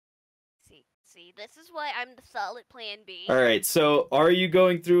 See, this is why I'm the solid plan B. All right. So, are you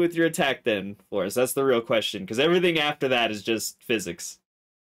going through with your attack then, Florence? That's the real question. Because everything after that is just physics.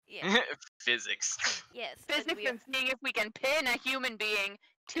 Yeah. Physics. Yes. and Physics we are- and seeing if we can pin a human being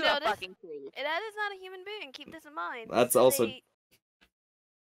to No, a this- fucking tree. That is not a human being. Keep this in mind. That's This is also-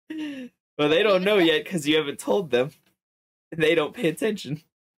 Well, they don't know yet because you haven't told them. They don't pay attention.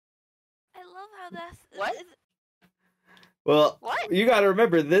 I love how that's. What? Well, What? you gotta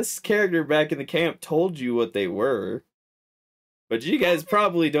remember, this character back in the camp told you what they were. But you guys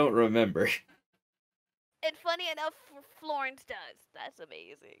probably don't remember. And funny enough, Florence does. That's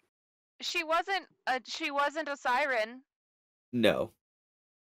amazing. She wasn't a siren. No.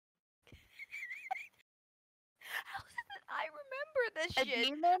 How is it that I remember this A shit?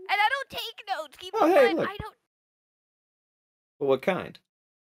 demon? And I don't take notes. Keep Oh, in hey, mind, look. I don't. But what kind?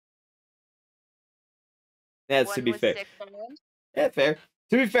 That's One to be with fair. 6 arms? Yeah, fair.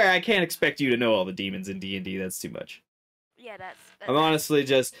 To be fair, I can't expect you to know all the demons in D&D. That's too much. Yeah, that's. I'm honestly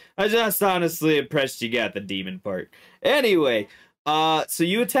I just honestly impressed you got the demon part. Anyway, so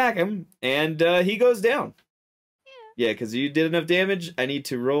you attack him, and he goes down. Yeah, because you did enough damage. I need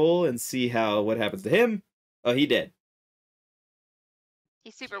to roll and see what happens to him. Oh, he dead.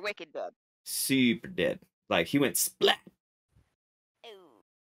 He's super wicked dead. Super dead. Like, he went splat. Ooh.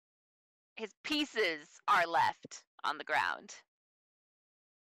 His pieces are left on the ground.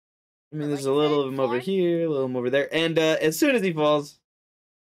 I mean, But there's like a you little said, of him over Florence- here, a little of him over there. And as soon as he falls,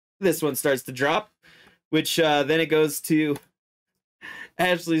 this one starts to drop, which then it goes to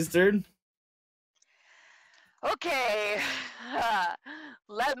Ashley's turn. Okay.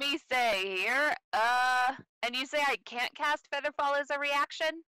 Let me say here. And you say I can't cast Featherfall as a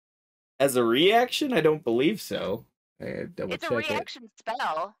reaction? As a reaction, I don't believe so. I double It's a check it. reaction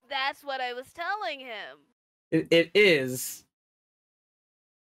spell. That's what I was telling him. It is.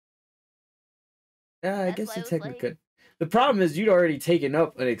 Yeah, I That's guess why it I was technically like- could. The problem is you'd already taken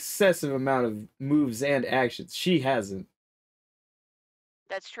up an excessive amount of moves and actions. She hasn't.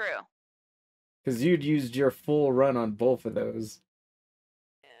 That's true. Because you'd used your full run on both of those.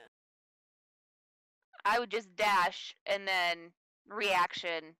 I would just dash and then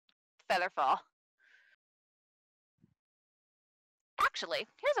reaction Featherfall. Actually,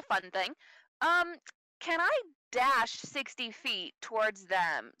 here's a fun thing. Can I dash 60 feet towards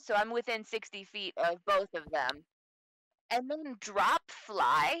them so I'm within 60 feet of both of them, and then drop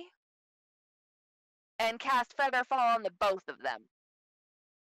fly and cast Featherfall on the both of them?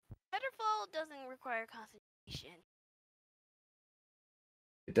 Featherfall doesn't require concentration.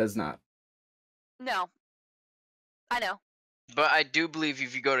 It does not. No. I know. But I do believe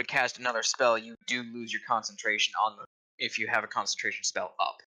if you go to cast another spell, you do lose your concentration on the if you have a concentration spell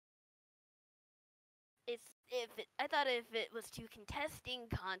up. I thought if it was to contesting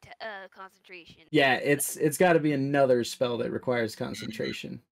concentration. Yeah, it's got to be another spell that requires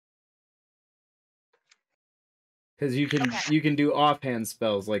concentration. Because you can do offhand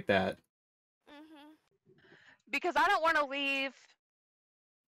spells like that. Because I don't want to leave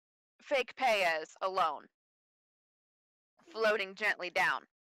fake Payas alone, floating gently down.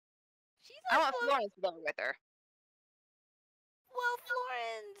 I want Florence there with her. Well,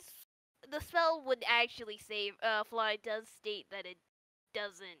 Florence, the spell would actually save. Fly does state that it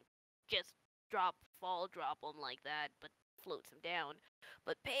doesn't just drop them like that, but floats them down.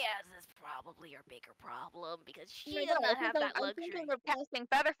 But Payas is probably your bigger problem because she does not have that luxury. I'm thinking of casting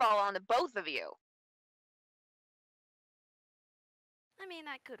Featherfall on the both of you. I mean,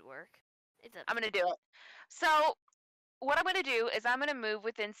 that could work. I'm gonna do it. So, what I'm gonna do is I'm gonna move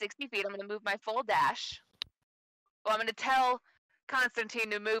within 60 feet. I'm gonna move my full dash. Well, I'm gonna tell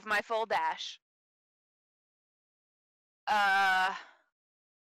Constantine to move my full dash.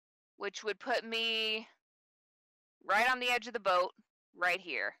 Which would put me right on the edge of the boat, right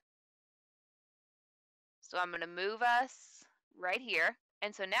here. So I'm gonna move us right here.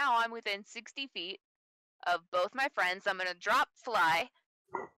 And so now I'm within 60 feet of both my friends. I'm gonna drop Fly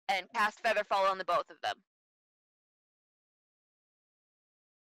and cast Featherfall on the both of them.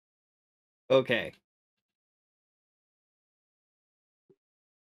 Okay.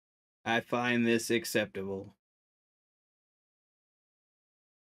 I find this acceptable.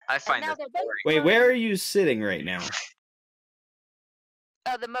 I find this boring. Wait, where are you sitting right now?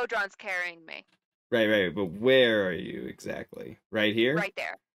 The Modron's carrying me. Right, but where are you exactly? Right here? Right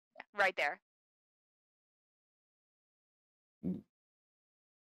there. Right there.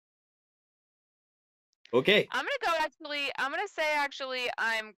 Okay. I'm gonna say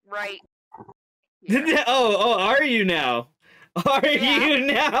I'm right here. Oh, are you now? Are you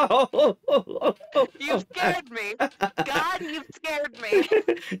now? You scared me. God, you scared me.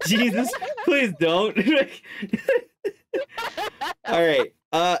 Jesus, please don't. All right.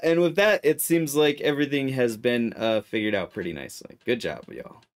 And with that, it seems like everything has been figured out pretty nicely. Good job,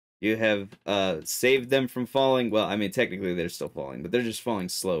 y'all. You have saved them from falling. Well, I mean, technically they're still falling, but they're just falling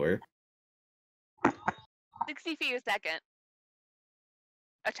slower. 60 feet a second.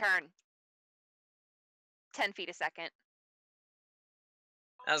 A turn. 10 feet a second.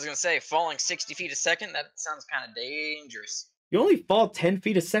 I was gonna say, falling 60 feet a second, that sounds kind of dangerous. You only fall 10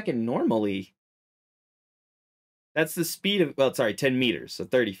 feet a second normally. That's the speed of, well, sorry, 10 meters, so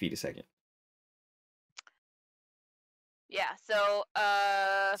 30 feet a second. Yeah, so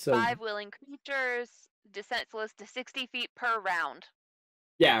 5 willing creatures, descent slows to 60 feet per round.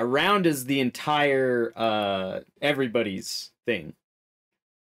 Yeah, a round is the entire, everybody's thing.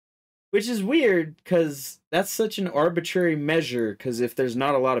 Which is weird, because that's such an arbitrary measure, because if there's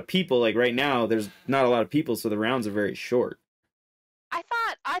not a lot of people, like right now, there's not a lot of people, so the rounds are very short. I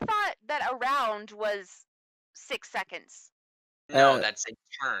thought that a round was 6 seconds. No, that's a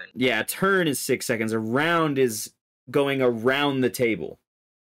turn. Yeah, a turn is 6 seconds. A round is going around the table.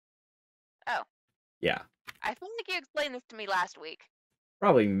 Oh. Yeah. I feel like you explained this to me last week.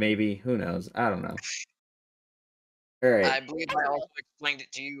 Probably, maybe. Who knows? I don't know. All right. I believe I also explained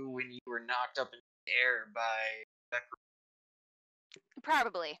it to you when you were knocked up in the air by Becker.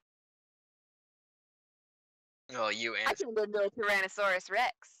 Probably. Well, you I turned into a Tyrannosaurus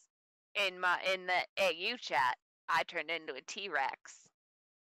Rex. In the AU chat, I turned into a T-Rex.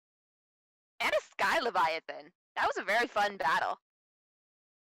 And a Sky Leviathan. That was a very fun battle.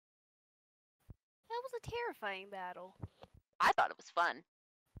 That was a terrifying battle. I thought it was fun.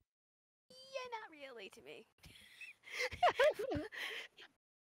 Yeah, not really to me.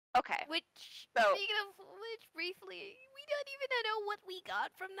 Okay. Speaking of which, briefly, we don't even know what we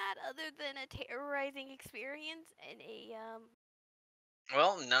got from that other than a terrorizing experience and a,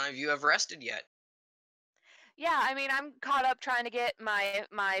 Well, none of you have rested yet. Yeah, I mean, I'm caught up trying to get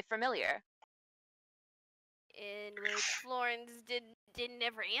my familiar. In which Florence didn't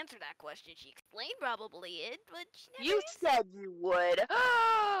ever answer that question. She explained probably it, but she never You said you would.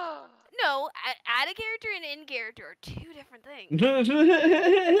 No, out of character and in character are two different things.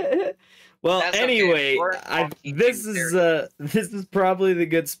 Well, That's anyway, okay. this is probably the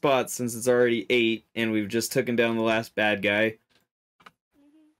good spot since it's already 8 and we've just taken down the last bad guy.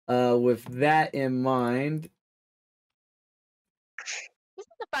 With that in mind, this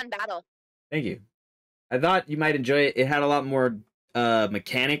is a fun battle. Thank you. I thought you might enjoy it. It had a lot more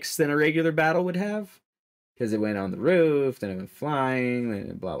mechanics than a regular battle would have. Because it went on the roof, then it went flying,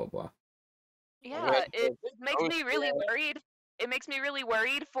 and blah, blah, blah. Yeah, it makes me really worried. It makes me really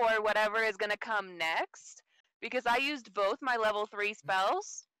worried for whatever is going to come next. Because I used both my level 3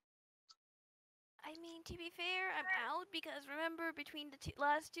 spells. I mean, to be fair, I'm out because remember between the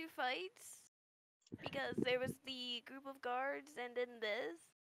last two fights, because there was the group of guards and then this,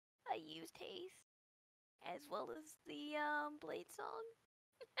 I used haste as well as the blade song.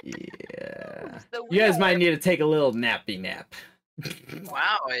 Yeah. The You guys might wheel. need to take a little nappy nap.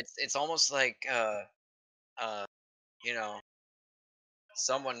 Wow, it's almost like you know,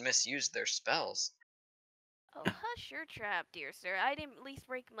 someone misused their spells. Oh, hush your trap, dear sir. I didn't at least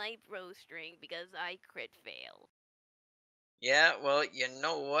break my bowstring because I crit failed. Yeah, well, you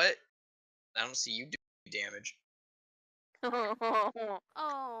know what? I don't see you do damage.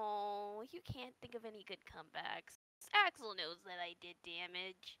 Oh, you can't think of any good comebacks. Axel knows that I did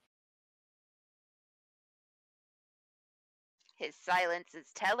damage. His silence is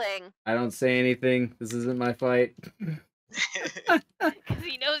telling. I don't say anything. This isn't my fight. Because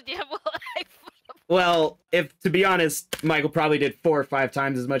he knows damn well I Well, if to be honest, Michael probably did 4 or 5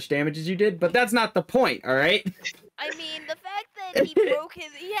 times as much damage as you did, but that's not the point, all right? I mean, the fact that he broke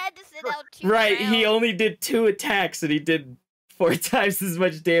his... He had to sit out 2 Right, rounds. he only did 2 attacks and he did 4 times as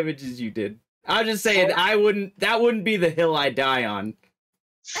much damage as you did. I'm just saying, that wouldn't be the hill I die on.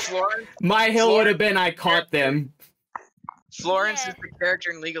 Florence, My hill would have been I caught them. Florence Yeah. is the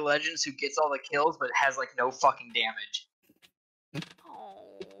character in League of Legends who gets all the kills but has like no fucking damage.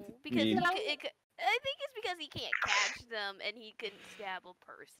 Oh, because Mean. I think it's because he can't catch them and he couldn't stab them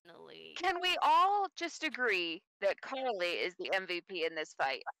personally. Can we all just agree that Carly is the MVP in this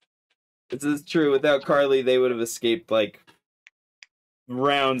fight? This is true. Without Carly, they would have escaped, like,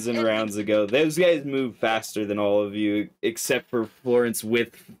 rounds and rounds ago. Those guys move faster than all of you, except for Florence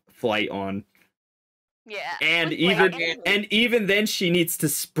with flight on. Yeah. And with even Blake and even then, she needs to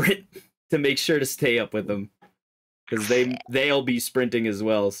sprint to make sure to stay up with them. Because they'll be sprinting as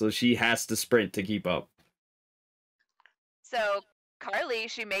well, so she has to sprint to keep up. So Carly,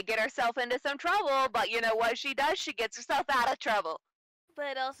 she may get herself into some trouble, but you know what she does? She gets herself out of trouble.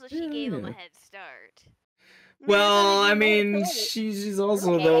 But also, she gave him a Yeah. head start. Well, I mean, she's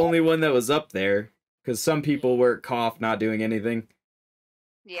also the only one that was up there. Because some people were cough, not doing anything.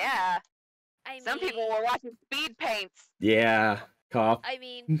 Yeah. I Some mean, people were watching speed paints. Yeah, cough. I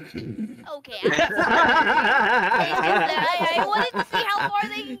mean, okay. I wanted to see how far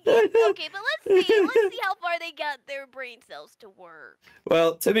they can get. Okay, but let's see how far they got their brain cells to work.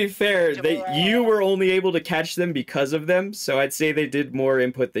 Well, to be fair, you were only able to catch them because of them, so I'd say they did more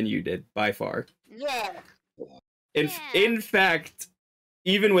input than you did, by far. Yeah. In fact,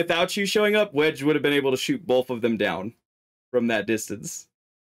 even without you showing up, Wedge would have been able to shoot both of them down from that distance.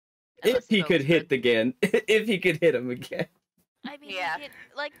 If he could hit again. If he could hit him again. I mean, Yeah. can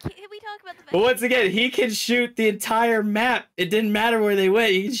we talk about the fact But once again, he can shoot the entire map. It didn't matter where they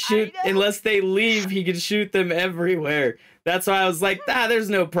went. He can shoot, know. unless they leave, he can shoot them everywhere. That's why I was like, there's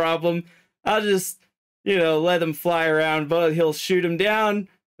no problem. I'll just, let them fly around, but he'll shoot them down.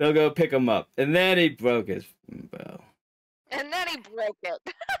 They'll go pick him up. And then he broke his bow. And then he broke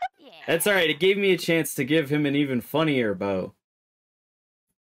it. Yeah. That's alright. It gave me a chance to give him an even funnier bow.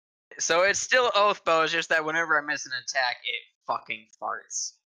 So it's still oath bow, it's just that whenever I miss an attack, it fucking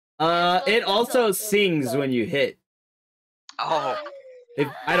farts. It also sings when you hit. Oh,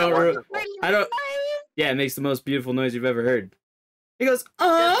 I don't. Yeah, it makes the most beautiful noise you've ever heard. He goes,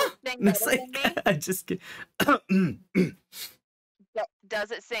 Does it sing and it's better like, than me? I just kidding. Does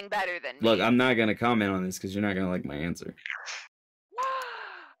it sing better than me? Look, I'm not gonna comment on this because you're not gonna like my answer.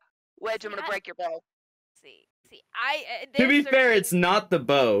 Wedge, I'm gonna break your bow. See, To be fair, it's not the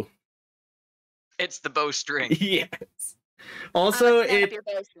bow. it's the bowstring. Yes. I'm Also, gonna snap your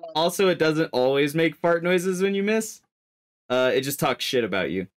bowstring. it doesn't always make fart noises when you miss. It just talks shit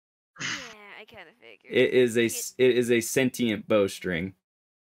about you. Yeah, I kind of figured. It is a sentient bowstring.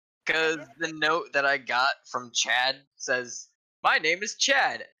 Because the note that I got from Chad says, "My name is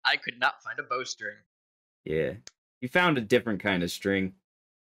Chad. I could not find a bowstring." Yeah. You found a different kind of string.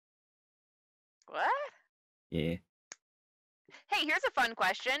 What? Yeah. Hey, here's a fun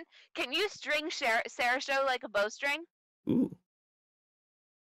question. Can you string Sarasho like a bowstring? Ooh.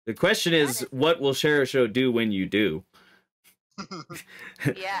 The question is, what will Sharasho do when you do?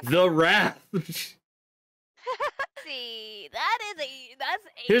 Yeah. The wrath. See, that's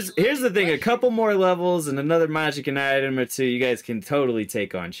Here's the thing. A couple more levels and another magic and item or two, you guys can totally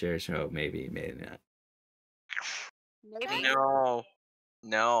take on Sharasho. Maybe not. Maybe.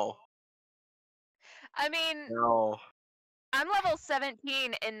 No. I mean, No. I'm level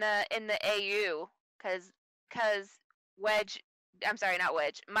 17 in the AU, cause Wedge, I'm sorry, not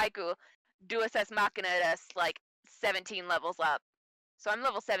Wedge, Maiku, Deus Ex Machina us like 17 levels up. So I'm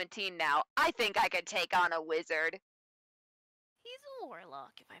level 17 now. I think I could take on a wizard. He's a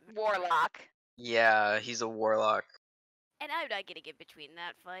warlock, if I remember. Warlock. Yeah, he's a warlock. And I'm not gonna get between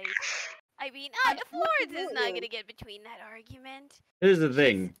that fight. I mean, Florence is not gonna get between that argument. Here's the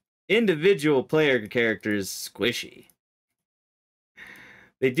thing. Individual player characters squishy.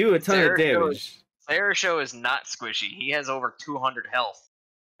 They do a ton of damage. Player show is not squishy. He has over 200 health.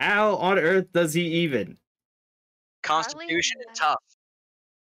 How on earth does he even? Constitution and tough.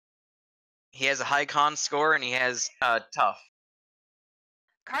 He has a high con score and he has tough.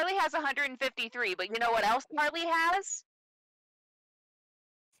 Carly has 153, but you know what else Carly has?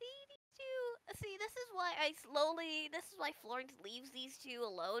 See, this is why this is why Florence leaves these two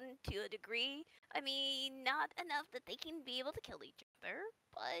alone to a degree. I mean, not enough that they can be able to kill each other,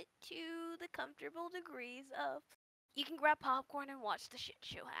 but to the comfortable degrees of you can grab popcorn and watch the shit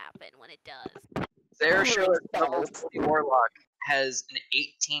show happen when it does. Their show Warlock has an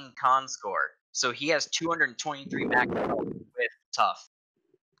 18 con score, so he has 223 max health with tough.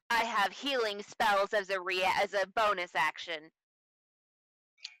 I have healing spells as a bonus action.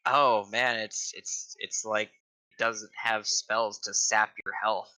 Oh man, it's like it doesn't have spells to sap your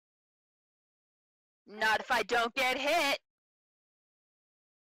health. Not if I don't get hit.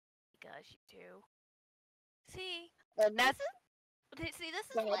 Gosh, you do. See, And that's this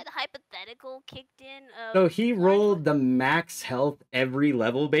is what hypothetical kicked in. So he rolled the max health every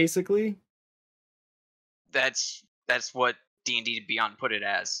level, basically? That's what D&D Beyond put it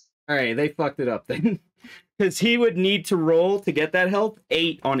as. Alright, they fucked it up then. Because he would need to roll to get that health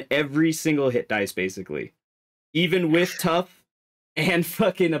 8 on every single hit dice, basically. Even with tough and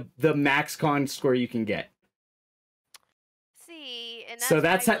fucking the max con score you can get. See, and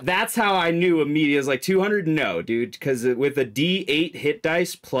that's how I knew immediately. I was like, 200? No, dude. Because with a D8 hit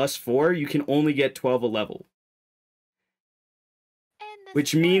dice plus 4, you can only get 12 a level.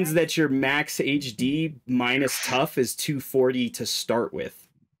 Which means that your max HD minus tough is 240 to start with.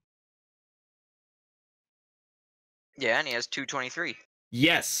 Yeah, and he has 223.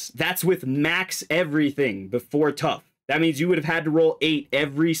 Yes, that's with max everything before tough. That means you would have had to roll 8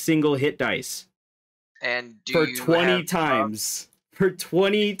 every single hit dice. And for 20 times. For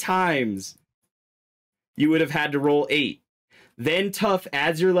 20 times. You would have had to roll 8. Then tough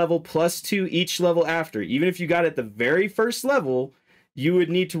adds your level plus 2 each level after. Even if you got at the very first level, you would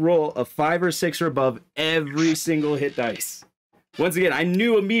need to roll a 5 or 6 or above every single hit dice. Once again, I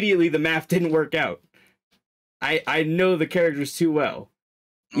knew immediately the math didn't work out. I know the characters too well.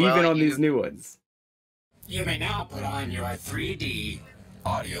 Even on these new ones. You may now put on your 3D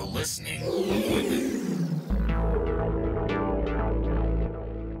audio listening equipment.